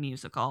choice for a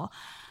musical.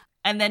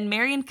 And then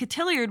Marion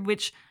Cotillard,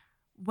 which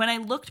when I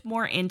looked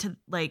more into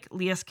like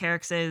Lee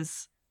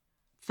Carax's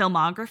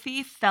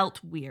filmography,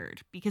 felt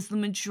weird because the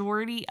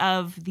majority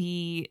of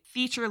the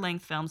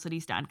feature-length films that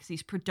he's done, because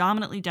he's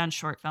predominantly done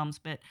short films,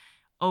 but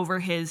over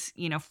his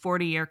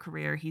 40-year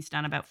career, he's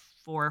done about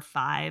 4 or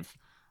 5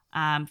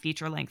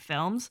 feature-length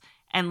films,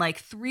 and like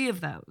 3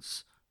 of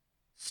those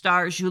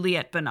star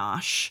Juliette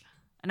Binoche,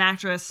 an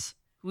actress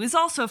who is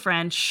also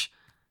French,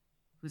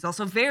 who's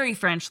also very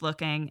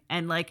French-looking,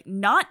 and like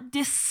not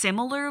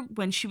dissimilar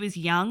when she was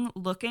young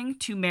looking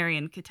to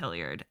Marion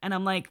Cotillard. And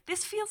I'm like,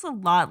 this feels a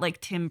lot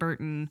like Tim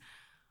Burton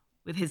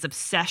with his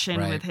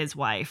obsession with his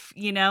wife,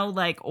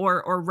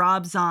 or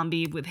Rob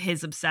Zombie with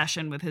his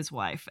obsession with his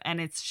wife. And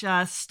it's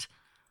just,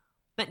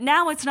 but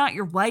now it's not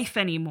your wife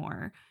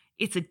anymore.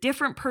 It's a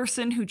different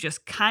person who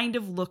just kind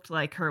of looked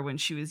like her when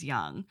she was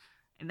young.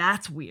 And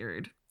that's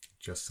weird.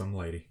 Just some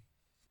lady.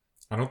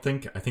 I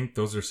think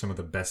those are some of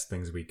the best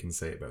things we can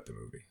say about the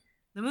movie.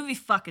 The movie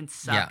fucking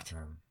sucked.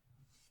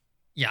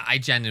 Yeah, I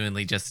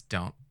genuinely just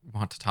don't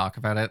want to talk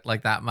about it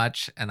like that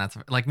much. And that's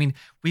like, I mean,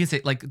 we can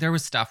say like there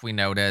was stuff we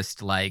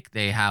noticed, like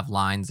they have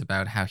lines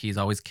about how he's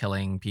always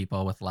killing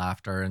people with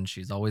laughter and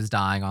she's always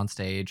dying on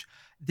stage.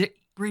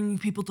 Bringing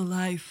people to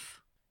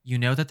life. You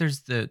know that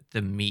there's the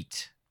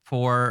meat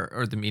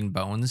or the meat and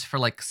bones for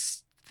like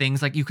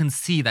things, like you can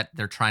see that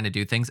they're trying to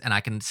do things, and I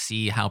can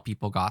see how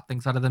people got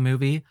things out of the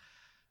movie.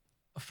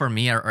 For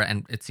me,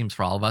 and it seems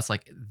for all of us,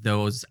 like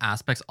those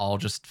aspects all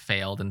just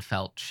failed and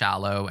felt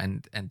shallow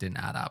and didn't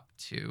add up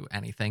to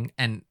anything.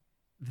 And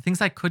the things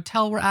I could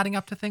tell were adding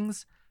up to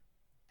things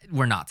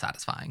were not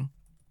satisfying.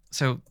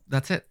 So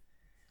that's it.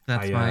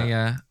 That's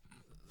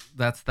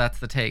that's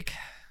the take.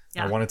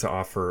 Yeah. I wanted to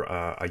offer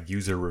a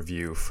user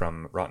review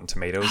from Rotten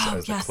Tomatoes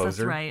as the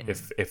closer,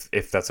 that's right.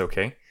 if that's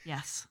okay.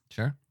 Yes.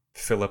 Sure.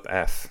 Philip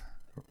F.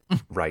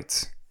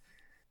 writes,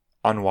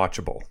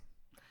 "Unwatchable.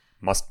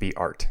 Must be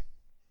art."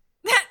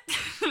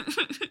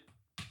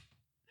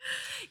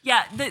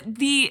 Yeah,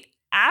 the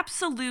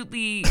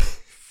absolutely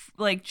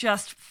like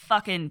just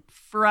fucking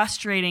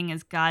frustrating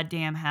as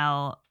goddamn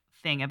hell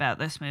thing about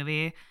this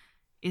movie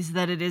is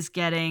that it is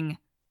getting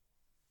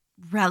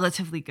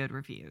relatively good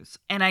reviews.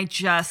 And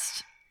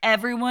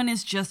everyone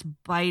is just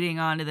biting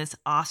onto this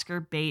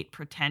Oscar bait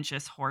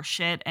pretentious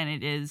horseshit, and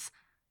it is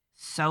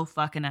so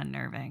fucking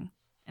unnerving.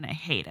 And I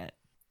hate it.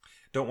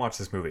 Don't watch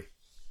this movie.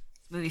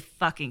 This movie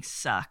fucking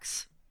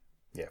sucks.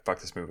 Yeah,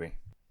 fuck this movie.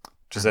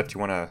 Joseph, do you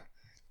want to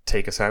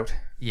take us out?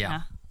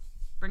 Yeah.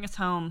 Bring us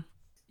home.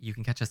 You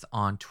can catch us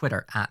on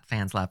Twitter at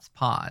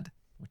FansLabsPod,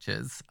 which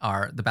is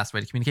the best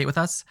way to communicate with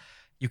us.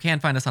 You can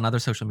find us on other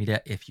social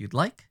media if you'd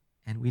like,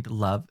 and we'd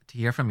love to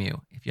hear from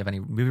you. If you have any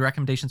movie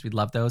recommendations, we'd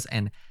love those,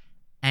 and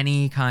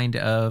any kind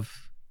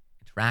of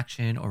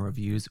interaction or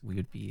reviews, we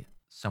would be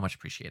so much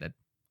appreciated.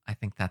 I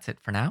think that's it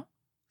for now.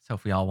 So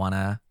if we all want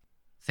to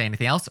say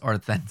anything else, or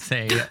then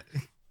say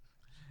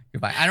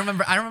goodbye. I don't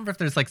remember if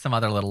there's like some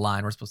other little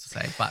line we're supposed to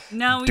say, but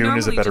no, we Dune normally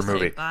is a better just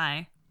movie. Say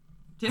bye.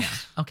 Yeah.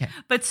 Okay.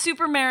 But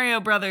Super Mario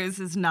Brothers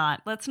is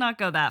not. Let's not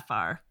go that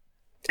far.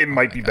 It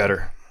might be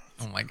better.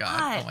 Oh my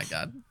god. What? Oh my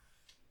god.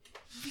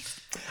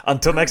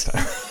 Until next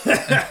time.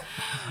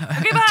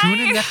 Okay, bye. Tune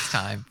in next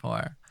time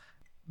for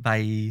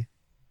bye.